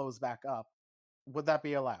it'll close back up. Would that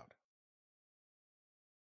be allowed?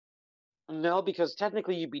 No, because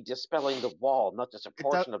technically you'd be dispelling the wall, not just a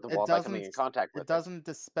portion of the wall by coming in contact with it. Doesn't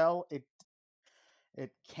dispel it.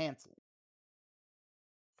 It cancels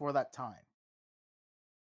for that time.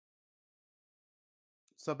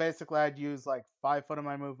 So basically, I'd use like 5 foot of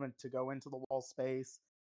my movement to go into the wall space,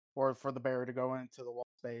 or for the bear to go into the wall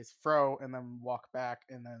space, throw, and then walk back,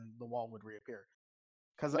 and then the wall would reappear.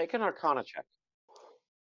 Make an Arcana check.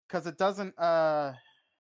 Because it doesn't. Because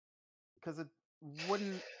it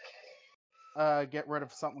wouldn't get rid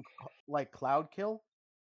of something like Cloud Kill.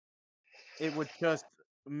 It would just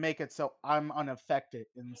make it so I'm unaffected,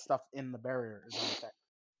 and stuff in the barrier is unaffected.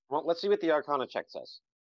 Well, let's see what the Arcana check says.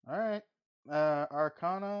 All right,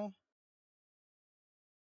 Arcana.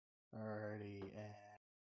 Alrighty, and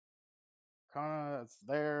Arcana, it's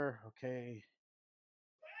there. Okay.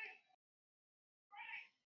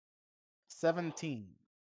 17.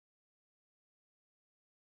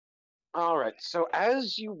 All right. So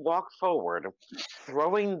as you walk forward,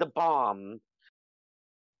 throwing the bomb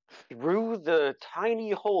through the tiny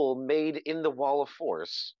hole made in the wall of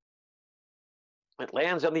force, it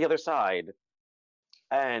lands on the other side.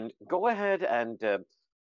 And go ahead and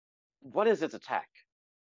what is its attack?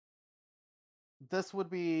 This would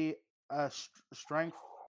be a strength.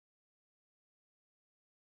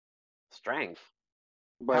 Strength.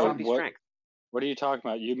 Wait, How would it be strength? What are you talking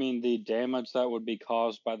about? You mean the damage that would be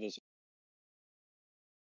caused by this?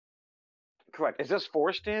 Correct. Is this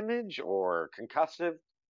force damage or concussive?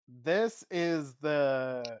 This is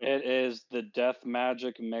the. It is the death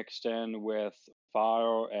magic mixed in with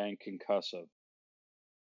fire and concussive.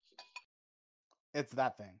 It's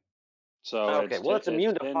that thing. So okay, it's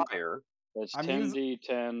immune to fire. It's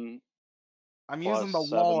 10d10. I'm plus using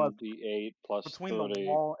the wall 7d8 plus between 30. the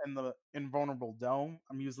wall and the invulnerable dome.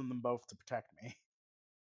 I'm using them both to protect me.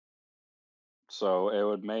 So it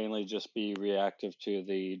would mainly just be reactive to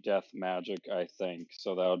the death magic, I think.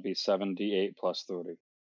 So that would be 7d8 plus 30.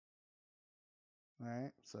 All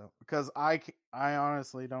right. So because I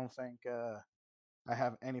honestly don't think I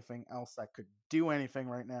have anything else that could do anything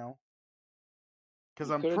right now.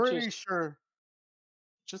 Because I'm pretty sure.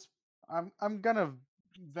 I'm gonna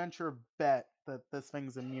venture bet that this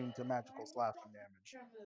thing's immune to magical slashing damage.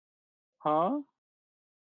 Huh?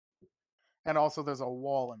 And also, there's a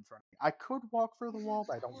wall in front of me. I could walk through the wall,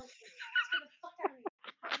 but I don't.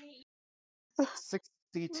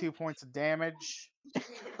 62 points of damage.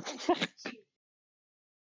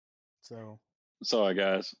 So. Sorry,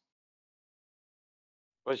 guys.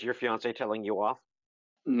 Was your fiance telling you off?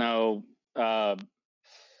 No.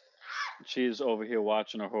 She's over here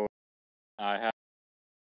watching a horror. I had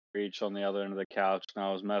reach on the other end of the couch, and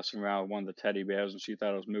I was messing around with one of the teddy bears, and she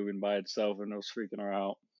thought it was moving by itself, and it was freaking her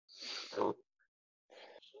out.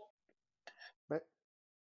 But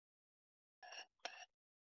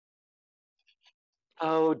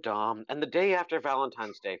oh, Dom. And the day after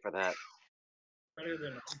Valentine's Day for that. Better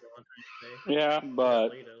than Valentine's Day. Yeah,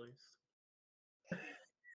 but late, at least.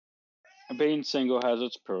 Being single has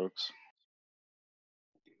its perks.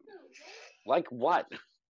 Like what?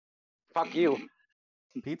 Fuck you.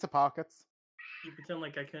 Pizza pockets. You pretend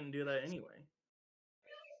like I couldn't do that anyway.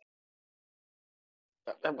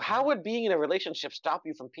 How would being in a relationship stop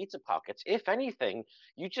you from pizza pockets? If anything,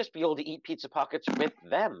 you'd just be able to eat pizza pockets with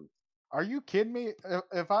them. Are you kidding me?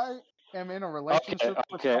 If I am in a relationship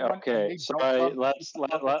with someone, okay. Sorry,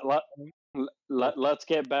 let's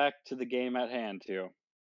get back to the game at hand here.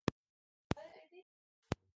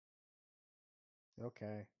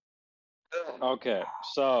 Okay. Okay,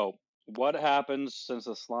 so what happens since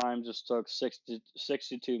the slime just took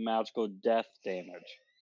 62 magical death damage?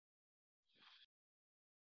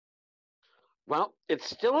 Well, it's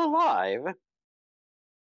still alive,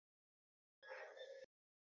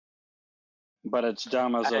 But it's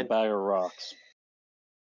dumb as a And- bag of rocks.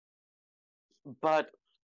 but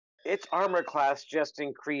its armor class just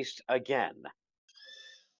increased again.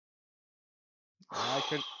 I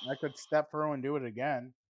could step through and do it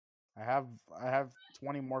again. I have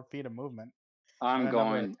 20 more feet of movement. I'm and another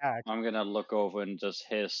going. attack. I'm gonna look over and just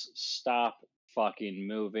hiss, "Stop fucking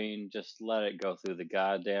moving! Just let it go through the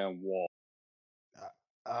goddamn wall."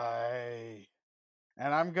 And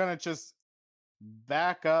I'm gonna just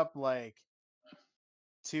back up like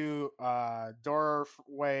to a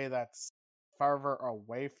doorway that's farther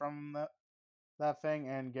away from that thing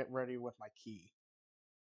and get ready with my key.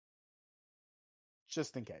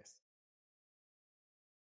 Just in case.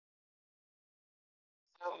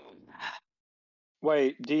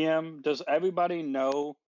 Wait, DM, does everybody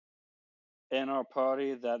know in our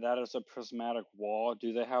party that that is a prismatic wall?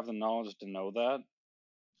 Do they have the knowledge to know that?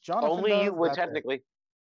 Jonathan Only does, you would that's it. technically.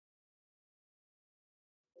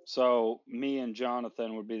 So me and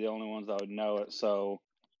Jonathan would be the only ones that would know it. So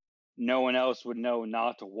no one else would know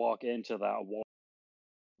not to walk into that wall.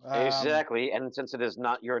 Exactly, and since it is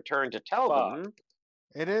not your turn to tell Fuck. them,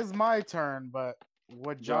 It is my turn, but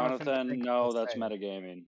would Jonathan Jonathan, think no, to that's say?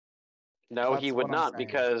 metagaming. no, That's he would what I'm not saying,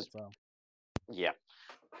 because so. yeah.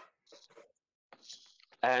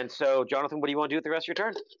 And so, Jonathan, what do you want to do with the rest of your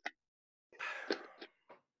turn?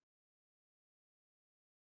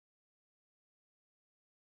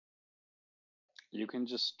 You can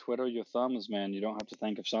just twiddle your thumbs, man. You don't have to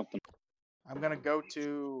think of something. I'm gonna go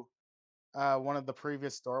to one of the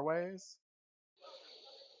previous doorways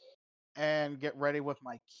and get ready with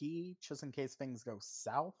my key just in case things go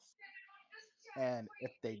south. And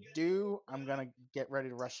if they do, I'm gonna get ready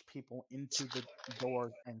to rush people into the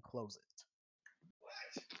door and close it.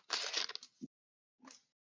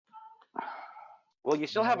 Well, you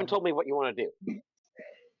still haven't told me what you want to do.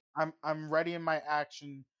 I'm ready in my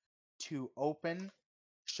action to open,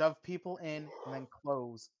 shove people in, and then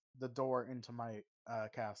close the door into my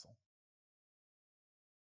castle.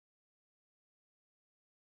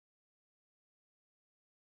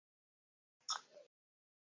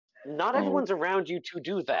 Not everyone's around you to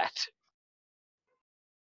do that.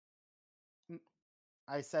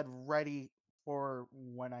 I said ready for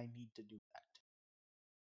when I need to do that.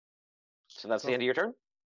 So that's So the end of your turn?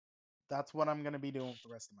 That's what I'm going to be doing for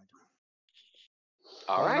the rest of my turn.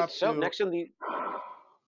 All Going right, up so to- next in the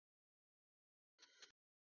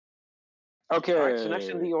Okay. all right, so next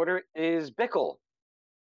in the order is Bickle.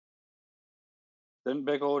 Didn't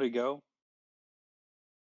Bickle already go?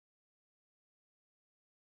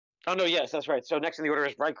 Oh no, yes, that's right. So next in the order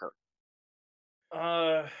is Riker.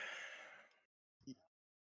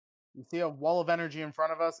 You see a wall of energy in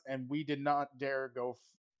front of us, and we did not dare go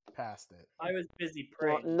past it. I was busy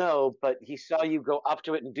Well, praying. no, but he saw you go up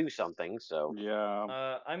to it and do something, so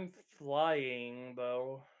Yeah. I'm flying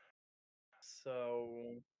though,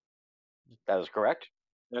 so that is correct.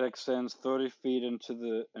 It extends 30 feet into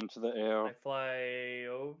the air. I fly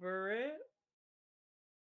over it.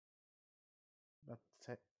 That's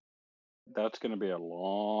it. That's going to be a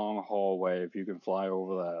long hallway if you can fly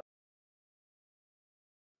over that.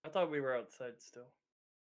 I thought we were outside still.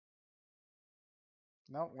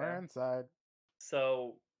 No, we're Okay. inside.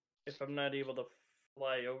 So if I'm not able to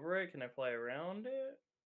fly over it, can I fly around it?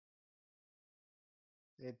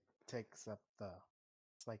 It takes up the.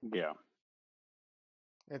 It's like Yeah.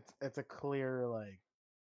 it's a clear like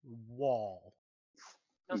wall.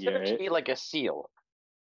 Consider Yeah, it to it- be like a seal.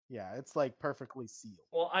 Yeah, it's like perfectly sealed.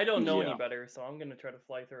 Well, I don't know any Yeah. better, so I'm gonna try to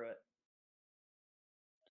fly through it.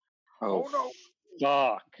 Oh, no!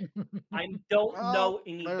 fuck. I don't Oh, know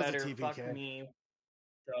any there's a better. Fuck TPK. me.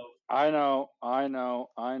 So I know.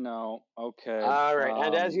 Okay. All right,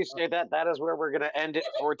 and as you say that, that is where we're going to end it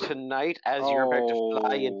for tonight, as you're about to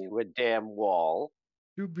fly into a damn wall.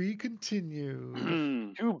 To be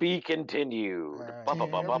continued. To be continued. Alright.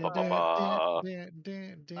 Ba-ba-ba-ba-ba-ba-ba.